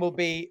other one will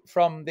be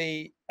from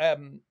the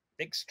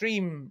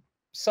extreme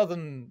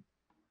southern,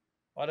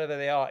 whatever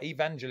they are,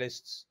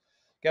 evangelists,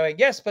 going,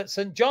 yes, but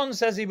St. John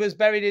says he was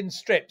buried in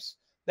strips,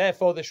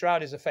 therefore the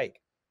shroud is a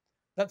fake.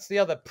 That's the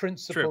other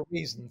principal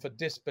reason for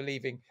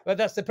disbelieving. Well,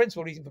 that's the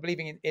principal reason for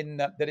believing in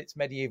that it's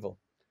medieval,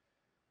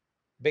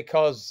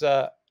 because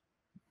the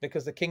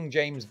King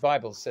James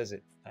Bible says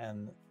it,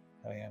 and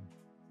I am.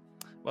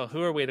 Well,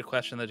 who are we to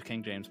question the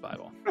King James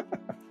Bible?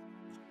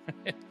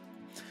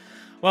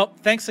 Well,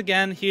 thanks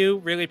again, Hugh.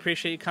 Really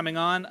appreciate you coming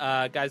on.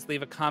 Guys,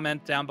 leave a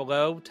comment down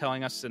below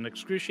telling us in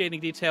excruciating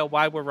detail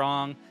why we're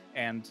wrong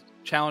and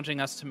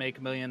challenging us to make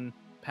 £1 million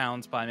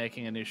by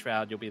making a new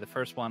shroud. You'll be the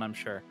first one, I'm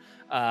sure.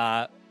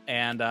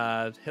 And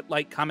hit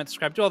like, comment,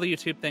 subscribe, do all the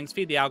YouTube things,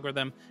 feed the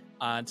algorithm.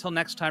 Until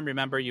next time,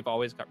 remember, you've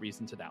always got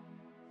reason to doubt.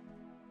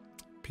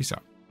 Peace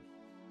out.